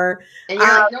 whatever. And you're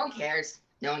like, no one cares.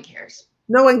 No one cares.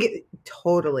 No one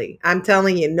totally. I'm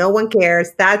telling you, no one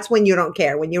cares. That's when you don't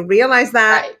care. When you realize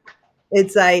that,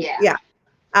 it's like,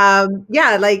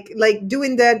 like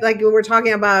doing that, like we were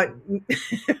talking about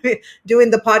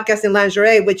doing the podcast in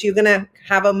lingerie, which you're gonna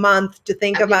have a month to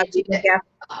think about.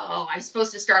 Oh, I'm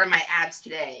supposed to start on my abs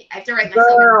today. I have to write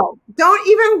myself. Girl, don't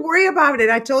even worry about it.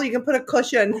 I told you can put a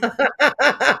cushion.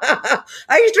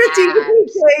 I strategically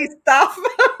say stuff.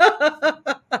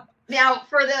 Now,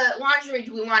 for the lingerie,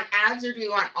 do we want abs or do we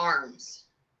want arms?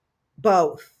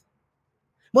 Both.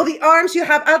 Well, the arms you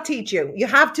have, I'll teach you. You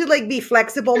have to like be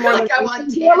flexible. More like I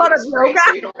want a lot of yoga.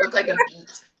 So you don't look like a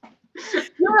beat.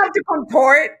 You have to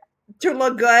contort to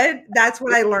look good. That's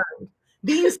what I learned.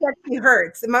 Being sexy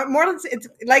hurts. More, it's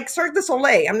like Cirque du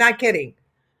Soleil. I'm not kidding.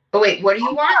 But wait, what do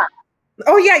you want?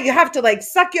 Oh yeah, you have to like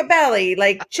suck your belly,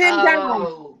 like chin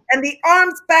down, and the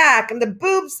arms back, and the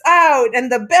boobs out,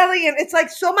 and the belly, and it's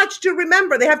like so much to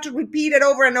remember. They have to repeat it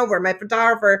over and over. My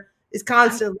photographer is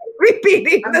constantly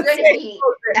repeating. I'm going to be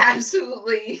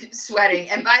absolutely sweating.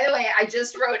 And by the way, I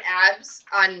just wrote abs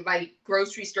on my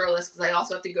grocery store list because I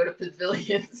also have to go to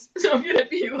Pavilions. So I'm going to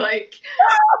be like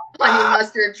honey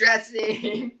mustard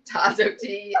dressing, Tazo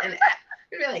tea, and I'm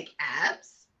going to be like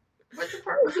abs. What's the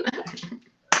problem with that?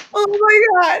 Oh my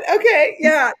God. Okay.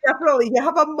 Yeah, definitely. You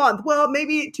have a month. Well,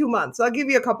 maybe 2 months. I'll give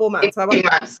you a couple months. How about 2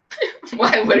 months.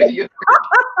 Why? What have you?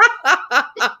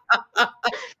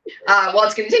 Well,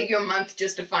 it's going to take you a month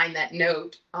just to find that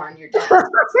note on your desk.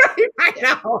 I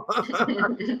know.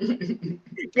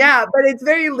 Yeah, but it's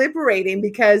very liberating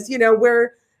because,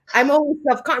 I'm always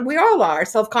we all are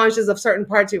self-conscious of certain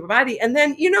parts of your body. And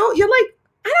then, you're like,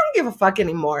 I don't give a fuck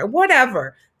anymore.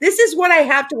 Whatever. This is what I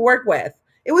have to work with.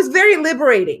 It was very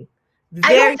liberating.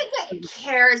 I don't Very. think I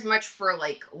care as much for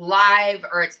like live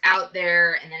or it's out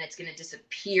there and then it's going to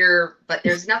disappear. But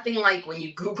there's nothing like when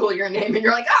you Google your name and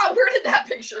you're like, oh, where did that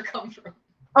picture come from?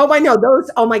 Oh, I know those.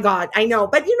 Oh my God, I know.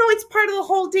 But it's part of the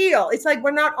whole deal. It's like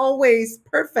we're not always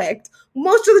perfect.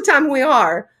 Most of the time we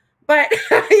are, but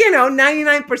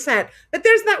 99%. But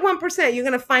there's that 1%. You're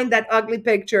gonna find that ugly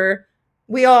picture.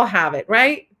 We all have it,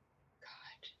 right?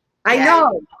 I Yeah.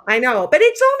 know. But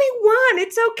it's only one.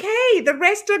 It's okay. The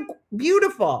rest are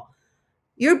beautiful.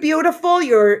 You're beautiful.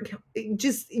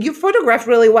 You photograph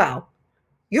really well.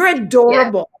 You're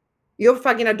adorable. You're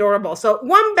fucking adorable. So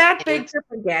one bad picture,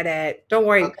 forget it. Don't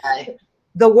worry. Okay.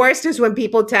 The worst is when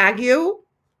people tag you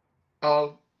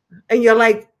Oh. and you're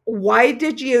like, why do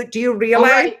you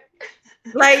realize? Right.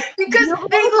 Like, because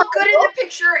they look good in the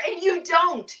picture and you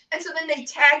don't. And so then they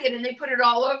tag it and they put it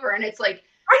all over and it's like,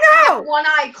 I know. One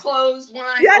eye closed, one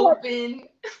eye open.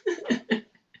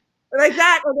 Like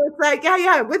that. And it's like,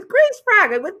 yeah, with Grace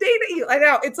Frag and with Dana. I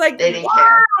know. It's like, they didn't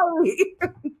care.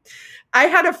 I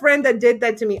had a friend that did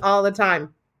that to me all the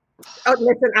time. Oh,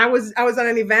 listen, I was on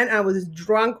an event. I was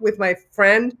drunk with my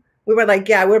friend. We were like,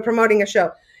 yeah, we're promoting a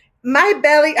show. My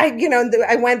belly, I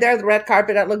went there, the red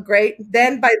carpet, I looked great.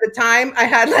 Then by the time I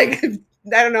had like,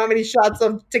 I don't know how many shots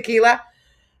of tequila,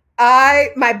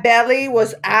 my belly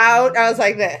was out. I was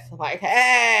like this, like,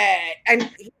 hey. And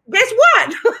guess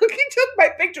what? He took my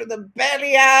picture, the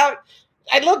belly out.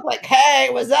 I looked like, hey,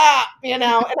 what's up? And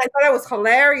I thought it was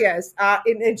hilarious.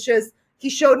 It's just,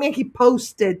 he showed me, he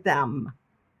posted them.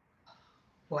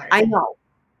 I know.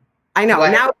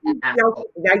 Now,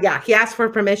 yeah, he asked for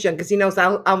permission because he knows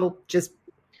I'll just.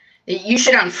 You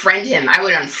should unfriend him. I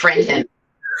would unfriend him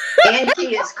and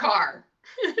key his car.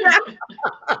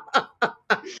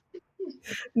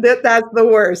 That's the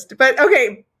worst. But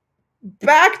okay,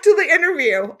 back to the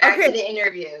interview. Back to the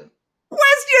interview.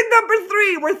 Question number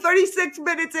 3. We're 36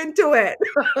 minutes into it.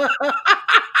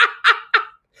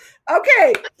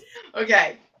 Okay.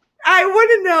 I want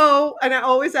to know, and I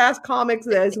always ask comics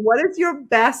this, what is your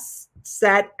best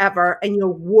set ever and your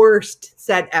worst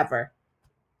set ever?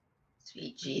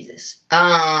 Sweet Jesus.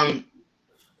 I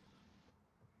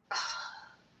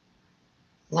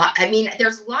mean,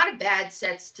 there's a lot of bad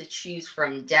sets to choose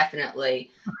from,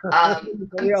 definitely.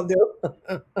 We all do.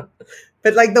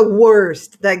 But like the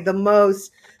worst, like the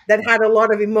most that had a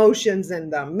lot of emotions in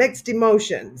them, mixed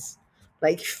emotions,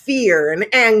 like fear and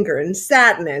anger and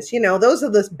sadness. Those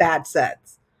are the bad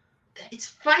sets. It's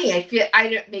funny.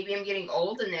 Maybe I'm getting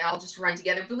old and they all just run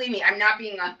together. Believe me, I'm not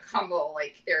being humble.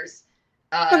 Like there's,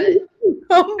 I've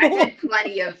had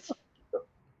plenty of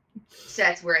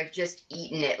sets where I've just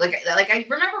eaten it. Like I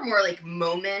remember more like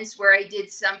moments where I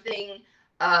did something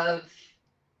of.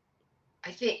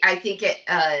 I think it.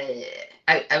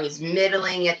 I was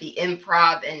middling at the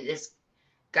Improv, and this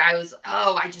guy was.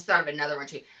 Oh, I just thought of another one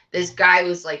too. This guy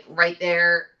was like right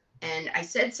there, and I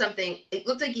said something. It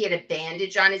looked like he had a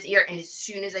bandage on his ear, and as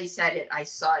soon as I said it, I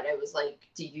saw it. I was like,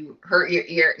 "Did you hurt your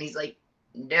ear?" And he's like,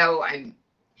 "No, He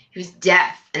was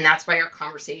deaf, and that's why our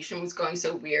conversation was going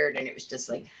so weird. And it was just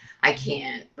like, I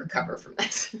can't recover from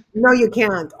this. No, you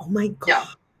can't. Oh my God. No.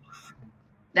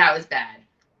 That was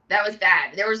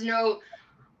bad. There was no.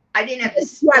 I didn't have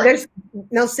this. Yeah, there's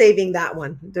no saving that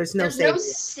one. There's no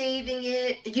saving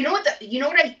it. You know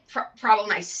what problem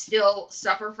I still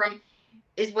suffer from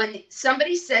is when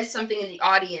somebody says something in the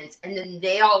audience and then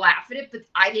they all laugh at it, but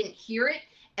I didn't hear it.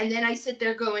 And then I sit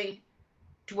there going,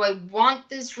 do I want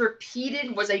this repeated?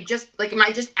 Am I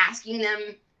just asking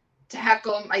them to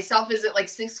heckle myself? Is it like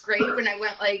 6th grade when I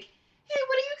went like, hey,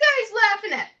 what are you guys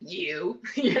laughing at? You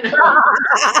know?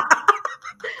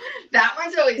 That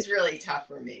one's always really tough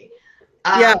for me.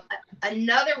 Yeah.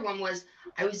 Another one was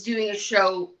I was doing a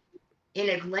show in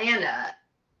Atlanta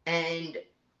and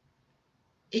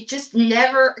it just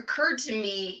never occurred to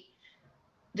me.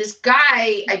 This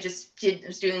guy was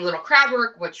doing a little crowd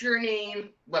work. What's your name?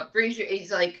 What brings you?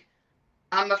 He's like,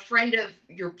 I'm a friend of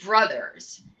your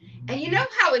brother's. And you know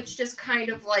how it's just kind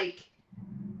of like,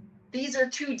 these are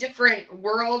two different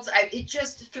worlds. It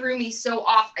just threw me so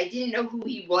off. I didn't know who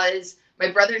he was. My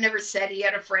brother never said he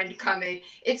had a friend coming.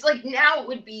 It's like now it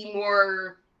would be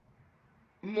more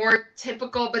more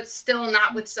typical, but still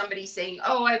not with somebody saying,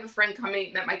 "Oh, I have a friend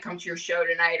coming that might come to your show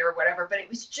tonight," or whatever. But it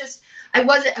was just, I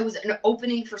was an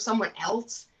opening for someone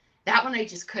else. That one I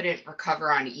just couldn't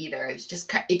recover on either.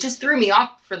 It just threw me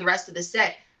off for the rest of the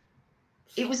set.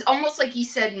 It was almost like he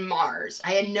said Mars.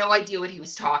 I had no idea what he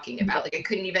was talking about. Like I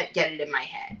couldn't even get it in my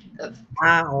head.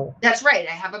 Wow. That's right.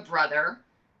 I have a brother.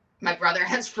 My brother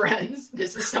has friends.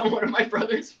 This is one of my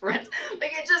brother's friends.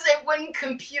 Like it wouldn't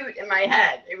compute in my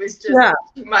head. It was just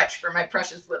too much for my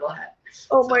precious little head.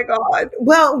 Oh my God.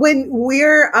 Well, when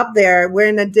we're up there, we're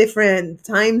in a different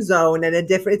time zone and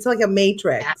it's like a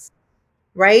matrix,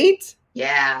 right?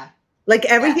 Yeah. Like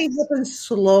everything happens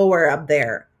slower up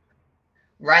there.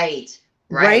 Right.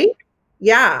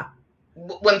 Yeah.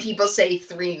 When people say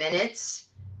 3 minutes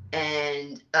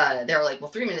and they're like,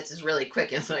 well, 3 minutes is really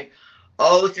quick. And it's like,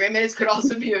 oh, 3 minutes could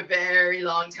also be a very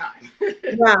long time.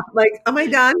 Yeah. Like, am I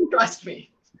done? Trust me.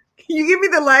 Can you give me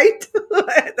the light?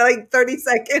 Like 30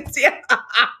 seconds. Yeah.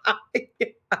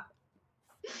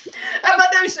 How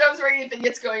about those shows where you think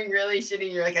it's going really shitty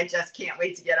and you're like, I just can't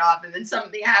wait to get off. And then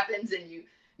something happens and you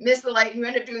miss the light and you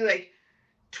end up doing like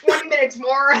 20 minutes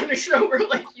more on a show where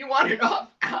like you wanted off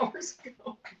hours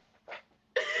ago.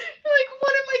 You're like,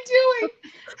 what am I doing?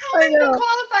 How am I even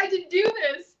qualified to do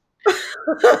this?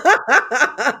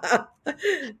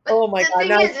 Oh my God. The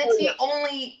thing is, it's the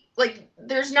only, like,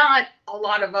 there's not a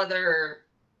lot of other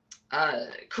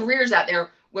careers out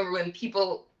there where when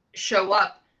people show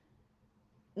up,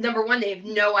 number one, they have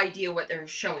no idea what they're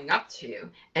showing up to.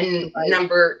 And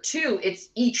number two, it's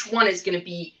each one is going to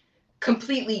be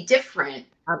completely different.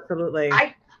 Absolutely.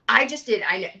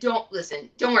 Don't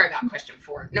worry about question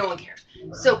 4. No one cares.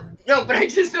 So, no, but I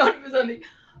just thought it was something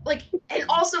like, and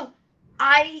also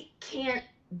I can't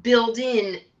build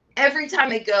in every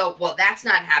time I go, well, that's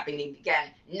not happening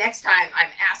again. Next time I'm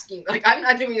asking, like, I'm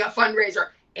not doing a fundraiser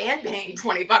and paying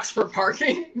 $20 for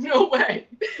parking. No way.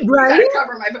 Right. You gotta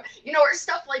cover my, or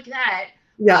stuff like that.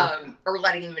 Yeah. Or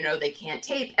letting them know they can't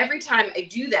tape. Every time I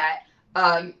do that,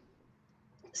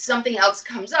 something else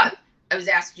comes up. I was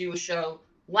asked to do a show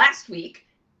last week,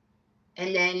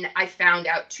 and then I found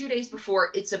out 2 days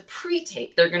before it's a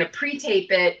pre-tape. They're going to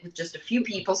pre-tape it with just a few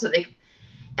people,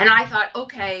 and I thought,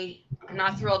 okay, I'm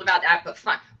not thrilled about that, but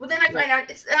fine. Well, then I find out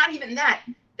it's not even that.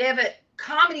 They have a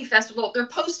comedy festival. They're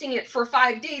posting it for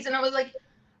 5 days, and I was like,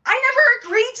 I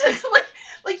never agreed to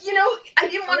I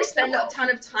didn't want to spend a ton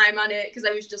of time on it because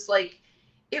I was just like,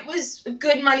 it was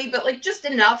good money, but like just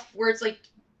enough where it's like,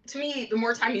 to me, the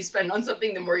more time you spend on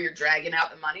something, the more you're dragging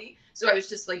out the money. So I was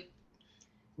just like,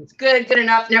 it's good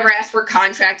enough, never asked for a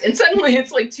contract. And suddenly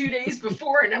it's like 2 days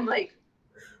before, and I'm like,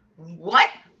 what?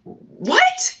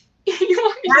 That's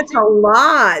a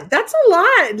lot. That's a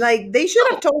lot. Like, they should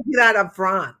have told you that up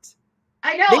front.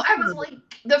 I know. I was like,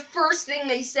 the first thing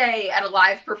they say at a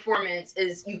live performance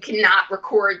is you cannot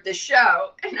record the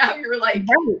show. And now you're like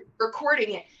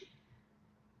recording it.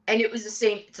 And it was the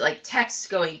same, like texts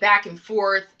going back and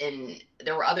forth. And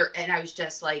there were and I was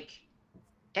just like,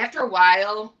 after a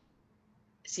while,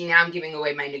 see, now I'm giving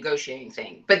away my negotiating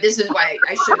thing. But this is why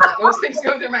I should let most things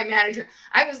go through my manager.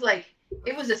 I was like,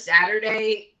 it was a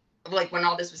Saturday, like when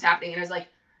all this was happening. And I was like,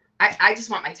 I just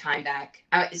want my time back.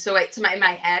 So in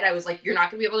my head, I was like, you're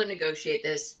not going to be able to negotiate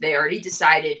this. They already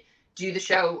decided, do the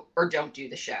show or don't do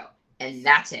the show. And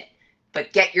that's it.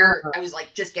 But I was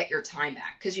like, just get your time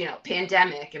back. Because,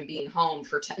 pandemic and being home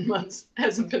for 10 months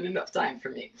hasn't been enough time for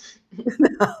me.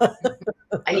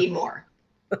 I need more.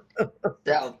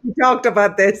 So we talked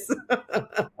about this.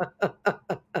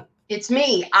 It's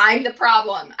me. I'm the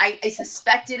problem. I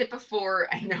suspected it before.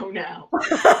 I know now.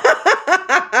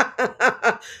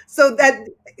 So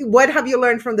what have you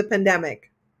learned from the pandemic?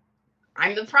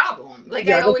 I'm the problem. Like,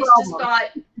 I always just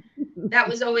thought that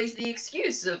was always the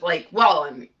excuse of like, well,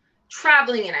 I'm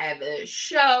traveling and I have a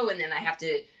show and then I have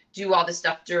to do all this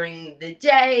stuff during the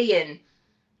day.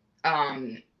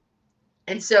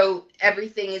 And so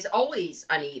everything is always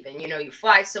uneven. You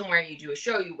fly somewhere, you do a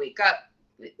show, you wake up.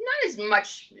 Not as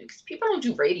much, because people don't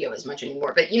do radio as much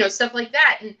anymore, but stuff like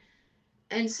that.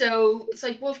 And so it's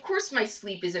like, well, of course my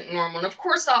sleep isn't normal. And of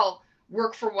course I'll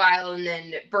work for a while and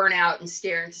then burn out and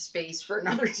stare into space for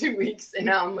another 2 weeks. And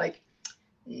now I'm like,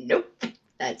 nope,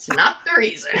 that's not the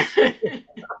reason.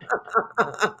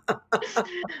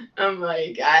 I'm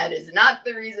like, that is not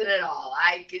the reason at all.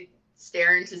 I could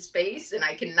stare into space and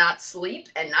I cannot sleep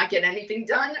and not get anything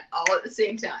done all at the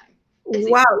same time.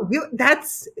 Wow,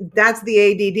 that's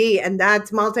the ADD, and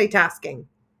that's multitasking.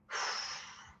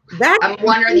 I'm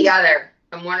one or the other.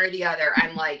 I'm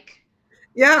like,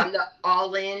 I'm the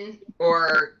all in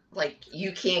or like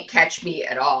you can't catch me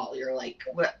at all. You're like,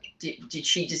 what? Did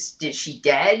she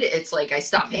dead? It's like I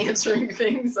stop answering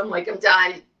things. I'm like, I'm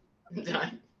done. I'm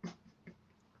done.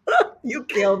 You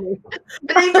killed me.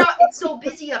 But then, you know, it's so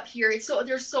busy up here. It's so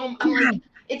there's so I'm like,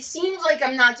 it seems like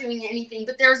I'm not doing anything,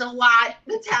 but there's a lot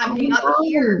that's happening up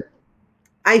here.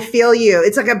 I feel you.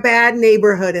 It's like a bad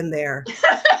neighborhood in there.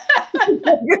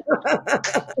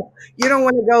 You don't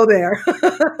want to go there.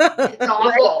 It's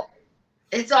awful.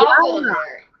 It's awful in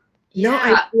there. No, I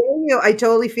Yeah. feel you. I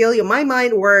totally feel you. My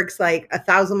mind works like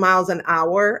 1,000 miles an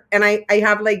hour, and I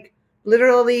have like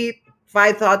literally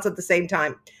 5 thoughts at the same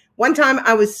time. One time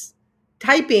I was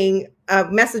typing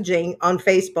messaging on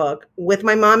Facebook with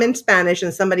my mom in Spanish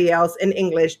and somebody else in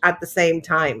English at the same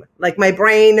time. Like my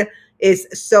brain is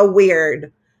so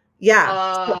weird.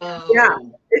 Yeah. Yeah.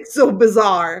 Oh. It's so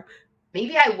bizarre.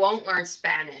 Maybe I won't learn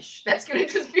Spanish. That's gonna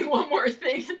just be one more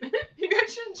thing. Maybe I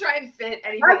shouldn't try and fit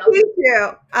anything I'll else. teach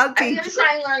you. I'll I was teach gonna you.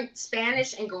 try and learn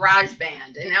Spanish and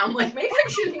GarageBand, and now I'm like, maybe I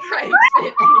shouldn't try and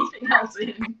fit anything else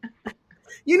in.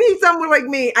 You need someone like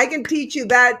me. I can teach you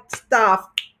that stuff.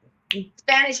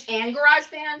 Spanish and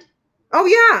GarageBand. Oh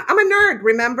yeah, I'm a nerd.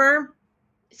 Remember,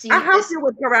 See, I help you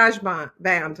with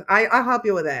Band. I'll help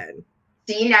you with that.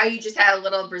 see, now you just had a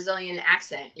little Brazilian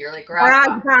accent. You're like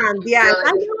GarageBand. Band, yes, You're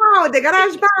I like, know the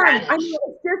Garage Band. I know. Spanish.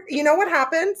 It's just, you know what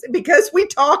happens because we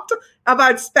talked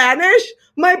about Spanish.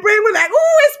 My brain was like,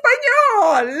 "Oh,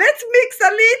 español. Let's mix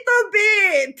a little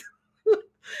bit."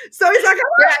 So it's like,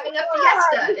 You're having a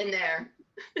fiesta in there.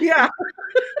 yeah.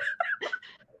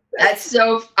 That's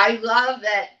so. I love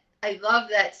that. I love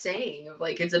that saying of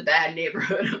like it's a bad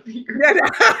neighborhood up here.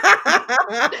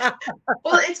 Yeah.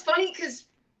 Well, it's funny because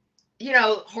you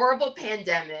know, horrible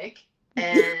pandemic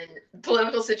and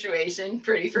political situation,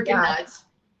 pretty freaking Yeah. nuts.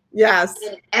 Yes.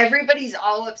 And everybody's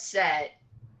all upset.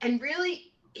 And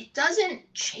really, it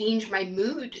doesn't change my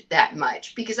mood that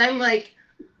much because I'm like,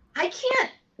 I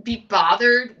can't be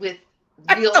bothered with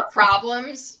real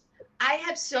problems. I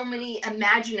have so many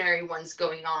imaginary ones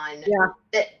going on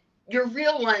that your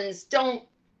real ones don't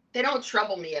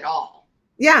trouble me at all.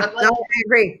 Yeah. But like, No, I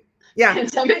agree. Yeah.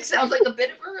 pandemic sounds like a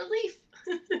bit of a relief.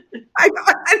 I know.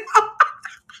 Isn't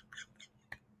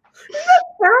that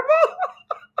terrible?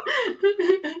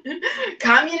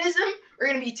 Communism, we're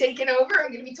going to be taken over. I'm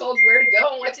going to be told where to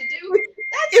go and what to do.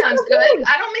 That sounds good.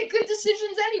 I don't make good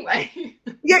decisions anyway.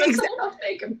 Yeah, But exactly. someone else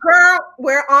make them. Girl,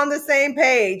 we're on the same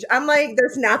page. I'm like,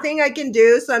 there's nothing I can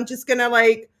do, so I'm just gonna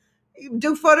like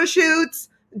do photo shoots,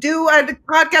 do a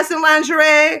podcast in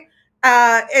lingerie,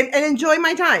 and enjoy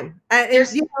my time. And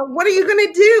There's- you know, what are you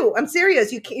gonna do? I'm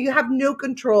serious. You have no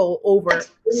control over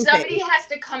Somebody anything. has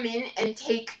to come in and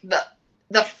take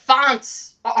the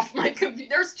fonts off my computer.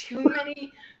 There's too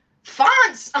many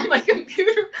fonts on my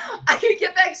computer. I could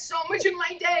get back so much in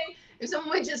my day if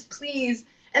someone would just please.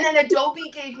 And then Adobe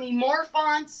gave me more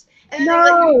fonts. And then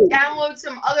they let No. me download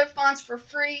some other fonts for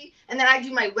free. And then I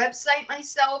do my website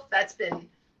myself. That's been,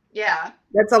 yeah.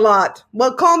 That's a lot.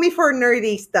 Well, call me for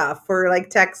nerdy stuff, for like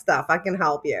tech stuff. I can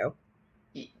help you.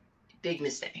 Big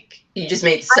mistake. You just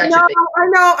made I such know, a big. I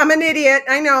know. I'm an idiot.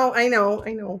 I know.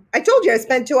 I told you I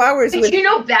spent 2 hours Did with. you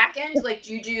know back end? Like,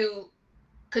 do you do?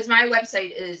 Because my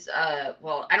website is,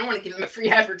 well, I don't want to give them a free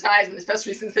advertisement,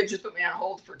 especially since they just put me on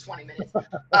hold for 20 minutes.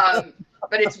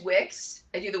 But it's Wix.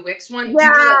 I do the Wix one. Yeah.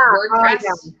 You do like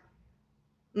WordPress.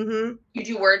 Mm-hmm. You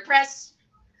do WordPress.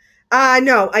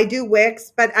 No, I do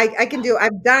Wix, but I can do.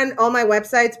 I've done all my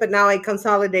websites, but now I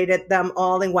consolidated them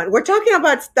all in one. We're talking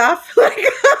about stuff like.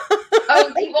 Oh,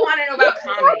 people want to know about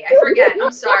comedy. I forget.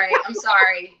 I'm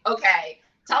sorry. Okay,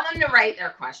 tell them to write their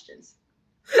questions.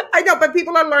 I know, but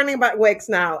people are learning about Wix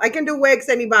now. I can do Wix.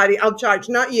 Anybody, I'll charge.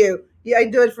 Not you. Yeah, I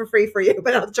do it for free for you,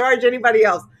 but I'll charge anybody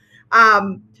else.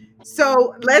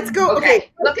 So let's go.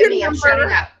 Okay, Look at me. I'm question number-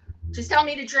 shutting up. Just tell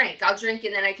me to drink. I'll drink,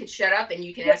 and then I can shut up, and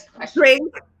you can ask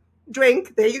questions.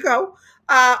 Drink. There you go.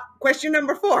 Question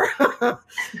number 4.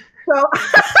 So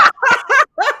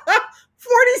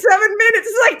 47 minutes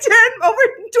is like 12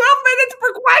 minutes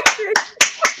per question.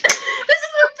 This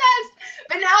is the best.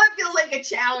 But now it feels like a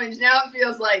challenge. Now it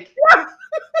feels like,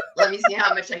 let me see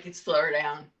how much I can slow her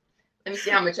down. Let me see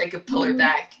how much I could pull her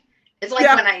back. It's like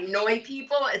when I annoy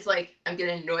people, it's like I'm going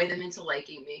to annoy them into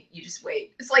liking me. You just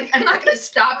wait. It's like I'm not going to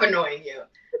stop annoying you.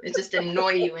 It's just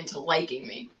annoy you into liking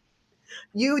me.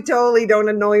 You totally don't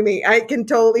annoy me. I can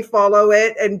totally follow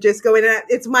it and just go in.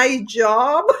 It's my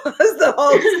job as the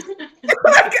host.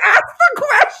 Like, ask the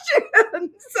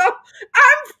question. So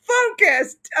I'm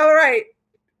focused. All right.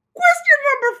 Question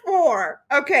number 4.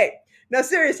 Okay. Now,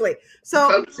 seriously.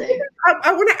 So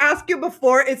I want to ask you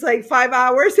before it's like 5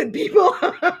 hours and people,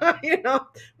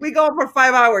 we go for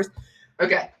 5 hours.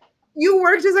 Okay. You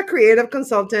worked as a creative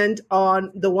consultant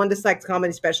on the Wanda Sykes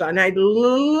comedy special, and I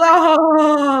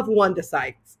love Wanda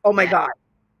Sykes. Oh my Yeah, god!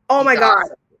 Oh she's my god!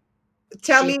 awesome.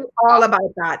 Tell She's me all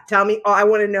about that. Tell me all. I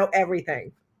want to know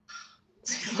everything.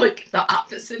 like the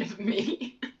opposite of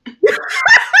me.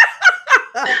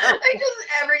 Like just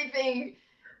everything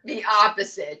the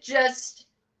opposite. Just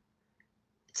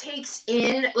takes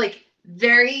in like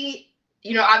very,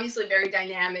 obviously very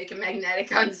dynamic and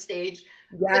magnetic on stage,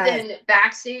 but Yes. then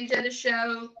backstage at a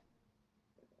show,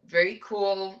 very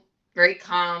cool, very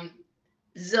calm,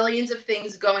 zillions of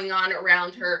things going on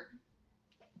around her.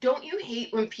 Don't you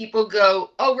hate when people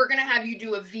go, "Oh, we're gonna have you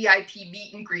do a VIP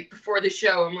meet and greet before the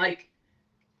show"? I'm like,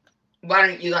 why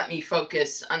don't you let me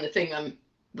focus on the thing I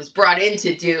was brought in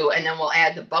to do, and then we'll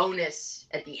add the bonus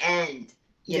at the end.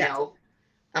 Yes.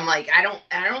 I'm like, I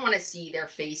don't want to see their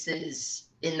faces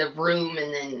in the room,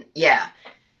 and then yeah,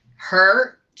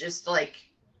 her just like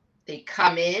they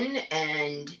come in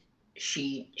and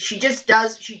she just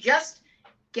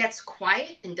gets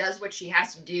quiet and does what she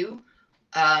has to do.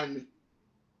 Um,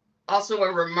 Also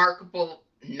a remarkable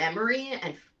memory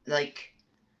and like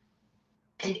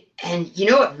and you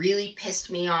know what really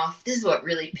pissed me off? This is what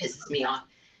really pisses me off.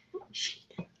 She,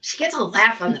 she gets a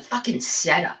laugh on the fucking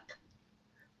setup.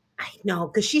 I know,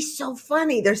 because she's so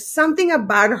funny. There's something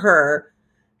about her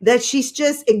that she's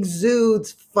just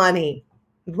exudes funny,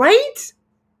 right?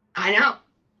 I know.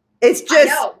 It's I just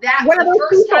know. That one of the those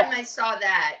first people. time I saw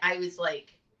that, I was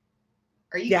like,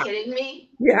 are you Yeah, kidding me?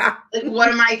 yeah. Like, what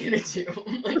am I gonna do?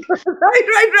 Like,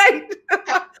 Right.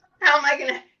 how am I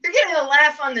gonna you're getting a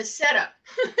laugh on the setup.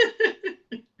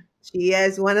 She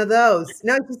is one of those.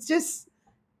 No, it's just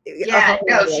Yeah,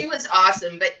 no, hilarious. she was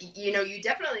awesome, but you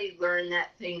definitely learn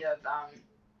that thing of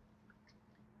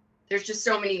there's just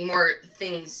so many more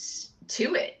things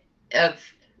to it of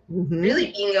Mhm.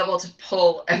 really being able to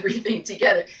pull everything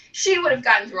together. She would have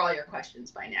gotten through all your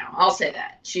questions by now. I'll say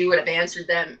that. She would have answered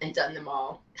them and done them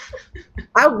all.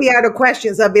 I'll be out of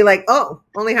questions. I'll be like, oh,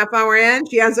 only half hour in.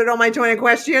 She answered all my 20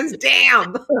 questions.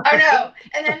 Damn. Oh no.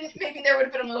 And then maybe there would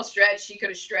have been a little stretch. She could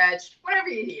have stretched, whatever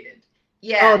you needed. Oh,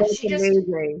 Yeah, that's she just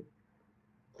amazing.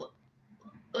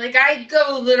 like I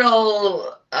go a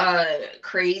little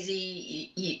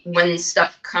crazy when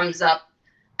stuff comes up.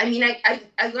 I mean,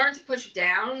 I learned to push it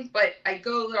down, but I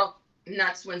go a little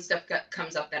nuts when stuff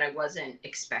comes up that I wasn't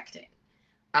expecting.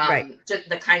 Right. Just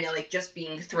the kind of like just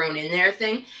being thrown in there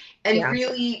thing. And Yeah.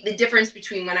 really, the difference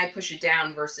between when I push it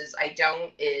down versus I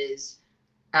don't is,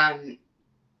 um,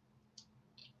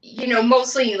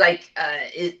 mostly like,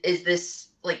 is this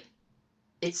like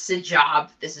it's a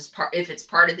job. This is part. If it's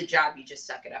part of the job, you just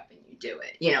suck it up and you do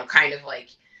it. Kind of like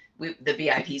the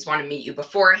VIPs want to meet you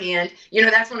beforehand.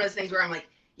 That's one of those things where I'm like,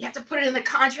 you have to put it in the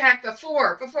contract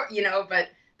before. But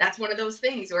that's one of those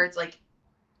things where it's like,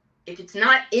 if it's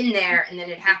not in there and then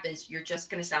it happens, you're just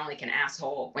gonna sound like an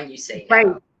asshole when you say Right.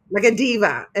 no. Like a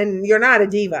diva. And you're not a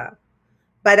diva.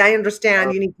 But I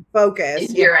understand you need to And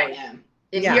focus. here I am.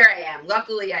 And Yeah. here I am.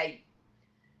 Luckily,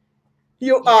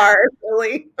 You yeah. are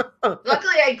really.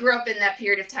 Luckily, I grew up in that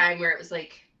period of time where it was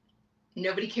like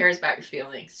nobody cares about your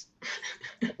feelings.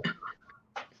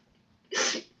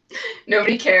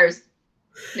 Nobody cares.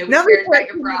 Nobody cares about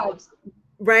your problems.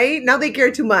 Right? Now they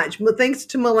care too much. Thanks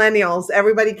to millennials,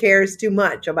 everybody cares too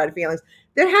much about feelings.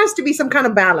 There has to be some kind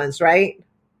of balance, right?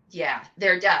 Yeah,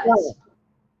 there does.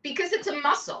 Because it's a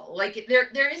muscle. Like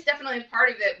there is definitely a part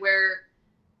of it where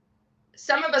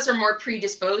some of us are more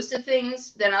predisposed to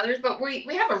things than others, but we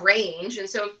have a range. And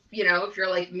so, if you're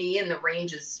like me and the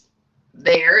range is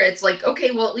there, it's like,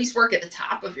 okay, well, at least work at the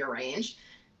top of your range,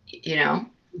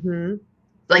 Mm-hmm.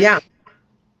 like Yeah.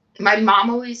 my mom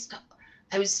always,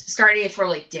 I was starting to throw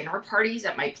like dinner parties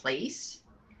at my place.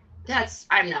 That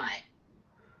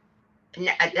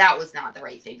was not the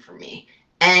right thing for me.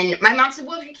 And my mom said,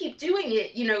 well, if you keep doing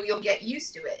it, you'll get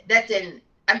used to it. That didn't,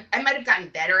 I might have gotten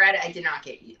better at it. I did not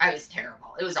I was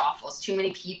terrible. It was awful. It's too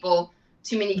many people,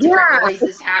 too many different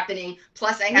noises happening.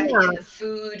 Plus I had to get the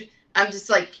food. I'm just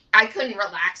like, I couldn't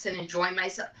relax and enjoy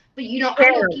myself. But I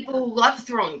know people who love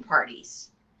throwing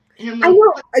parties. And I'm like,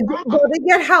 well, they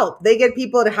get help. They get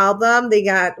people to help them. They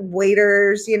got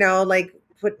waiters,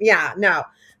 no.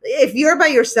 If you're by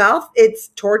yourself, it's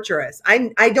torturous.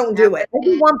 I don't do it. I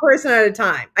do one person at a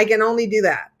time. I can only do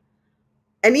that.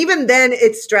 And even then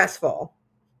it's stressful.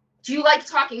 Do you like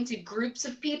talking to groups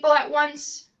of people at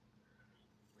once?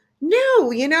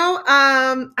 No,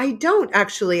 I don't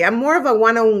actually. I'm more of a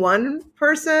one-on-one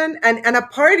person, and a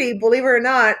party, believe it or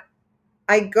not,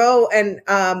 I go and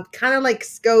kind of like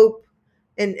scope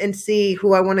and see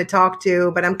who I want to talk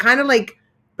to, but I'm kind of like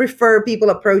prefer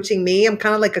people approaching me. I'm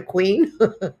kind of like a queen.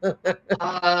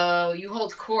 Oh, you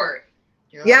hold court.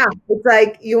 You're Yeah, like, it's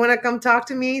like you want to come talk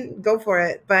to me, go for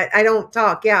it. But I don't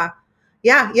talk. Yeah,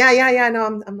 yeah.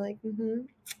 No, I'm like,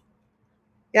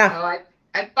 yeah. oh,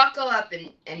 I buckle up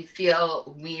and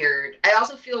feel weird. I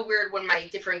also feel weird when my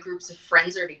different groups of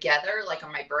friends are together, like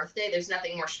on my birthday. There's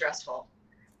nothing more stressful.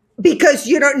 Because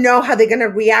you don't know how they're going to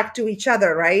react to each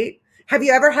other, right? Have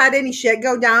you ever had any shit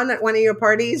go down at one of your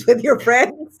parties with your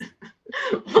friends?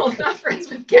 Well, not friends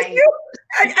with gang.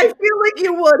 I feel like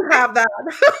you would have that. I'm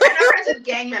not friends with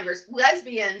gang members.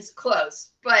 Lesbians, close.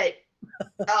 But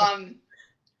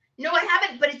no, I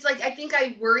haven't. But it's like I think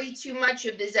I worry too much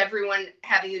of is everyone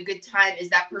having a good time? Is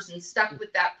that person stuck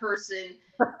with that person?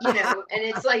 You know, and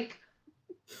it's like,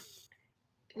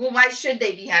 well, why should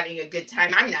they be having a good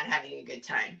time? I'm not having a good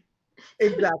time.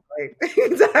 Exactly.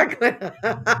 Exactly.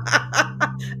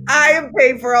 I am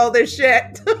paying for all this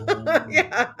shit.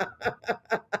 Yeah.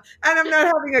 And I'm not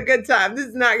having a good time. This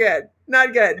is not good.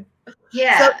 Not good. So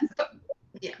Yeah.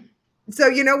 Yeah. so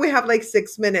we have like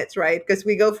 6 minutes, right? Because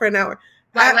we go for an hour.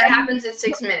 Why? What happens in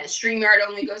 6 minutes? StreamYard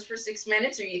only goes for 6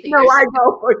 minutes, or you think No, there's I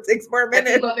go for 6 more that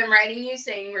minutes. people have been writing you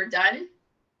saying we're done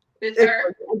with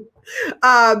her?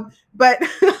 But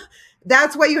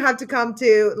that's why you have to come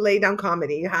to Lay Down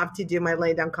Comedy. You have to do my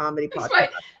Lay Down Comedy podcast.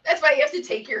 That's why you have to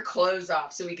take your clothes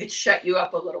off so we could shut you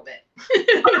up a little bit.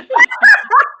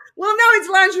 Well, no, it's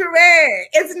lingerie.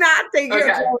 It's not taking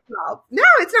your clothes off. No,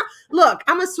 it's not. Look,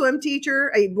 I'm a swim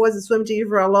teacher. I was a swim teacher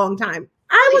for a long time.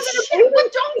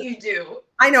 What don't you do?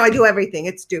 I know, I do everything.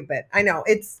 It's stupid. I know.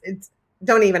 It's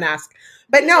don't even ask.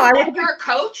 But no, You're a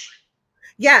coach?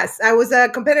 Yes, I was a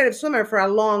competitive swimmer for a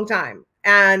long time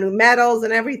and medals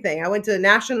and everything. I went to the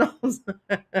nationals,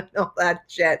 all that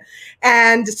shit.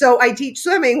 And so I teach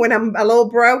swimming when I'm a little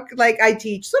broke, like I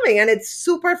teach swimming and it's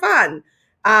super fun.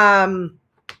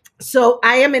 So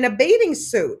I am in a bathing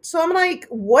suit. So I'm like,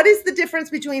 what is the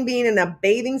difference between being in a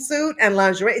bathing suit and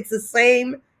lingerie? It's the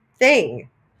same thing.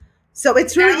 So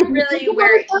it's really, I don't really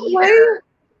wear either.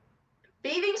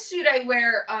 Bathing suit, I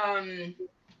wear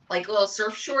like little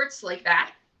surf shorts like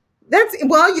that.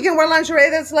 Well, you can wear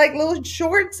lingerie that's like little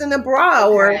shorts and a bra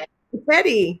or a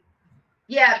teddy.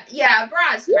 Yeah, a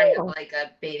bra is kind of like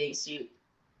a bathing suit,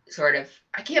 sort of.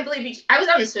 I can't believe I was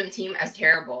on the swim team. I was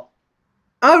terrible.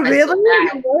 Oh, really?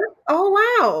 Oh,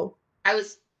 wow. I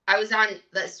was on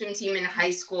the swim team in high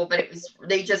school, but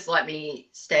they just let me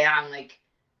stay on. Like,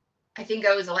 I think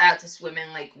I was allowed to swim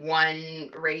in like one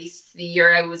race the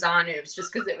year I was on, and it was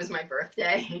just because it was my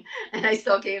birthday, and I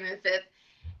still came in fifth.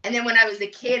 And then when I was a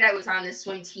kid, I was on the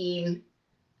swim team,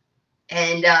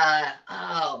 and I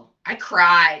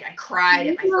cried. I cried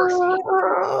at my first meet.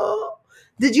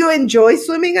 Did you enjoy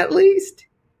swimming at least?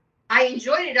 I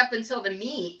enjoyed it up until the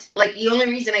meet. Like, the only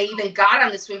reason I even got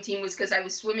on the swim team was because I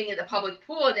was swimming in the public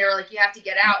pool, and they were like, you have to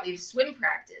get out. We have swim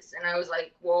practice. And I was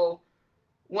like, well,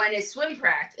 when is swim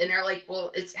practice? And they're like, well,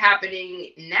 it's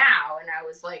happening now. And I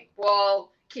was like,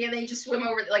 well, can't they just swim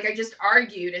over? Like, I just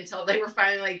argued until they were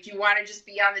finally like, do you want to just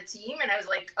be on the team? And I was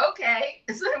like, okay.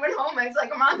 And so I went home. I was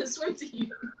like, I'm on the swim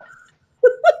team.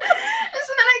 And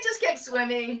so then I just kept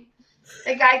swimming.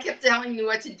 The guy kept telling me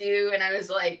what to do, and I was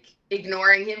like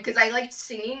ignoring him because I liked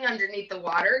singing underneath the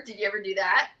water. Did you ever do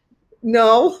that?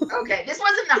 No. Okay, this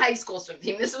wasn't the high school swim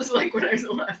team. This was like when I was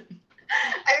 11.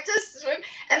 I would just swim,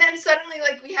 and then suddenly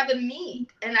like we have a meet,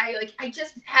 and I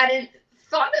just hadn't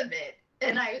thought of it,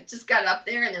 and I just got up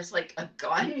there, and there's like a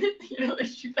gun, they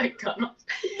shoot that gun off,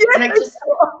 and I just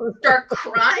start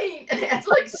crying, and I had to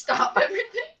like stop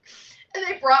everything, and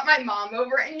they brought my mom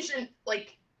over, and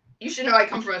you should know I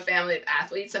come from a family of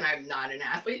athletes, and I'm not an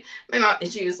athlete. My mom,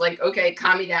 and she was like, okay,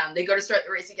 calm me down. They go to start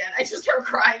the race again. I just start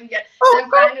crying again. And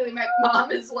then finally my mom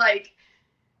is like,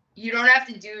 you don't have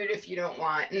to do it if you don't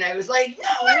want. And I was like, no,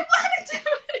 I want to do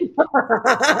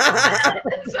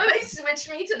it. And so they switched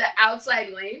me to the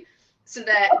outside lane so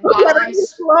that while I'm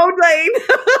slow lane.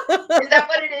 Is that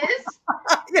what it is?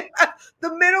 Yeah.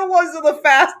 The middle ones are the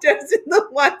fastest, and the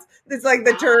ones that's like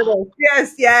the turtles.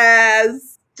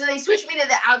 Yes. So they switched me to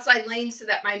the outside lane so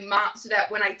that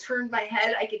when I turned my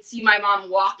head, I could see my mom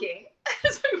walking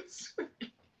as I was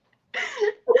swimming.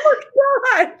 Oh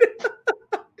my God.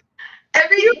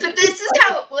 But this is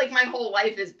how like my whole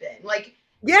life has been. Like,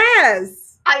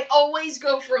 yes. I always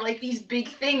go for like these big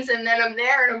things, and then I'm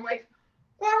there and I'm like,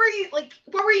 what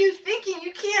were you thinking?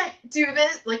 You can't do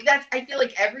this. Like, I feel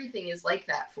like everything is like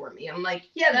that for me. I'm like,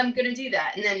 yeah, I'm gonna do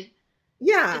that. And then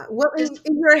yeah, well,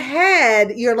 in your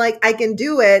head, you're like, I can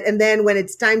do it, and then when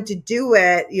it's time to do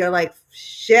it, you're like,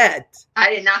 shit.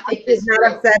 I did not think this through.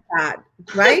 Not upset that,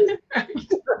 right?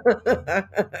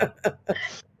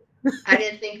 I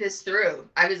didn't think this through.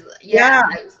 Yeah.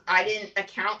 I didn't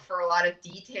account for a lot of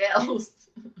details.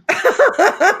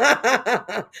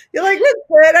 You're like, that's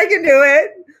good. I can do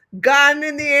it. Gun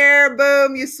in the air,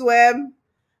 boom, you swim.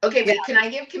 Okay, Yeah. but can I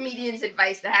give comedians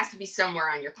advice that has to be somewhere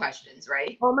on your questions,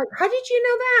 right? Oh my, how did you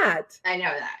know that? I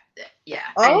know that. Yeah,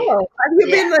 I knew. Oh, have you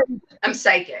been Yeah, like, I'm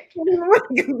psychic.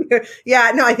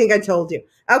 yeah, no, I think I told you.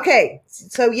 Okay,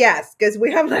 so yes, because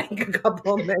we have like a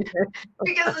couple minutes.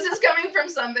 Because this is coming from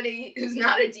somebody who's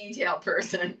not a detail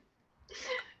person.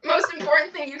 Most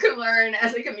important thing you can learn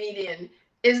as a comedian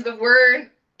is the word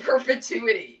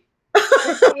perpetuity.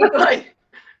 Like,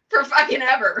 for fucking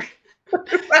ever.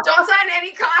 Don't sign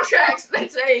any contracts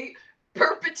that say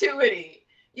perpetuity.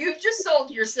 You've just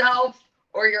sold yourself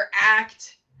or your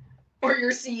act or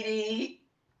your CD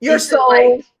Your into soul,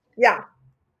 like yeah.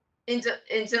 into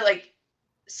like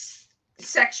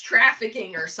sex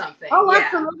trafficking or something. Oh, Yeah,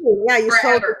 absolutely. Yeah, you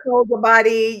forever. sold your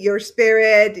body, your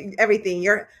spirit, everything.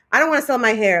 I don't want to sell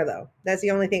my hair though. That's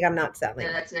the only thing I'm not selling.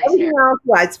 Yeah, that's nice Everything hair. else,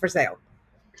 yeah, it's for sale.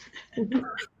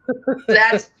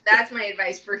 That's my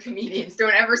advice for comedians.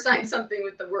 Don't ever sign something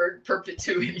with the word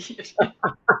perpetuity.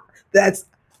 That's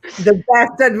the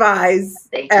best advice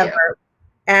Thank you. ever.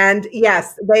 And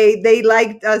yes, they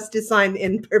liked us to sign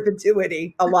in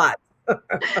perpetuity a lot. I'm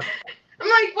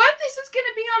like, what? This is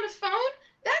gonna be on the phone?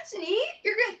 That's neat.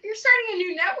 You're starting a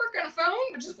new network on a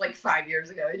phone, which is like 5 years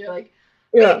ago. And you're like,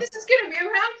 wait, Yeah. this is gonna be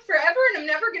around forever, and I'm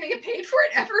never gonna get paid for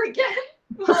it ever again.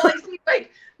 Well, I see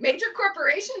like major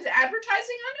corporations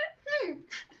advertising on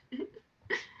it.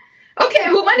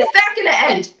 Okay, well, when is that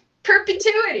gonna end?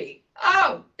 Perpetuity.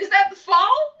 Oh, is that the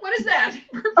fall? What is that?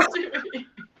 Perpetuity.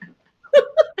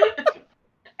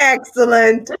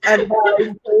 Excellent advice,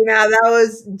 Dana. That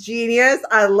was genius.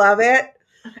 I love it.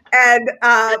 And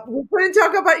we couldn't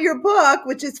talk about your book,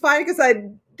 which is fine because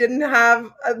I didn't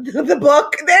have the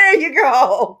book. There you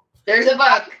go. There's a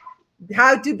book.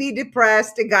 How to be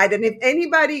depressed, a guide. And if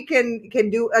anybody can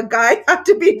do a guide how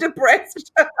to be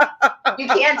depressed, You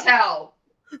can't tell,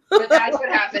 but that's what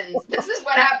happens. This is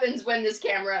what happens when this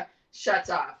camera shuts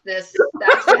off. That's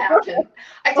what happens.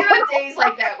 I do have days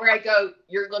like that where I go,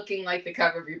 you're looking like the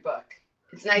cover of your book.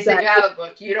 It's nice that you have a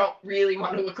book. You don't really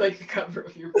want to look like the cover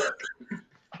of your book.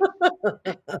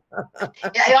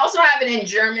 Yeah, I also have it in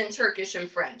German, Turkish, and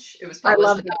French. It was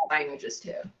published in those languages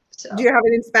too. So. Do you have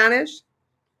it in Spanish?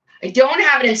 I don't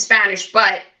have it in Spanish,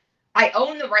 but I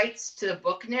own the rights to the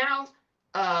book now,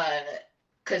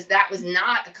 because that was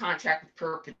not a contract with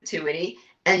perpetuity.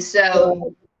 And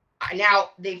so now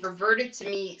they've reverted to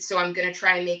me, so I'm going to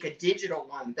try and make a digital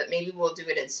one, but maybe we'll do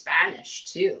it in Spanish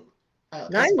too.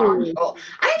 Nice.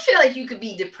 I feel like you could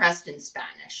be depressed in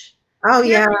Spanish. Oh, Have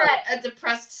yeah. you ever met a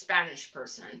depressed Spanish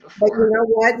person before? But you know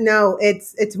what? No,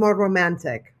 it's more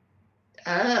romantic.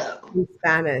 Oh. In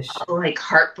Spanish. Oh, like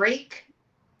heartbreak?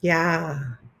 Yeah.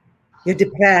 You're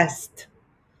depressed.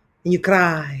 And you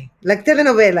cry. Like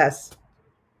telenovelas.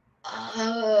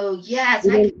 Oh, yes.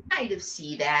 I can kind of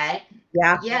see that.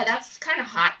 Yeah. Yeah, that's kind of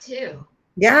hot too.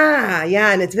 Yeah,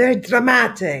 yeah. And it's very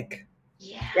dramatic.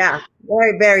 Yeah. Yeah.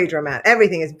 Very, very dramatic.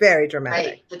 Everything is very dramatic.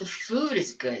 Right. But the food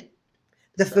is good.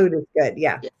 The food is good.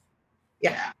 Yeah.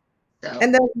 Yeah. So,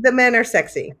 and the men are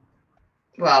sexy.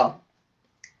 Well,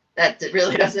 that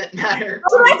really doesn't matter.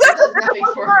 Nothing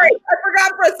for me. I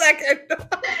forgot for a second.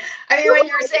 I mean, when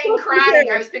you were saying crying,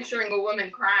 I was picturing a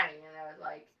woman crying, and I was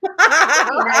like, that'd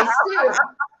be nice too.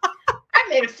 I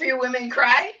made a few women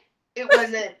cry. It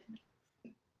wasn't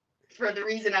for the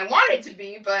reason I wanted to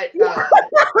be, but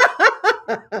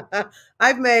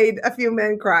I've made a few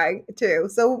men cry too.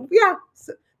 So yeah,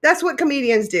 that's what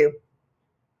comedians do.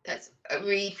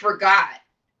 We forgot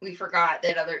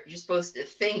that you're supposed to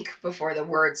think before the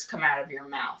words come out of your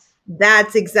mouth.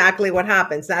 That's exactly what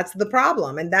happens. That's the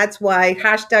problem. And that's why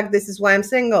hashtag this is why I'm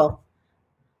single.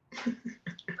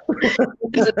 This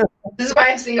is why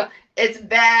I'm single. It's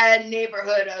bad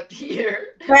neighborhood up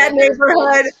here. Bad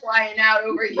neighborhood. Flying out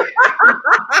over here.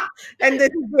 And this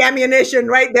is the ammunition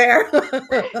right there.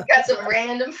 Got some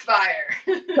random fire.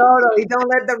 Totally. Don't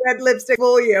let the red lipstick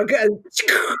fool you.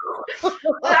 Well,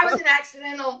 that was an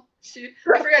accidental shoot.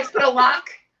 I forgot to put a lock.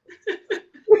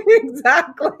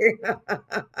 Exactly.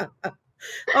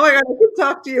 Oh my God, I could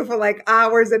talk to you for like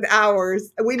hours and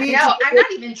hours. We need. No, I'm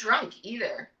not even drunk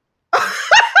either.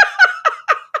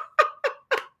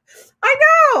 I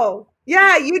know.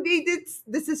 Yeah, you need this.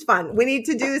 This is fun. We need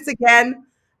to do this again,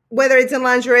 whether it's in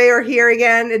lingerie or here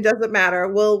again. It doesn't matter.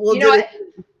 We'll do it.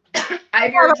 I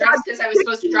have your address because I was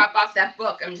supposed to drop off that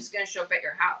book. I'm just gonna show up at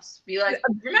your house. Be like,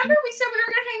 remember we said we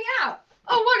were gonna hang out?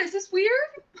 Oh, what is this weird?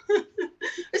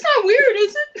 It's not weird,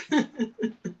 is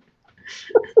it?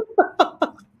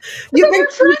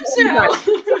 Toronto.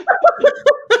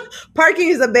 Parking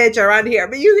is a bitch around here,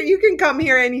 but you can come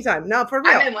here anytime. No, for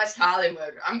real. I'm in West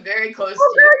Hollywood. I'm very close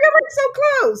Oh, to girl, you. you're like so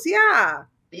close. Yeah.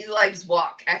 These legs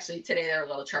walk. Actually, today they're a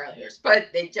little Charliers, but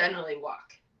they generally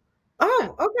walk.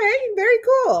 Oh, okay. Very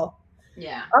cool.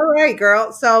 Yeah. All right,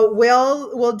 girl. So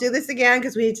we'll do this again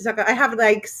because we need to talk. I have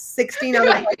like 16 other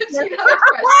Like questions 15 other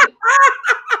questions.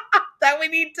 that we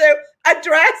need to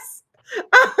address.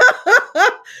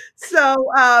 So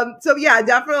yeah,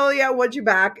 definitely I want you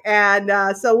back. And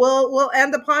so we'll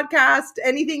end the podcast.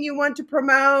 Anything you want to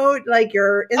promote, like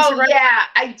your Instagram? Oh yeah,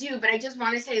 I do, but I just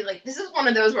want to say, like, this is one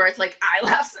of those where it's like I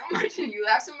laugh so much and you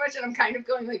laugh so much, and I'm kind of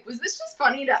going like, was this just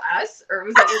funny to us, or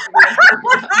was everybody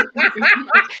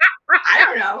else? I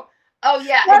don't know. Oh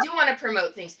yeah, I do want to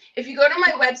promote things. If you go to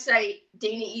my website,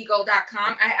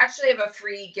 DanaEagle.com, I actually have a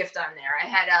free gift on there.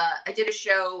 I did a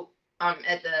show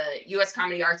at the U.S.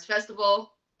 Comedy Arts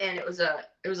Festival, and it was a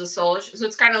solo show, so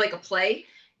it's kind of like a play.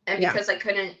 And because I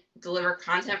couldn't deliver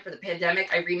content for the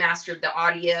pandemic, I remastered the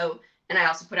audio, and I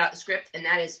also put out the script, and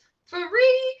that is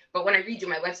free. But when I redo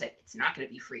my website, it's not going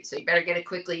to be free, so you better get it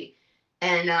quickly.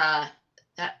 And I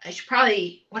should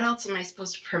probably. What else am I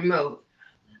supposed to promote?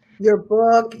 Your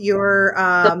book, your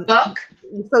the book,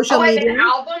 social media. I have an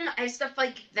album. I have stuff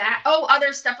like that. Oh,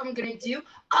 other stuff I'm gonna do.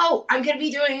 Oh, I'm gonna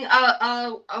be doing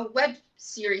a web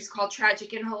series called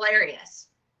Tragic and Hilarious.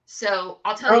 So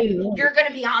I'll tell you, you're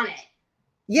gonna be on it.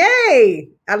 Yay!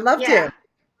 I'd love to.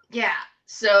 Yeah.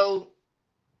 So,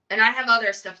 and I have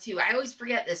other stuff too. I always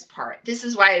forget this part. This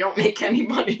is why I don't make any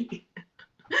money.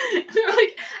 They're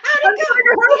like, how'd it go? We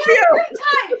had a great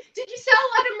time. Did you sell a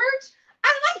lot of merch? I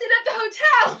left it at the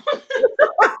hotel.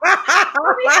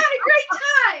 We had a great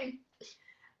time.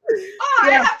 Oh, I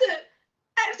have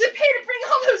to pay to bring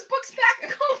all those books back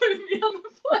home with me on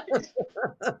the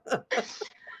flight.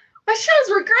 My shows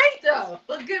were great though.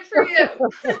 Well, good for you.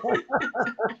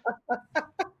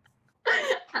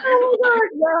 Oh my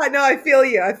God. Yeah, no, I feel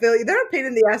you. They're a pain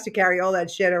in the ass to carry all that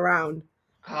shit around.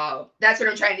 Oh, that's what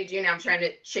I'm trying to do now. I'm trying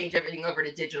to change everything over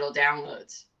to digital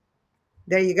downloads.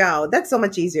 There you go. That's so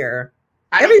much easier.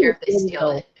 I don't care if they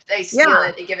steal it. If they steal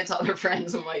it, they give it to other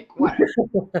friends. I'm like, whatever.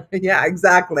 Yeah,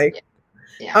 exactly.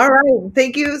 Yeah. All right.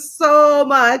 Thank you so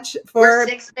much for. We're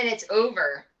 6 minutes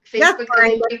over. Facebook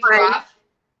doesn't kick you off.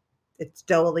 It's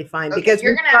totally fine because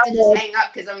you're gonna have to just hang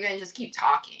up because I'm gonna just keep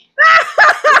talking.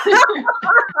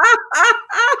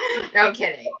 No, I'm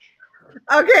kidding.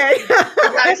 Okay.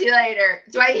 I'll talk to you later.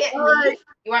 Do I hit leave?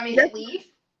 You want me to hit leave?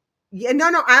 Yeah,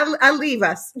 no, I'll leave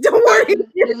us. Don't worry.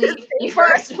 You leave me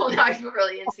first. Well, now I feel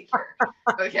really insecure.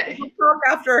 Okay. We'll talk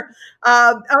after.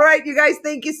 All right, you guys,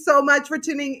 thank you so much for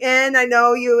tuning in. I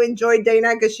know you enjoyed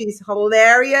Dana because she's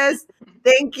hilarious.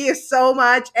 Thank you so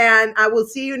much. And I will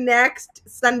see you next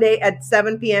Sunday at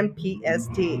 7 p.m.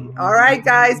 PST. All right,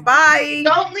 guys. Bye.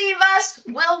 Don't leave us.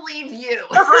 We'll leave you.